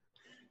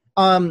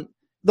 When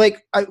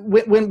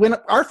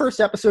our first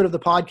episode of the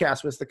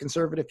podcast was the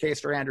conservative case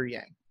for Andrew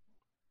Yang.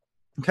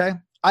 Okay?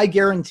 I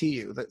guarantee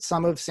you that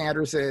some of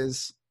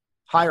Sanders's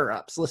higher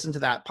ups listened to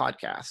that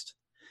podcast,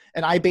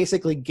 and I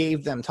basically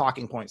gave them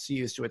talking points to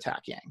use to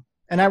attack Yang.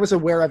 And I was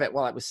aware of it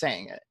while I was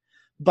saying it.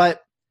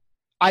 But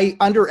I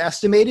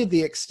underestimated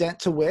the extent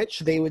to which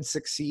they would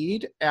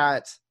succeed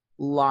at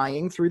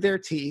lying through their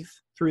teeth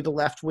through the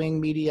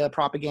left-wing media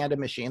propaganda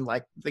machine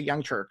like the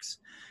Young Turks.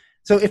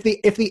 So if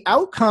the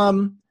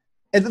outcome,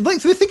 and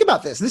like, so think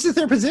about this. This is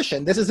their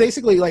position. This is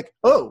basically like,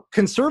 oh,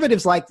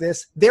 conservatives like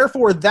this,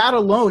 therefore that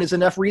alone is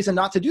enough reason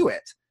not to do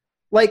it.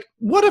 Like,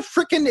 what a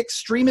freaking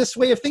extremist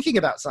way of thinking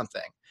about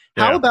something.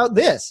 Yeah. How about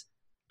this?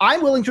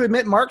 I'm willing to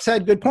admit Marx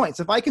had good points.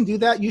 If I can do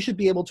that, you should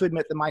be able to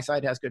admit that my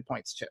side has good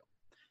points too.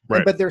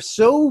 Right. But they're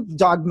so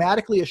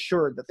dogmatically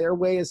assured that their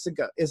way is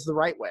the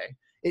right way.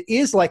 It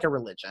is like a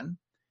religion,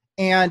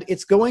 and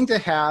it's going to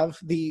have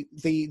the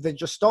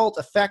gestalt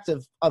effect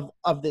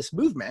of this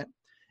movement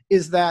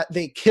is that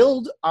they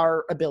killed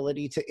our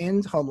ability to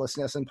end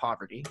homelessness and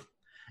poverty,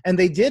 and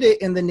they did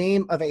it in the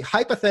name of a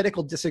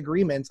hypothetical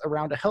disagreement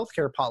around a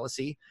healthcare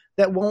policy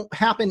that won't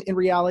happen in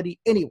reality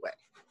anyway,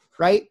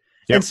 right?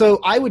 Yep. And so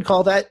I would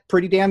call that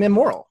pretty damn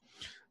immoral.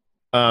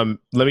 Let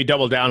me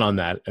double down on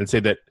that and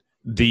say that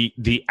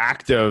the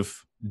act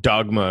of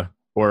dogma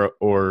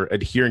or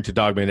adhering to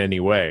dogma in any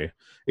way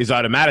is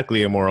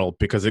automatically immoral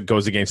because it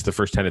goes against the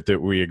first tenet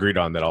that we agreed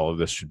on, that all of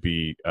this should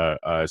be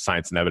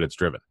science and evidence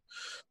driven,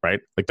 right?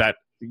 Like that,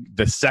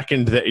 the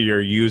second that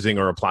you're using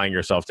or applying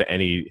yourself to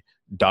any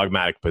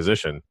dogmatic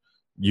position,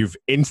 you've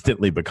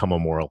instantly become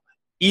immoral,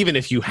 even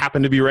if you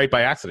happen to be right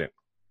by accident.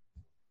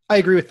 I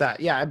agree with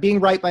that. Yeah,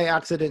 being right by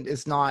accident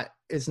is not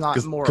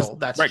moral.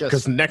 That's right,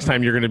 because next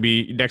time you're going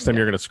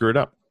to screw it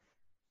up.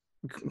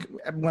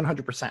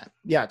 100%.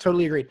 Yeah,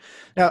 totally agreed.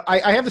 Now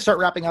I have to start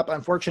wrapping up,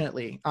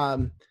 unfortunately.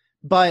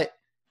 But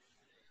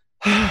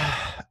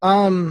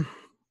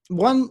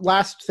one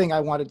last thing I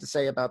wanted to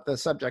say about the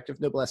subject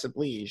of noblesse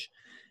oblige,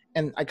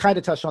 and I kind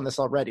of touched on this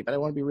already, but I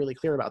want to be really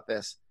clear about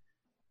this.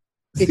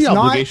 It's the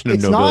obligation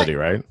of nobility,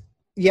 right?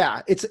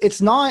 Yeah,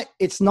 it's not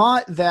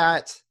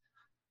that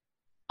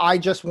I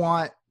just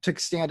want to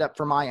stand up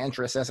for my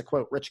interests as a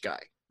quote rich guy,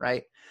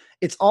 right?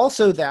 It's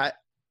also that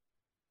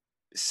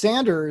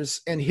Sanders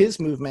and his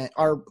movement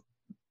are,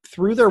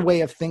 through their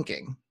way of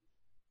thinking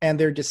and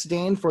their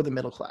disdain for the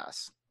middle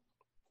class,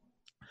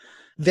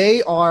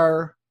 they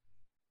are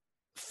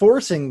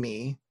forcing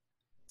me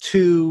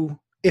to,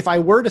 if I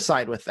were to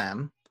side with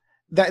them,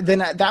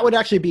 that would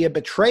actually be a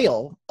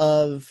betrayal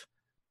of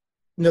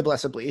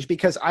noblesse oblige,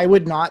 because I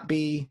would not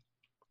be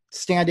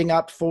standing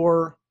up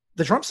for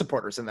the Trump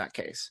supporters in that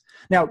case.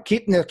 Now,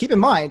 keep in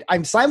mind,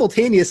 I'm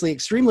simultaneously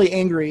extremely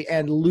angry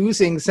and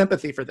losing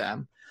sympathy for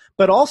them.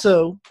 But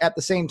also, at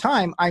the same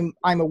time,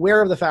 I'm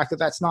aware of the fact that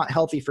that's not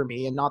healthy for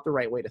me and not the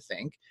right way to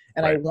think.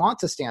 And right. I want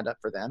to stand up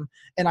for them.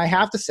 And I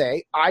have to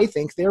say, I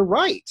think they're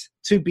right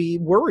to be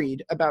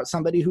worried about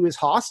somebody who is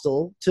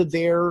hostile to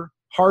their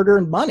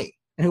hard-earned money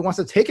and who wants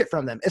to take it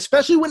from them,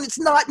 especially when it's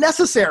not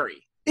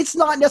necessary. It's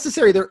not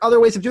necessary. There are other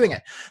ways of doing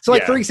it. So,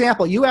 like, for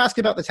example, you ask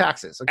about the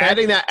taxes. Okay?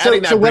 Adding that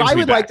so what I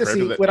would like to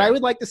see, I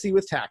would like to see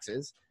with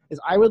taxes is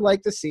I would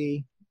like to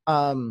see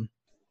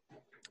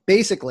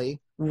basically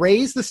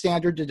raise the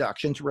standard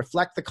deduction to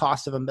reflect the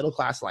cost of a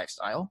middle-class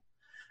lifestyle,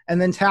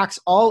 and then tax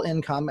all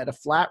income at a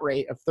flat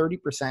rate of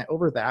 30%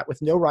 over that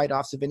with no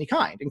write-offs of any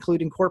kind,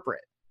 including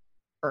corporate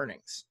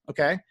earnings.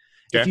 Okay?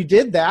 If you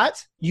did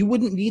that, you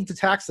wouldn't need to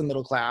tax the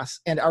middle class,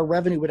 and our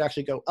revenue would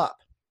actually go up.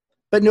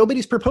 But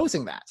nobody's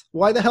proposing that.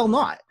 Why the hell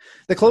not?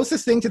 The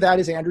closest thing to that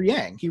is Andrew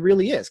Yang. He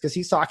really is, because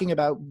he's talking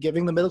about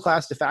giving the middle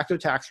class de facto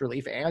tax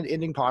relief and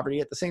ending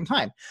poverty at the same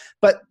time.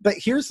 But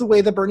here's the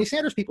way the Bernie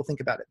Sanders people think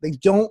about it. They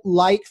don't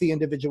like the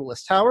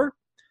individualist tower.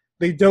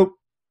 They don't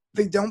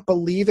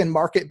believe in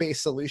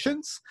market-based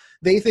solutions.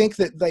 They think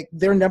that like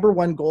their number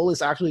one goal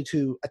is actually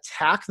to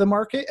attack the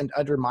market and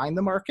undermine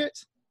the market.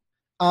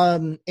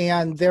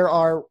 And there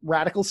are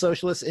radical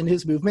socialists in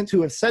his movement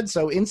who have said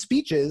so in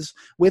speeches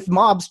with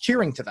mobs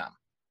cheering to them.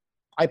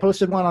 I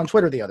posted one on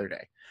Twitter the other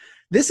day.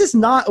 This is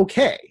not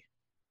okay.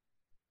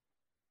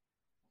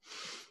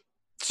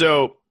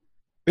 So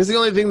this is the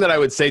only thing that I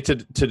would say to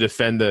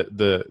defend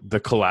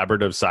the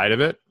collaborative side of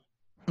it,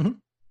 mm-hmm.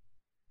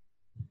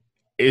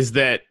 is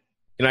that,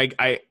 and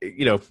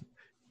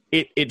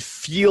it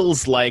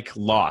feels like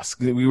loss.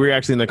 We were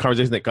actually in the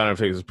conversation that got on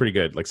Facebook. It was pretty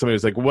good. Like somebody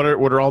was like, what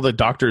are all the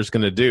doctors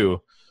going to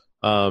do?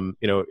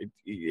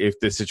 If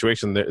this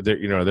situation,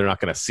 they're not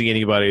going to see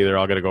anybody, they're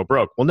all going to go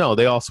broke. Well, no,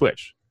 they all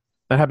switch.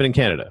 That happened in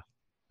Canada,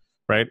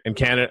 right? And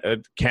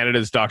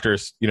Canada's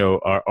doctors,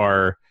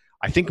 are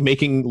I think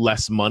making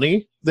less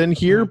money than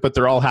here, but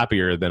they're all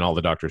happier than all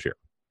the doctors here,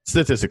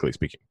 statistically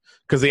speaking,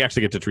 because they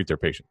actually get to treat their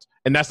patients.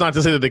 And that's not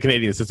to say that the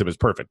Canadian system is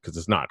perfect, because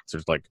it's not.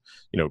 There's like,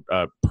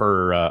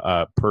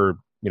 per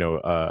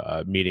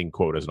meeting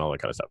quotas and all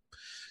that kind of stuff.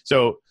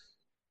 So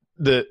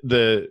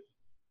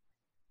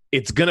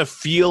it's going to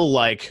feel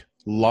like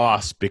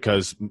loss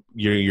because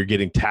you're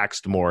getting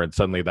taxed more, and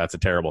suddenly that's a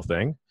terrible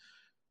thing.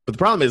 But the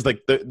problem is,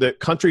 like, the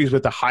countries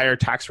with the higher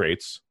tax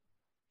rates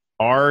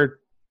are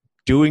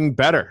doing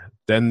better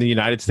than the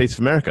United States of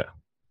America.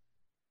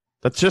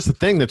 That's just a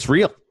thing that's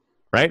real,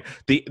 right?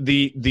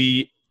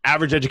 The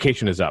average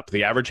education is up.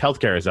 The average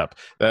healthcare is up.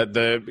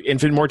 The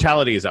infant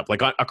mortality is up.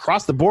 Like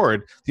across the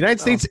board, the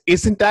United States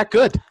isn't that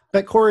good.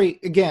 But Corey,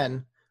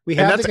 again, we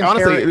have to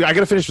compare honestly, I got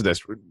to finish with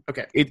this.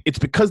 Okay. It's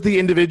because the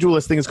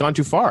individualist thing has gone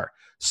too far.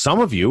 Some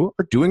of you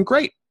are doing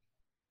great,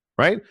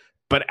 right?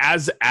 But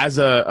as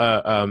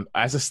a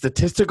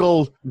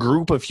statistical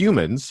group of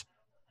humans,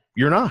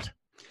 you're not.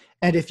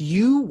 And if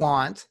you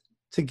want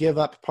to give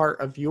up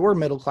part of your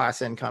middle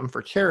class income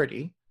for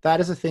charity, that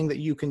is a thing that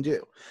you can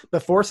do.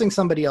 But forcing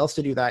somebody else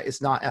to do that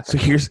is not ethical.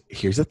 So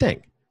here's the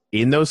thing.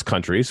 In those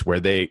countries where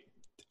they,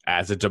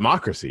 as a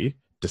democracy,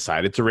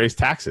 decided to raise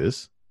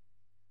taxes,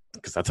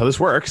 because that's how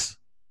this works,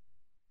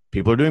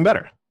 people are doing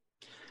better.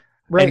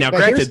 Right. And now,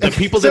 granted, the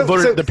people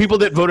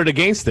that voted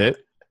against it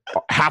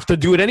have to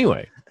do it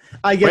anyway.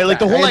 I get right? Like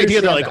the whole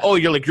idea, they're like, that. oh,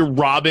 you're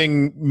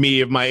robbing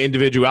me of my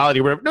individuality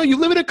or whatever. No, you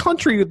live in a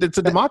country that's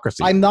a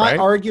democracy. I'm not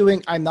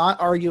right?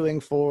 arguing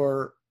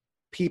for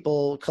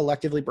people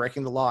collectively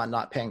breaking the law and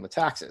not paying the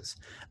taxes.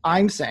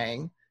 I'm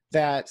saying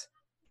that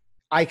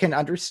I can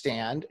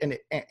understand and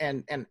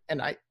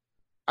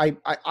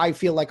I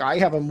feel like I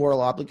have a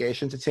moral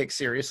obligation to take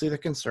seriously the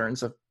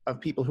concerns of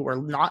people who are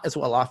not as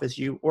well off as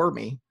you or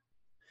me.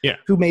 Yeah.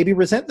 Who maybe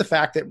resent the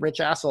fact that rich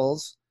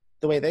assholes,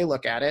 the way they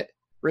look at it,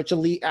 rich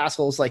elite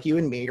assholes like you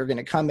and me are going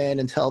to come in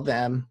and tell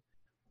them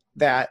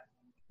that,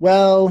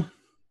 well,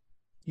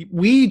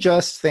 we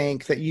just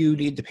think that you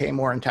need to pay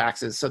more in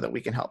taxes so that we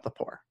can help the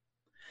poor.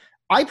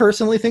 I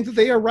personally think that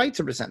they are right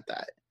to resent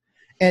that.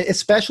 And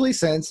especially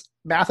since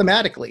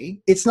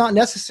mathematically, it's not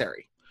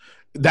necessary.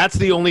 That's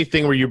the only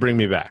thing where you bring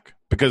me back.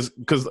 Because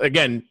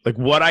again, like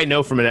what I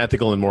know from an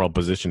ethical and moral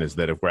position is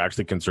that if we're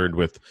actually concerned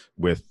with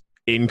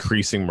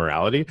increasing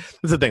morality,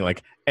 that's the thing.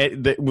 Like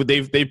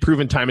they've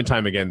proven time and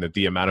time again that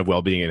the amount of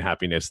well-being and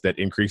happiness that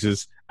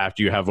increases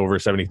after you have over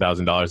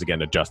 $70,000,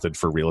 again adjusted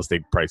for real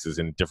estate prices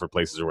in different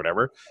places or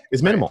whatever,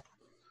 is minimal.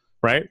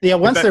 Right? Yeah.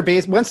 Once their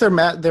basic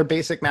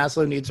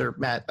Maslow needs are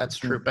met, that's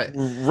true. But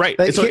right.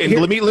 But so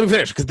let me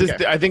finish, because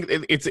I think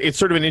it's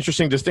sort of an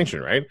interesting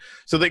distinction, right?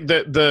 So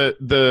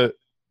the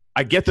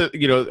I get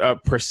the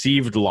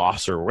perceived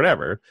loss or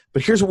whatever,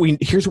 but here's what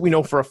we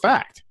know for a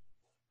fact.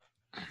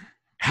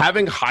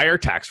 Having higher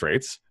tax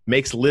rates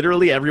makes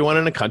literally everyone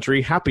in a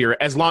country happier,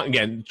 as long,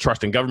 again,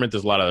 trust in government.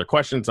 There's a lot of other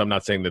questions. I'm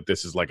not saying that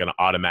this is like an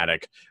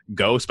automatic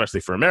go, especially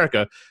for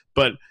America,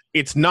 but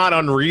it's not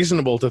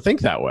unreasonable to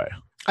think that way.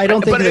 I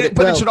don't think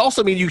but it should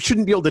also mean you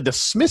shouldn't be able to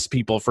dismiss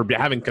people for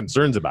having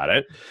concerns about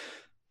it.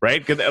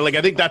 Right? Like,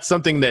 I think that's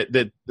something that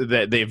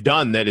they've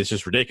done that is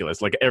just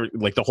ridiculous. Like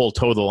the whole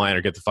toe the line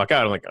or get the fuck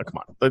out. I'm like, oh,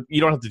 come on.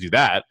 You don't have to do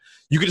that.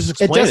 You could just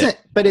explain it.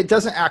 But it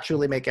doesn't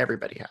actually make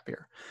everybody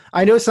happier.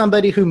 I know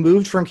somebody who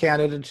moved from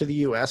Canada to the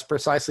U.S.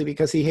 precisely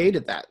because he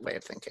hated that way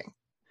of thinking.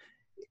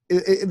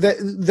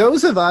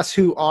 Those of us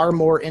who are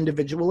more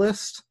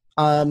individualist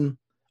are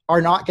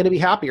not going to be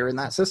happier in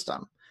that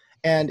system.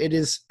 And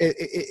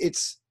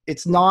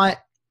it's not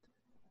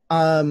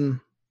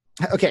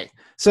okay.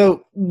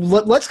 So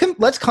let's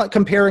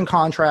compare and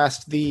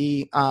contrast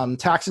the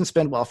tax and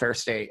spend welfare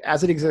state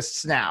as it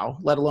exists now,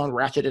 let alone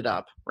ratchet it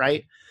up,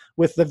 right,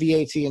 with the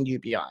VAT and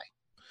UBI.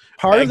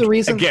 Part of the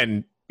reason,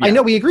 again, I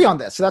know we agree on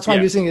this, so that's why I'm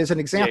Yeah. using it as an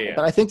example. Yeah.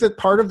 But I think that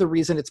part of the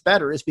reason it's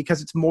better is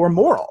because it's more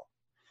moral.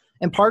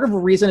 And part of the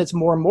reason it's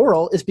more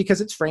moral is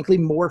because it's frankly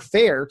more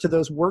fair to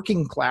those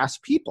working class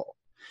people.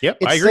 Yep,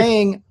 I It's agree.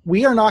 saying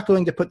we are not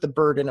going to put the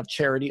burden of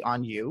charity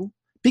on you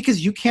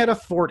because you can't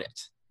afford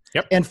it.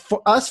 Yep. And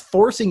for us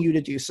forcing you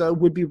to do so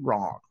would be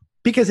wrong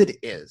because it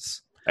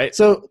is. I-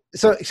 So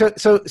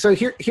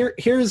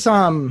here's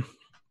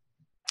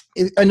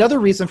another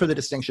reason for the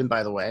distinction,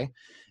 by the way,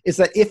 is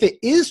that if it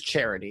is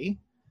charity,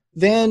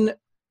 then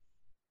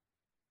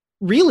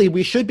really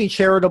we should be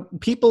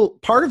charitable.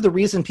 Part of the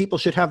reason people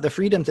should have the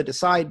freedom to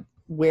decide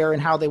where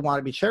and how they want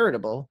to be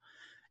charitable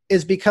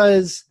is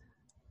because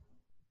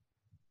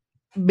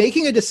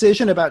making a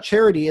decision about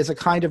charity is a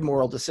kind of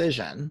moral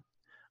decision.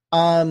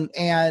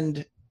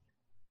 And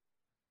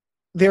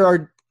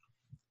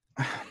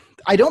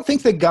I don't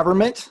think the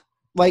government,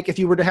 like if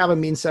you were to have a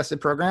means-tested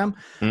program,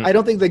 I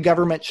don't think the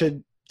government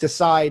should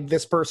decide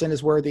this person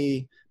is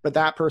worthy, but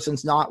that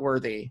person's not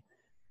worthy.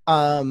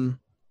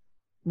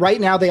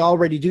 Right now, they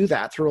already do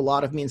that through a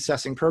lot of means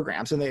testing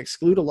programs, and they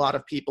exclude a lot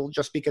of people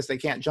just because they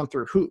can't jump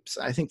through hoops.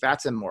 I think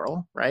that's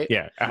immoral, right?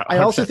 Yeah. 100%. I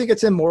also think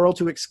it's immoral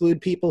to exclude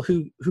people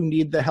who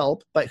need the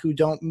help, but who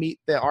don't meet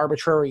the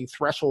arbitrary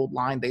threshold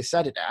line they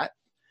set it at.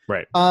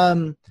 Right.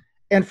 And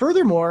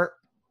furthermore,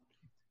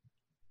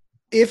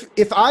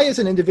 if I as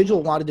an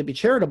individual wanted to be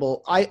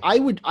charitable, I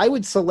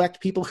would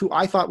select people who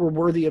I thought were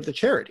worthy of the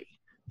charity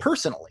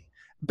personally.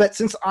 But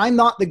since I'm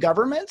not the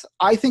government,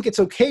 I think it's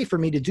okay for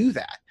me to do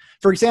that.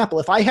 For example,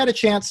 if I had a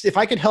chance, if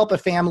I could help a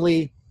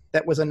family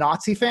that was a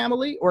Nazi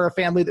family or a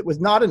family that was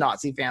not a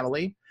Nazi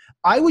family,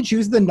 I would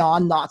choose the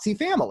non-Nazi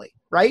family,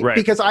 right?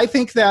 Because I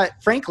think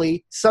that,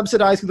 frankly,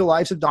 subsidizing the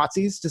lives of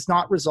Nazis does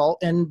not result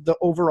in the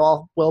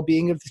overall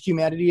well-being of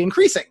humanity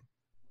increasing.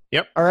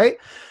 Yep. All right?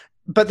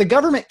 But the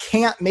government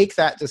can't make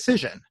that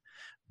decision,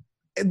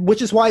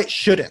 which is why it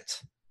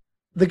shouldn't.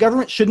 The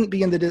government shouldn't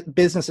be in the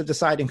business of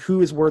deciding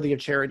who is worthy of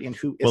charity and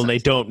who isn't. Well, they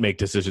don't make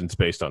decisions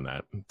based on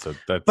that. So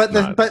that's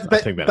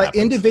but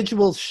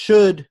individuals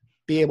should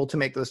be able to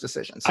make those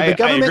decisions. So the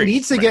government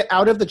needs to get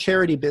out of the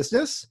charity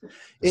business.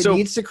 It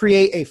needs to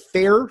create a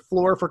fair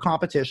floor for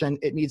competition.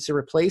 It needs to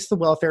replace the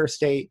welfare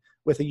state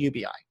with a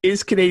UBI.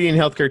 Is Canadian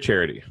healthcare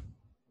charity?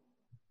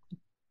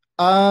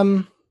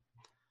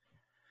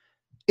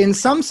 In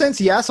some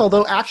sense, yes,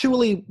 although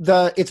actually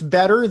it's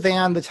better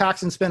than the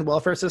tax and spend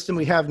welfare system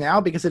we have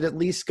now because it at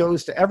least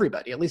goes to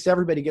everybody. At least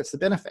everybody gets the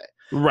benefit.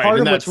 Right.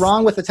 Part of what's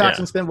wrong with the tax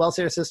and spend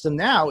welfare system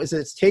now is that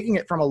it's taking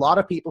it from a lot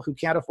of people who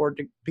can't afford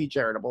to be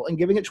charitable and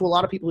giving it to a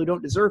lot of people who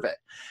don't deserve it.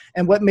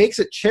 And what makes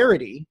it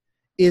charity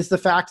is the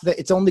fact that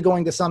it's only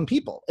going to some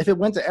people. If it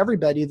went to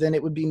everybody, then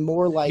it would be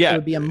more like it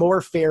would be a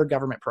more fair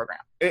government program.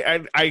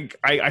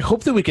 I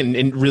hope that we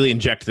can really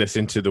inject this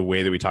into the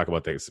way that we talk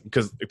about things,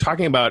 because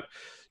talking about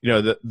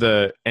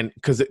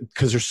because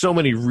there's so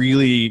many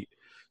really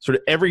sort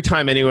of, every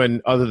time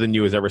anyone other than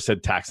you has ever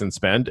said tax and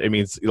spend, it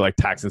means like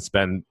tax and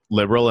spend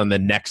liberal, and the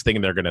next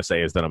thing they're going to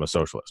say is that I'm a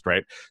socialist,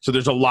 right? So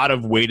there's a lot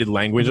of weighted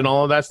language and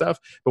all of that stuff.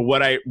 But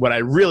what I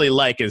really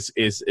like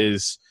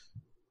is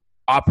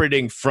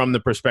operating from the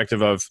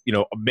perspective of,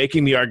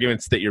 making the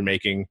arguments that you're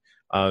making,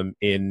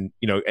 and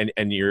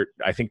you're,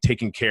 I think,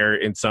 taking care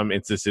in some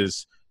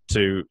instances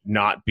to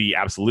not be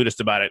absolutist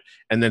about it,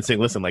 and then saying,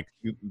 listen, like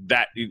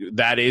that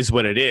is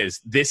what it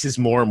is. This is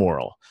more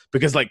moral,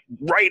 because like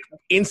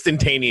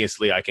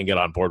instantaneously I can get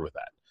on board with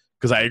that,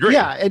 because I agree.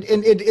 Yeah.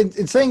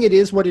 And saying it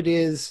is what it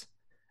is,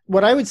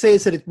 what I would say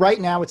is that right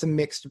now it's a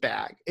mixed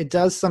bag. It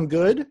does some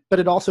good, but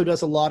it also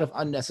does a lot of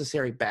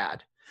unnecessary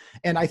bad.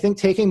 And I think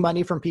taking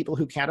money from people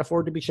who can't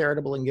afford to be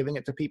charitable and giving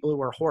it to people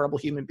who are horrible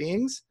human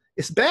beings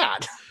is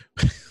bad.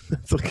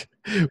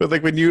 But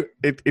like when you,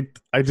 let it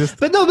makes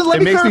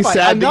clarify. me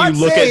sad that you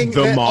look at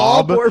the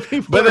mob.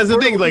 But that's the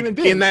thing, like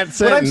in that sentence,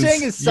 what I'm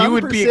saying is you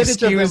would be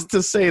excused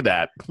to say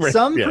that. Right?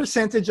 Some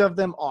percentage of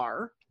them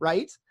are,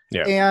 right?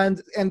 Yeah.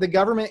 And the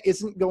government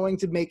isn't going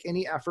to make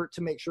any effort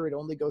to make sure it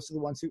only goes to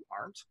the ones who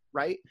aren't,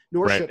 right?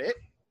 Nor should it,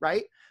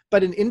 right?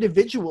 But an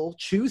individual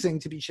choosing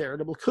to be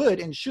charitable could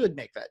and should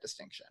make that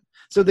distinction.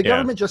 So the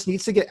government just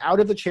needs to get out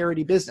of the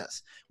charity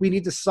business. We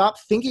need to stop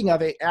thinking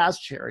of it as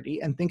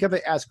charity and think of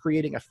it as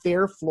creating a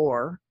fair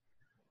floor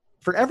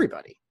for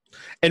everybody.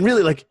 And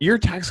really, like, your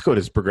tax code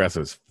is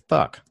progressive as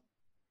fuck.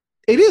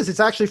 It is.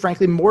 It's actually,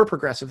 frankly, more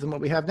progressive than what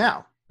we have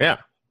now. Yeah.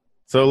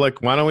 So,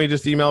 like, why don't we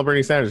just email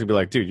Bernie Sanders and be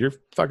like, dude, your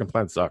fucking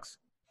plan sucks.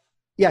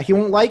 Yeah, he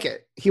won't like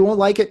it. He won't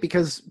like it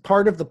because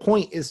part of the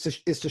point is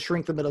to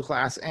shrink the middle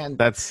class, and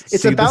that's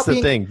the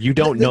thing. You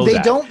don't know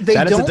that.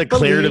 That is a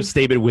declarative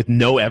statement with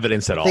no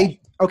evidence at all.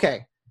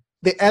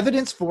 The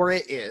evidence for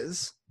it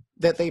is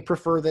that they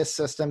prefer this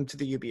system to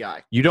the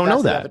UBI. You don't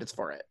know that. The evidence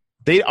for it.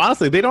 They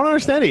don't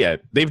understand it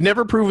yet. They've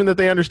never proven that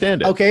they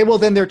understand it. Okay, well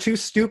then they're too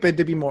stupid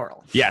to be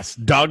moral. Yes,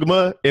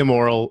 dogma,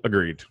 immoral,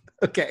 agreed.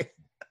 Okay.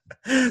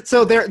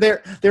 So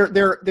they're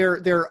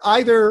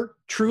either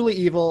truly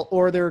evil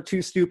or they're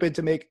too stupid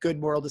to make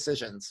good moral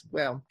decisions.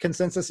 Well,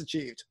 consensus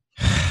achieved.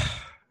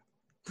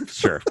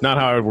 Sure. Not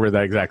how I would word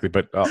that exactly,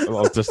 but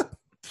I'll just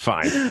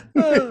fine.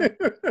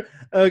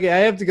 Okay, I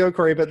have to go,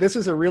 Corey, but this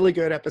is a really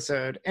good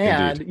episode.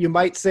 And Indeed. you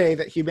might say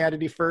that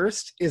Humanity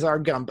First is our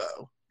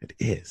gumbo. It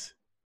is.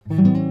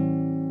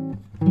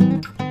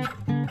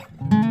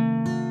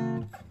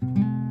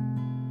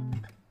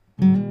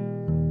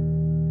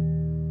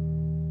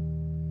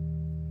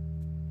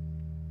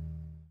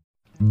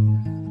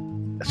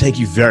 Thank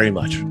you very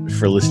much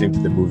for listening to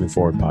the Moving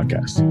Forward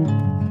podcast.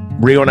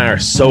 Rio and I are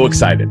so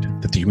excited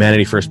that the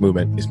Humanity First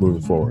movement is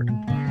moving forward.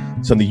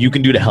 Something you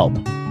can do to help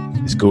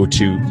is go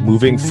to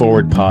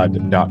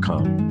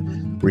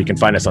movingforwardpod.com, where you can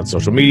find us on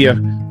social media,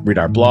 read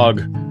our blog,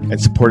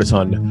 and support us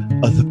on the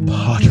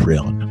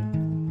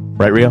Patreon.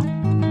 Right, Rio?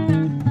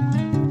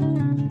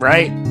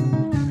 Right.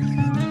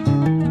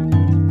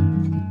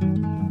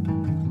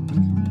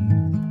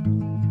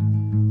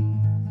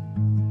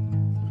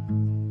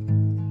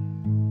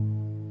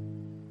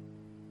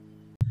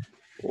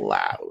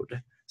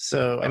 Loud.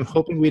 So I'm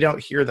hoping we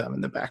don't hear them in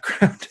the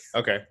background.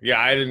 Okay.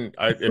 Yeah,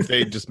 if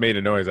they just made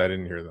a noise, I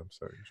didn't hear them.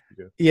 So it should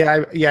be good.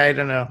 Yeah, I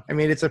don't know. I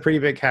mean, it's a pretty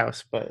big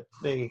house, but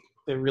they're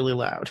really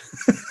loud.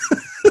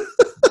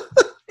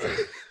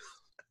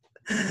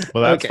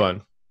 Well, that's Okay.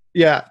 fun.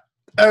 Yeah.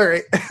 All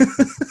right.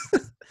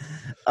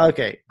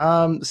 Okay.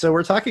 So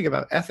we're talking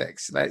about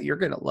ethics. That you're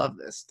gonna love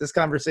this. This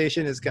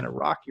conversation is gonna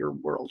rock your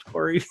world,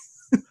 Corey.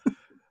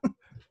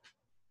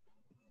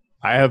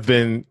 I have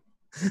been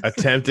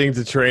attempting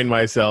to train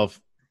myself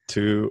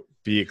to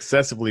be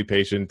excessively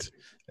patient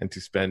and to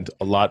spend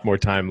a lot more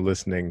time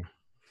listening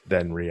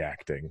than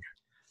reacting.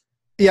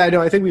 Yeah, I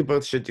know. I think we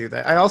both should do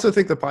that. I also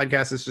think the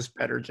podcast is just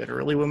better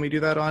generally when we do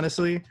that,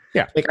 honestly.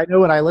 Yeah. Like, I know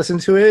when I listen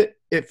to it,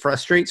 it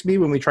frustrates me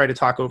when we try to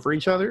talk over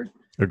each other.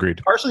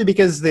 Agreed. Partially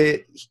because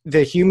the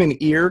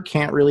human ear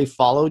can't really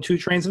follow two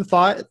trains of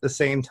thought at the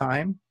same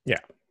time. Yeah.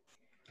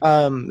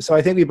 So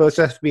I think we both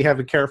have to be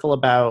having careful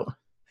about.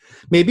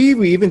 Maybe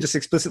we even just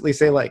explicitly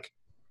say like,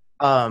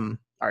 "Are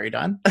you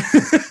done?"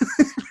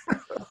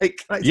 Like,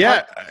 can I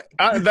Yeah,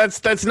 talk?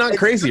 that's not It's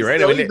crazy, just right?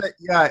 silly, but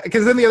yeah,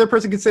 because then the other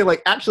person could say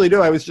like, "Actually,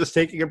 no, I was just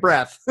taking a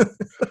breath."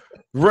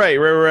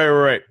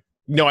 Right.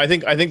 No, I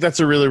think that's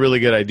a really, really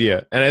good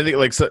idea, and I think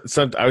like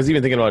I was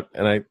even thinking about,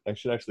 and I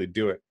should actually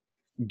do it.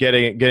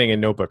 Getting a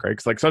notebook, right?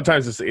 Because like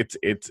sometimes it's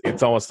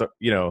almost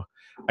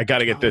I got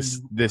to get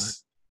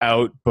this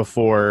out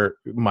before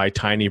my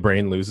tiny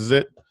brain loses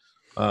it.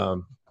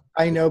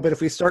 I know, but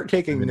if we start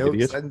taking I'm an notes,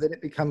 idiot. then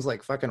it becomes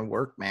like fucking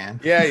work, man.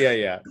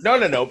 Yeah.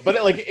 No.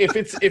 But like, if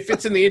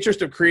it's in the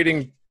interest of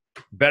creating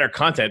better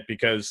content,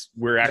 because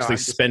we're actually I'm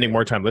just spending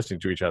more time listening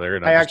to each other,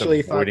 and I I'm just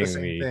actually thought the avoiding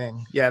same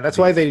thing. Yeah, that's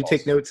why they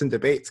take notes in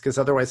debates, because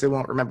otherwise they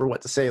won't remember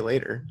what to say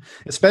later.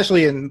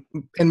 Especially in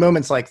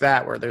moments like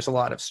that where there's a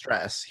lot of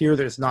stress. Here,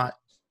 there's not,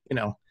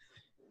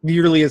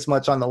 nearly as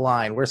much on the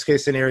line. Worst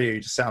case scenario, you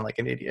just sound like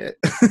an idiot.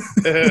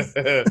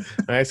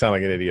 I sound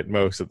like an idiot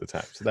most of the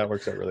time, so that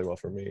works out really well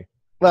for me.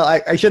 Well,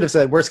 I should have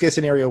said worst case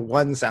scenario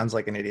one sounds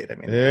like an idiot. I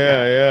mean,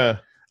 Yeah.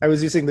 I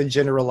was using the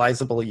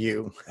generalizable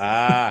you.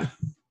 Ah.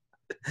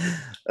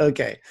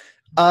 Okay.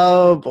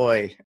 Oh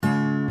boy.